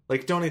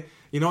 Like,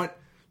 you know what?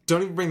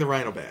 Don't even bring the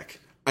Rhino back.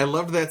 I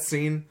loved that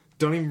scene.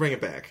 Don't even bring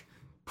it back.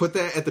 Put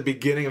that at the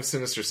beginning of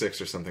Sinister Six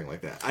or something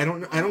like that. I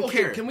don't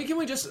care. Can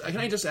I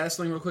just ask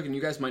something real quick? And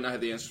you guys might not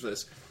have the answer for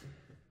this.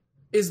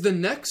 Is the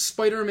next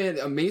Spider-Man,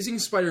 Amazing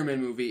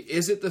Spider-Man movie?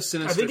 Is it the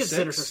Sinister Six? I think it's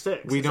Sinister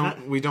Six. We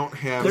don't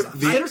have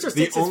Sinister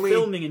Six is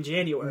filming in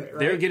January. Right?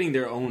 They're getting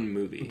their own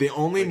movie. The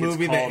only Like, it's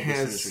movie called that The has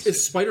Sinister Six.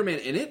 Is Spider-Man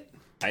in it?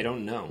 I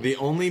don't know. the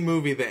only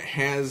movie that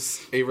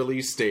has a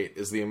release date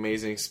is the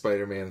Amazing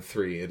Spider-Man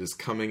 3. It is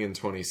coming in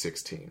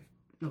 2016.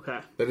 Okay.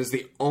 That is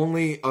the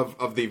only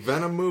of the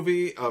Venom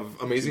movie, of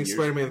Amazing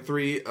Spider-Man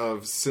 3,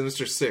 of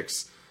Sinister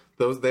Six.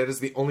 That is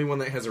the only one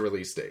that has a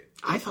release date.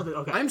 I thought that.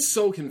 Okay. I'm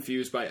so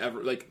confused by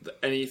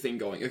anything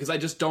going, because I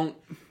just don't.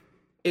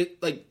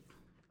 It like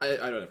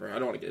I don't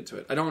want to get into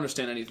it. I don't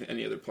understand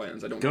any other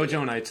plans. I don't.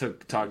 Gojo and I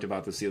talked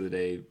about this the other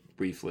day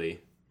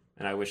briefly,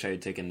 and I wish I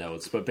had taken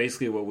notes. But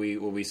basically, what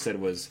we said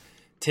was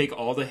take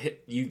all the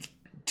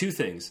two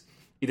things: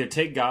 either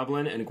take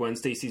Goblin and Gwen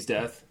Stacy's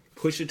death,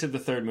 push it to the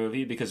third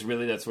movie, because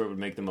really that's where it would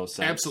make the most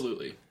sense.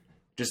 Absolutely.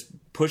 Just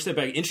push that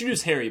back.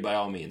 Introduce Harry by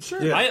all means.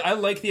 Sure. Yeah. I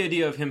like the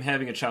idea of him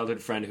having a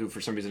childhood friend who, for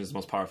some reason, is the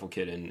most powerful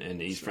kid,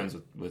 and he's friends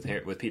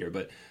with Peter.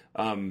 But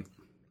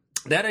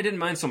that I didn't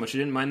mind so much. I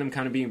didn't mind them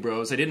kind of being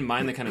bros. I didn't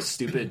mind the kind of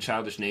stupid,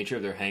 childish nature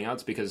of their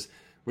hangouts, because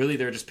really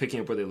they're just picking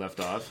up where they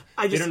left off.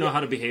 They don't know how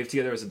to behave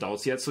together as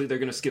adults yet, so they're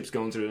going to skip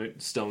stones. They're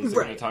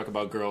going to talk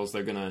about girls.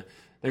 They're going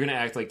to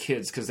act like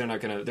kids because they're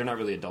not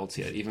really adults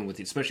yet, even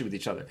especially with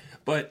each other.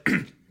 But.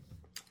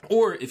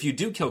 Or if you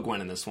do kill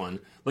Gwen in this one,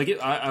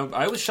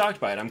 I was shocked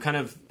by it. I'm kind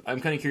of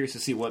curious to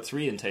see what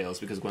 3 entails,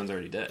 because Gwen's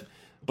already dead.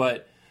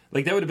 But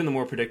that would have been the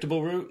more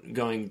predictable route,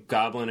 going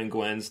Goblin and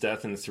Gwen's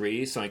death in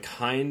 3. So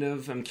I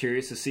am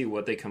curious to see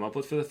what they come up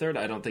with for the third.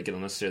 I don't think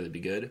it'll necessarily be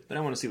good, but I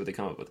want to see what they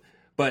come up with.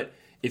 But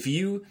if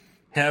you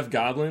have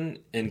Goblin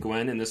and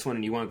Gwen in this one,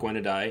 and you want Gwen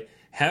to die,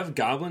 have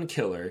Goblin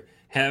kill her,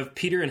 have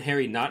Peter and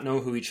Harry not know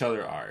who each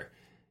other are,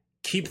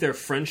 keep their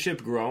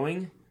friendship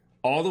growing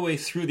all the way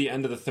through the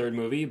end of the third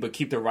movie, but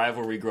keep the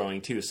rivalry growing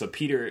too. So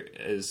Peter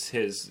is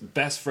his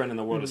best friend in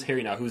the world is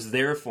Harry now, who's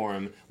there for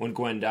him when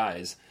Gwen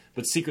dies.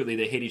 But secretly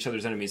they hate each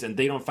other's enemies, and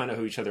they don't find out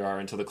who each other are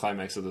until the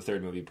climax of the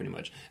third movie, pretty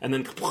much. And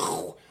then,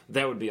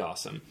 that would be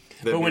awesome.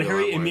 But when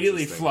Harry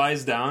immediately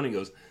flies down and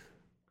goes,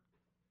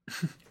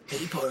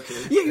 "Hey, Parker."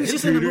 Yeah, he was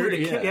just in the mood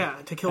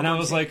to kill. And I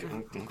was like,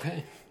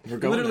 okay, we're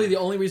going Literally, there. the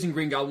only reason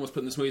Green Goblin was put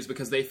in this movie is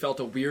because they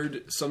felt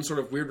some sort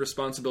of weird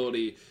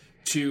responsibility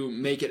to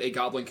make it a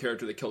Goblin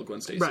character that killed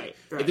Gwen Stacy. Right.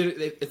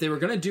 If they were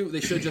going to they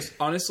should have just,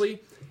 honestly,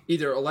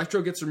 either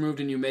Electro gets removed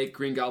and you make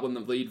Green Goblin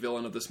the lead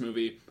villain of this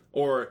movie,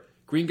 or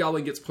Green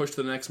Goblin gets pushed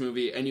to the next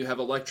movie and you have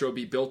Electro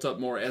be built up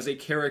more as a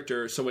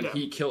character, so when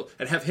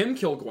and have him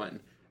kill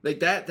Gwen. Like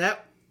that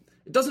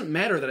it doesn't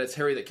matter that it's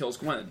Harry that kills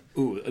Gwen.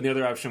 Ooh, and the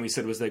other option we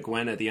said was that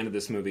Gwen at the end of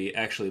this movie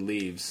actually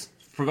leaves.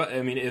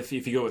 I mean, if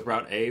you go with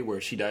Route A,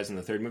 where she dies in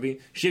the third movie,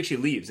 she actually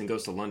leaves and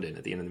goes to London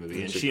at the end of the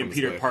movie, and she and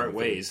Peter part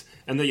ways.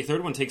 And the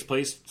third one takes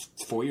place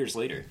 4 years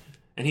later.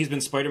 And he's been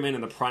Spider-Man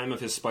in the prime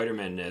of his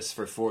Spider-Man-ness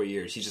for 4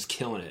 years. He's just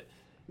killing it.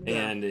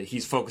 Yeah. And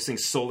he's focusing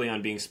solely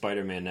on being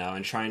Spider-Man now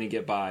and trying to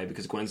get by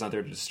because Gwen's not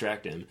there to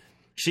distract him.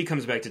 She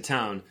comes back to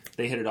town.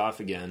 They hit it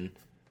off again.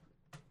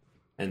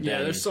 And yeah,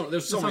 then,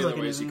 there's so many other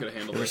ways you could have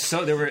handled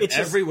it.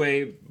 Every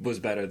way was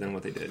better than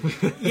what they did.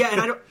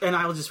 Yeah, and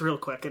I'll just real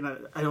quick, and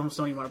I almost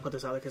don't even want to put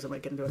this out there because I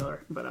might get into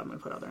another, but I'm going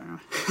to put it out there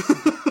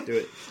anyway. Do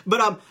it.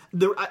 But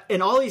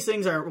and all these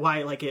things are why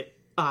it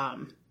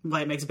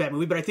makes a bad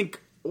movie. But I think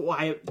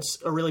why it's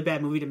a really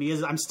bad movie to me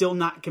is I'm still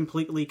not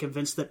completely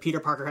convinced that Peter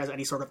Parker has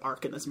any sort of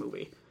arc in this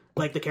movie.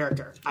 Like the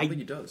character. I think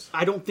he does.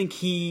 I don't think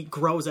he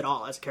grows at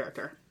all as a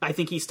character. I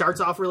think he starts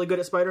off really good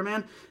at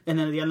Spider-Man, and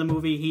then at the end of the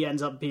movie, he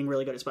ends up being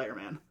really good at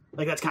Spider-Man.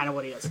 Like, that's kind of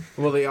what he is.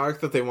 Well, the arc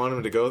that they want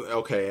him to go...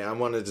 Okay, I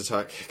wanted to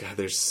talk... God,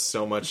 there's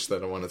so much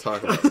that I want to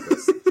talk about with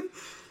this.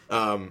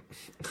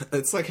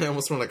 It's like I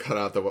almost want to cut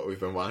out what we've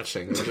been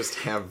watching and just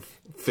have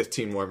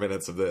 15 more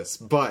minutes of this.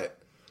 But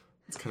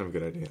it's kind of a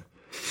good idea.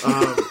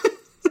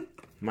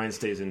 Mine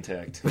stays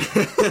intact.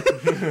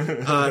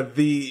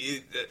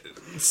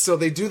 So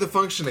they do the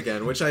function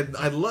again, which I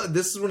love.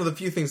 This is one of the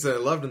few things that I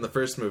loved in the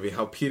first movie.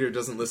 How Peter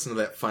doesn't listen to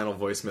that final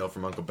voicemail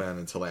from Uncle Ben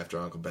until after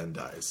Uncle Ben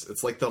dies.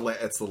 It's like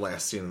it's the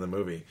last scene of the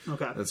movie.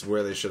 Okay, that's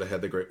where they should have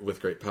had the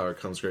with great power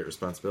comes great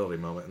responsibility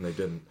moment, and they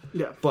didn't.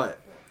 Yeah, but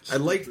I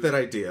liked that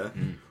idea.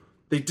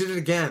 They did it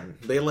again.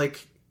 They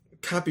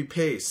copy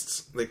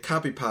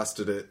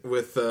pasted it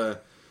with.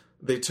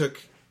 They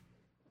took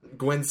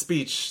Gwen's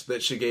speech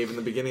that she gave in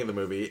the beginning of the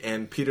movie,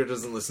 and Peter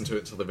doesn't listen to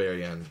it till the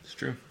very end. It's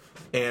true.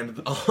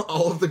 And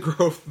all of the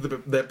growth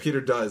that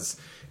Peter does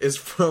is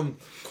from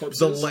Corpses?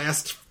 the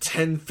last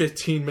 10,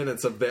 15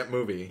 minutes of that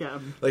movie. Yeah.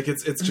 Like,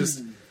 it's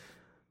just...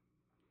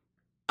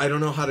 I don't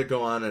know how to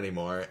go on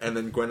anymore. And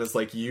then Gwen is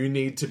like, you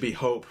need to be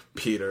Hope,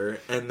 Peter.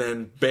 And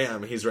then,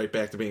 bam, he's right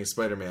back to being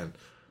Spider-Man.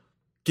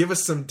 Give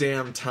us some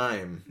damn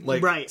time.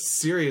 Like, Right.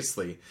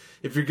 seriously.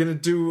 If you're going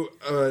to do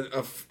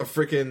a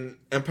freaking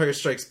Empire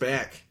Strikes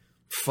Back,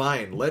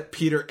 fine. Let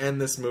Peter end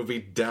this movie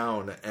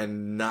down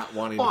and not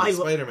wanting to be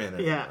Spider-Man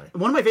anymore. Yeah,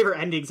 one of my favorite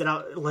endings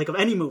of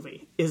any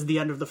movie is the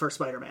end of the first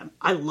Spider-Man.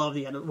 I love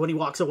the end when he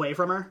walks away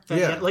from her.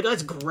 Yeah. Like,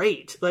 that's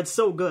great. That's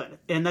so good.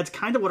 And that's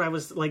kind of what I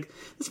was like,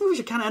 this movie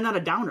should kind of end on a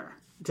downer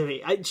to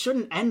me. It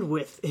shouldn't end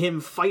with him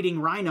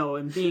fighting Rhino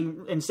and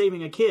and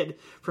saving a kid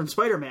from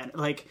Spider-Man.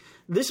 Like,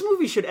 this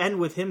movie should end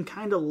with him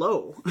kind of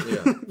low.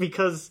 Yeah.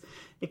 Because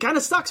it kind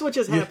of sucks what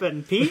just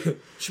happened, Pete.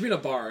 Should be in a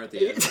bar at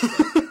the end.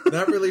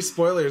 Not really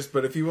spoilers,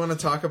 but if you want to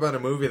talk about a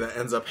movie that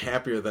ends up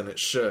happier than it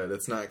should,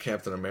 it's not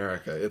Captain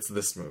America. It's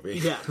this movie.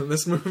 Yeah. And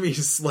this movie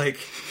is like,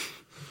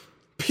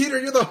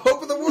 Peter, you're the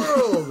hope of the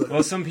world!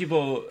 Well, some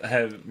people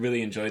have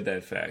really enjoyed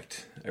that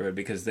fact,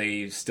 because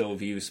they still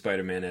view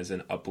Spider-Man as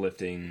an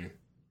uplifting,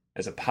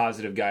 as a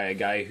positive guy, a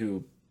guy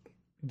who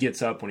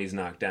gets up when he's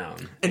knocked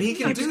down. And he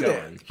can keeps do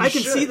going. that. I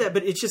can see that,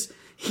 but it's just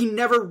he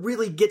never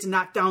really gets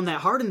knocked down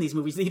that hard in these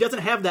movies. He doesn't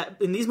have that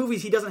in these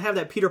movies. He doesn't have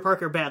that Peter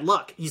Parker bad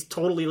luck. He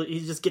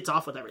just gets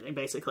off with everything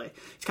basically.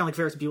 He's kind of like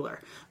Ferris Bueller,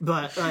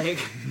 but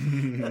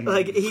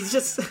like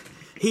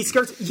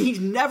he's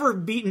never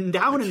beaten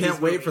down in these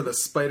Can't wait movies. for the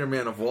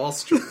Spider-Man of Wall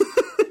Street.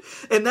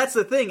 And that's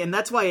the thing, and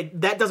that's why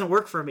that doesn't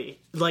work for me.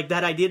 Like,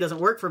 that idea doesn't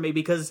work for me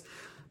because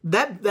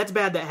that's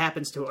bad that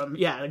happens to him.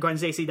 Yeah, Gwen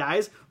Stacy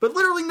dies, but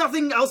literally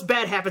nothing else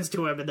bad happens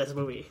to him in this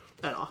movie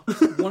at all.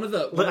 One of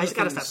the I just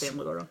gotta stop things saying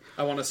Luther.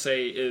 I want to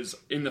say is,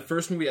 in the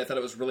first movie, I thought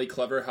it was really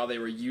clever how they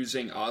were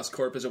using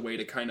Oscorp as a way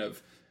to kind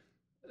of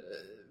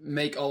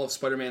make all of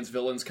Spider-Man's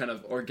villains kind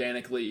of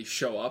organically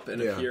show up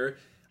and appear.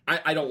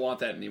 I don't want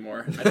that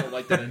anymore. I don't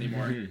like that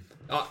anymore.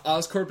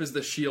 Oscorp is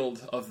the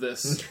shield of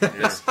this.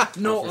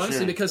 No,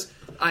 honestly, because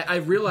I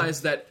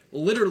realized that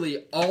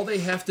literally all they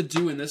have to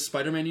do in this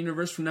Spider-Man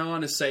universe from now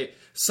on is say,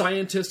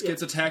 scientist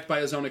gets attacked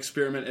by his own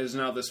experiment and is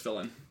now this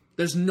villain.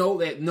 There's no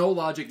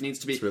logic needs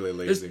to be. It's really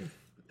lazy.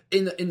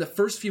 In the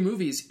first few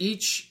movies,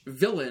 each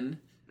villain,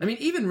 I mean,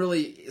 even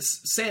really,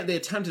 they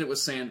attempted it with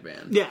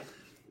Sandman. Yeah.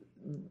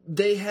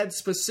 They had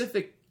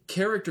specific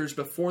characters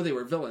before they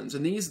were villains,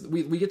 and these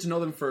we get to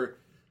know them for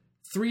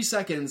 3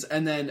 seconds,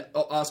 and then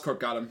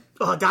Oscorp got him.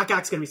 Oh, Doc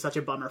Ock's gonna be such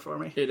a bummer for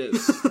me. It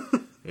is.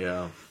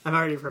 Yeah. I'm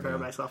already prepared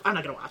myself. I'm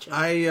not gonna watch it.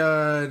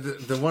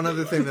 The one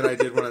other thing that I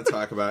did want to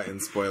talk about in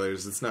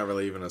spoilers, it's not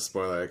really even a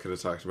spoiler. I could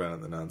have talked about it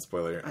in the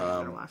non-spoiler.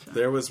 watch it.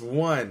 There was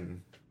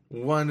one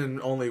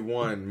and only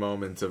one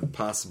moment of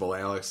possible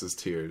Alex's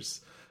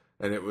tears,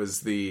 and it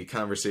was the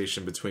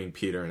conversation between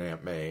Peter and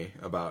Aunt May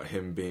about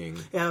him being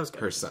that was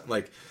good. her son.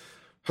 Like,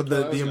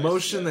 the nice,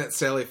 emotion yeah. that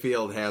Sally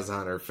Field has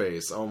on her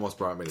face almost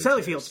brought me to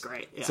Sally tears. Field's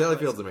great. Yeah, Sally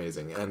Field's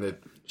amazing, and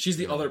She's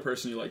the other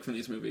person you like from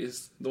these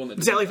movies. The one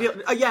that Sally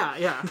Field.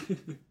 Yeah.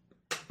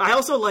 I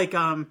also like.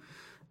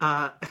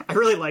 I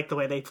really like the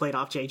way they played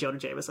off J. Jonah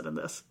Jameson in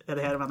this, and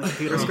they had him on the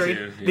computer screen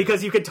yeah.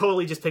 because you could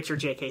totally just picture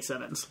J.K.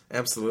 Simmons,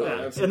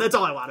 absolutely. and that's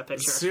all I want to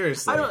picture.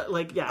 Seriously. I don't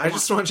like. Yeah, I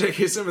just want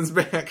J.K. Simmons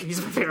back.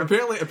 He's my favorite.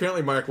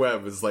 Apparently, Mark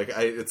Webb is like,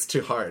 it's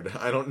too hard.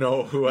 I don't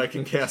know who I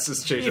can cast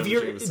as J. If Jonah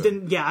you're, Jameson.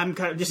 then yeah, I'm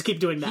kind of just keep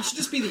doing He that. should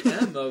just be the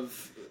M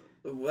of.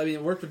 I mean,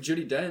 it worked with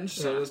Judi Dench,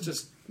 so let's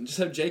just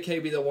have J.K.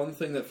 be the one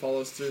thing that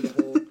follows through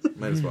the whole.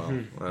 Might as well.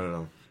 I don't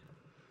know.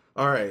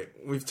 All right,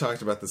 we've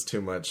talked about this too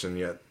much, and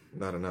yet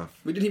not enough.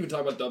 We didn't even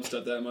talk about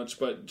dubstep that much,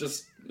 but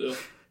just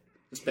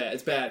it's bad.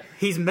 It's bad.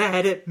 He's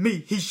mad at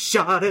me. He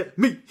shot at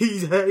me.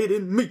 He's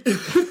hating me.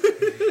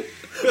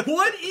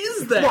 What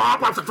is that?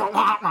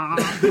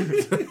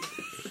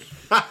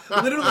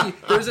 Literally,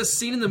 there's a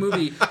scene in the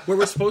movie where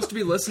we're supposed to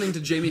be listening to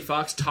Jamie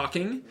Foxx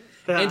talking,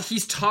 and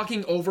he's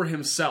talking over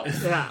himself.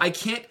 Yeah. I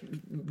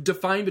can't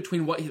define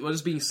between what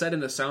is being said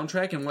in the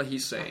soundtrack and what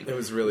he's saying. It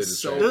was really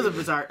So- It was a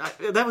bizarre.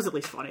 That was at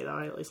least funny though.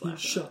 I at least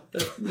laughed. Shut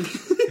up.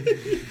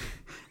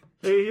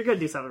 You're gonna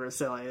do something real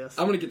silly.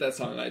 I'm gonna get that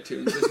song on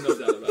iTunes. There's no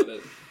doubt about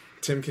it.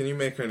 Tim, can you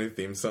make our new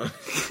theme song?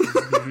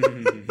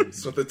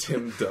 It's with the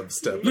Tim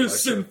dubstep.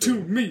 Listen to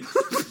me.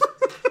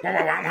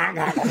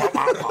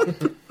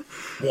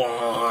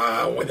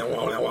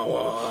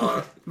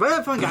 But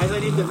have fun, guys. I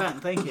need to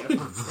vent. Thank you.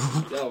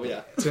 Oh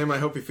yeah. Tim, I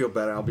hope you feel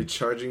better. I'll be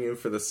charging you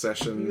for the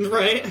session.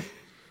 Right?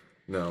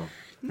 No.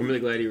 I'm really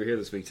glad you were here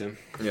this week, Tim.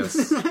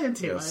 Yes. I am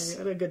too. Yes. I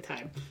had a good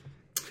time.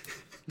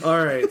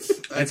 All right.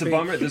 It's a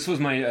bummer. This was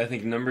my, I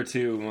think, number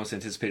 2 most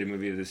anticipated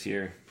movie of this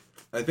year.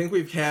 I think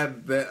we've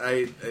had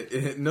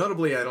that.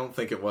 Notably, I don't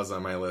think it was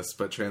on my list,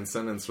 but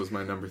Transcendence was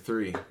my number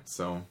 3.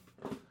 So.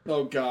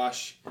 Oh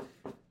gosh.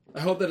 I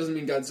hope that doesn't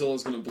mean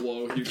Godzilla's gonna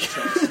blow huge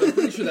chunks. I'm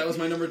pretty sure that was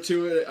my number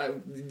 2.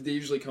 They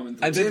usually come in.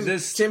 I through. think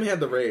this. Tim had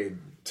the Raid.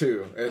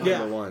 too at Yeah.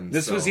 number 1.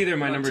 This was either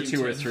my Not number Team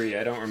 2 or 10. 3.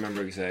 I don't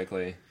remember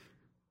exactly.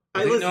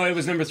 Listen, No, it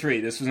was number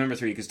 3. This was number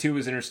 3 because 2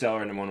 was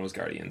Interstellar and 1 was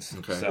Guardians.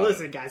 Okay. So,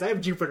 listen, guys, I have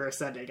Jupiter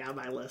Ascending on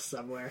my list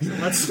somewhere, so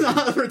let's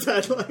not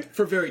pretend like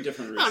For very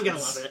different reasons. I'm gonna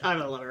love it. I'm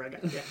gonna love it.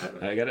 Yeah.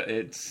 I got it.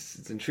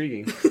 It's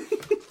intriguing.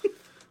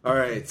 All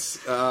right.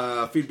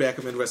 Feedback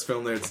at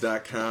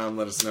MidwestFilmNerds.com.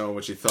 Let us know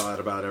what you thought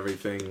about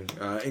everything,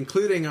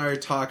 including our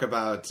talk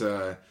about.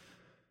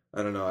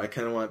 I don't know. I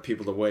kind of want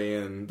people to weigh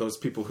in. Those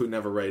people who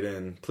never write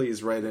in,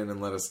 please write in and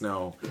let us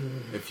know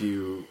if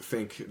you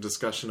think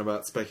discussion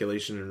about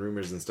speculation and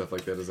rumors and stuff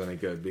like that is any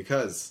good.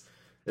 Because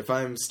if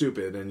I'm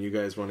stupid and you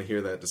guys want to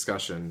hear that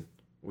discussion,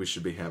 we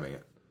should be having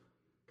it.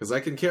 Because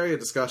I can carry a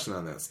discussion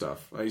on that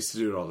stuff. I used to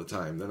do it all the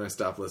time. Then I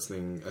stopped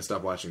listening. I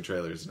stopped watching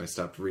trailers and I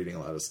stopped reading a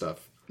lot of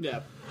stuff. Yeah.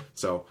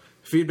 So,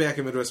 feedback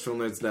at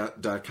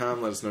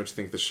MidwestFilmNerds.com. Let us know what you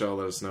think of the show.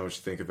 Let us know what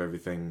you think of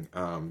everything.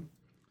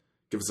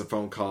 Give us a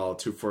phone call,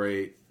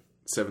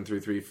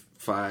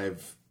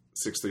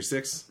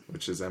 248-733-5636,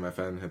 which is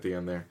MFN at the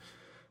end there.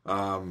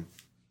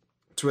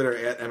 Twitter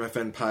at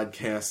MFN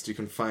Podcast. You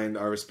can find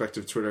our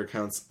respective Twitter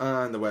accounts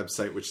on the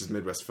website, which is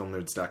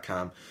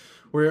MidwestFilmNerds.com,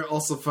 where you'll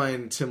also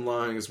find Tim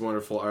Long's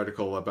wonderful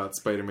article about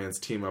Spider-Man's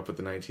team up with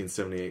the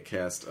 1978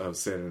 cast of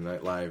Saturday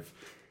Night Live.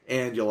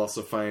 And you'll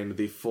also find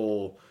the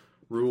full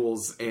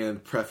rules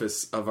and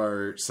preface of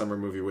our summer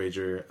movie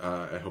wager.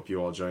 I hope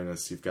you all join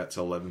us. You've got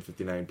till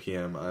 11:59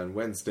 p.m. on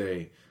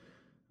Wednesday,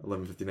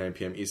 11:59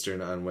 p.m.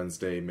 Eastern on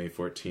Wednesday, May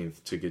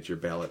 14th to get your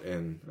ballot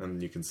in.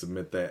 And you can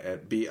submit that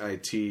at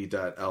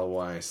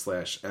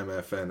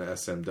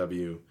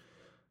bit.ly/MFNSMW.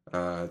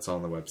 It's all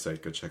on the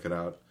website. Go check it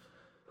out.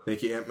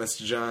 Thank you, Aunt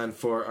Mr. John,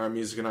 for our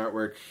music and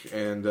artwork.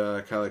 And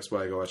Kyle X.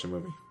 Y, go watch a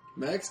movie.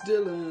 Max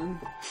Dillon.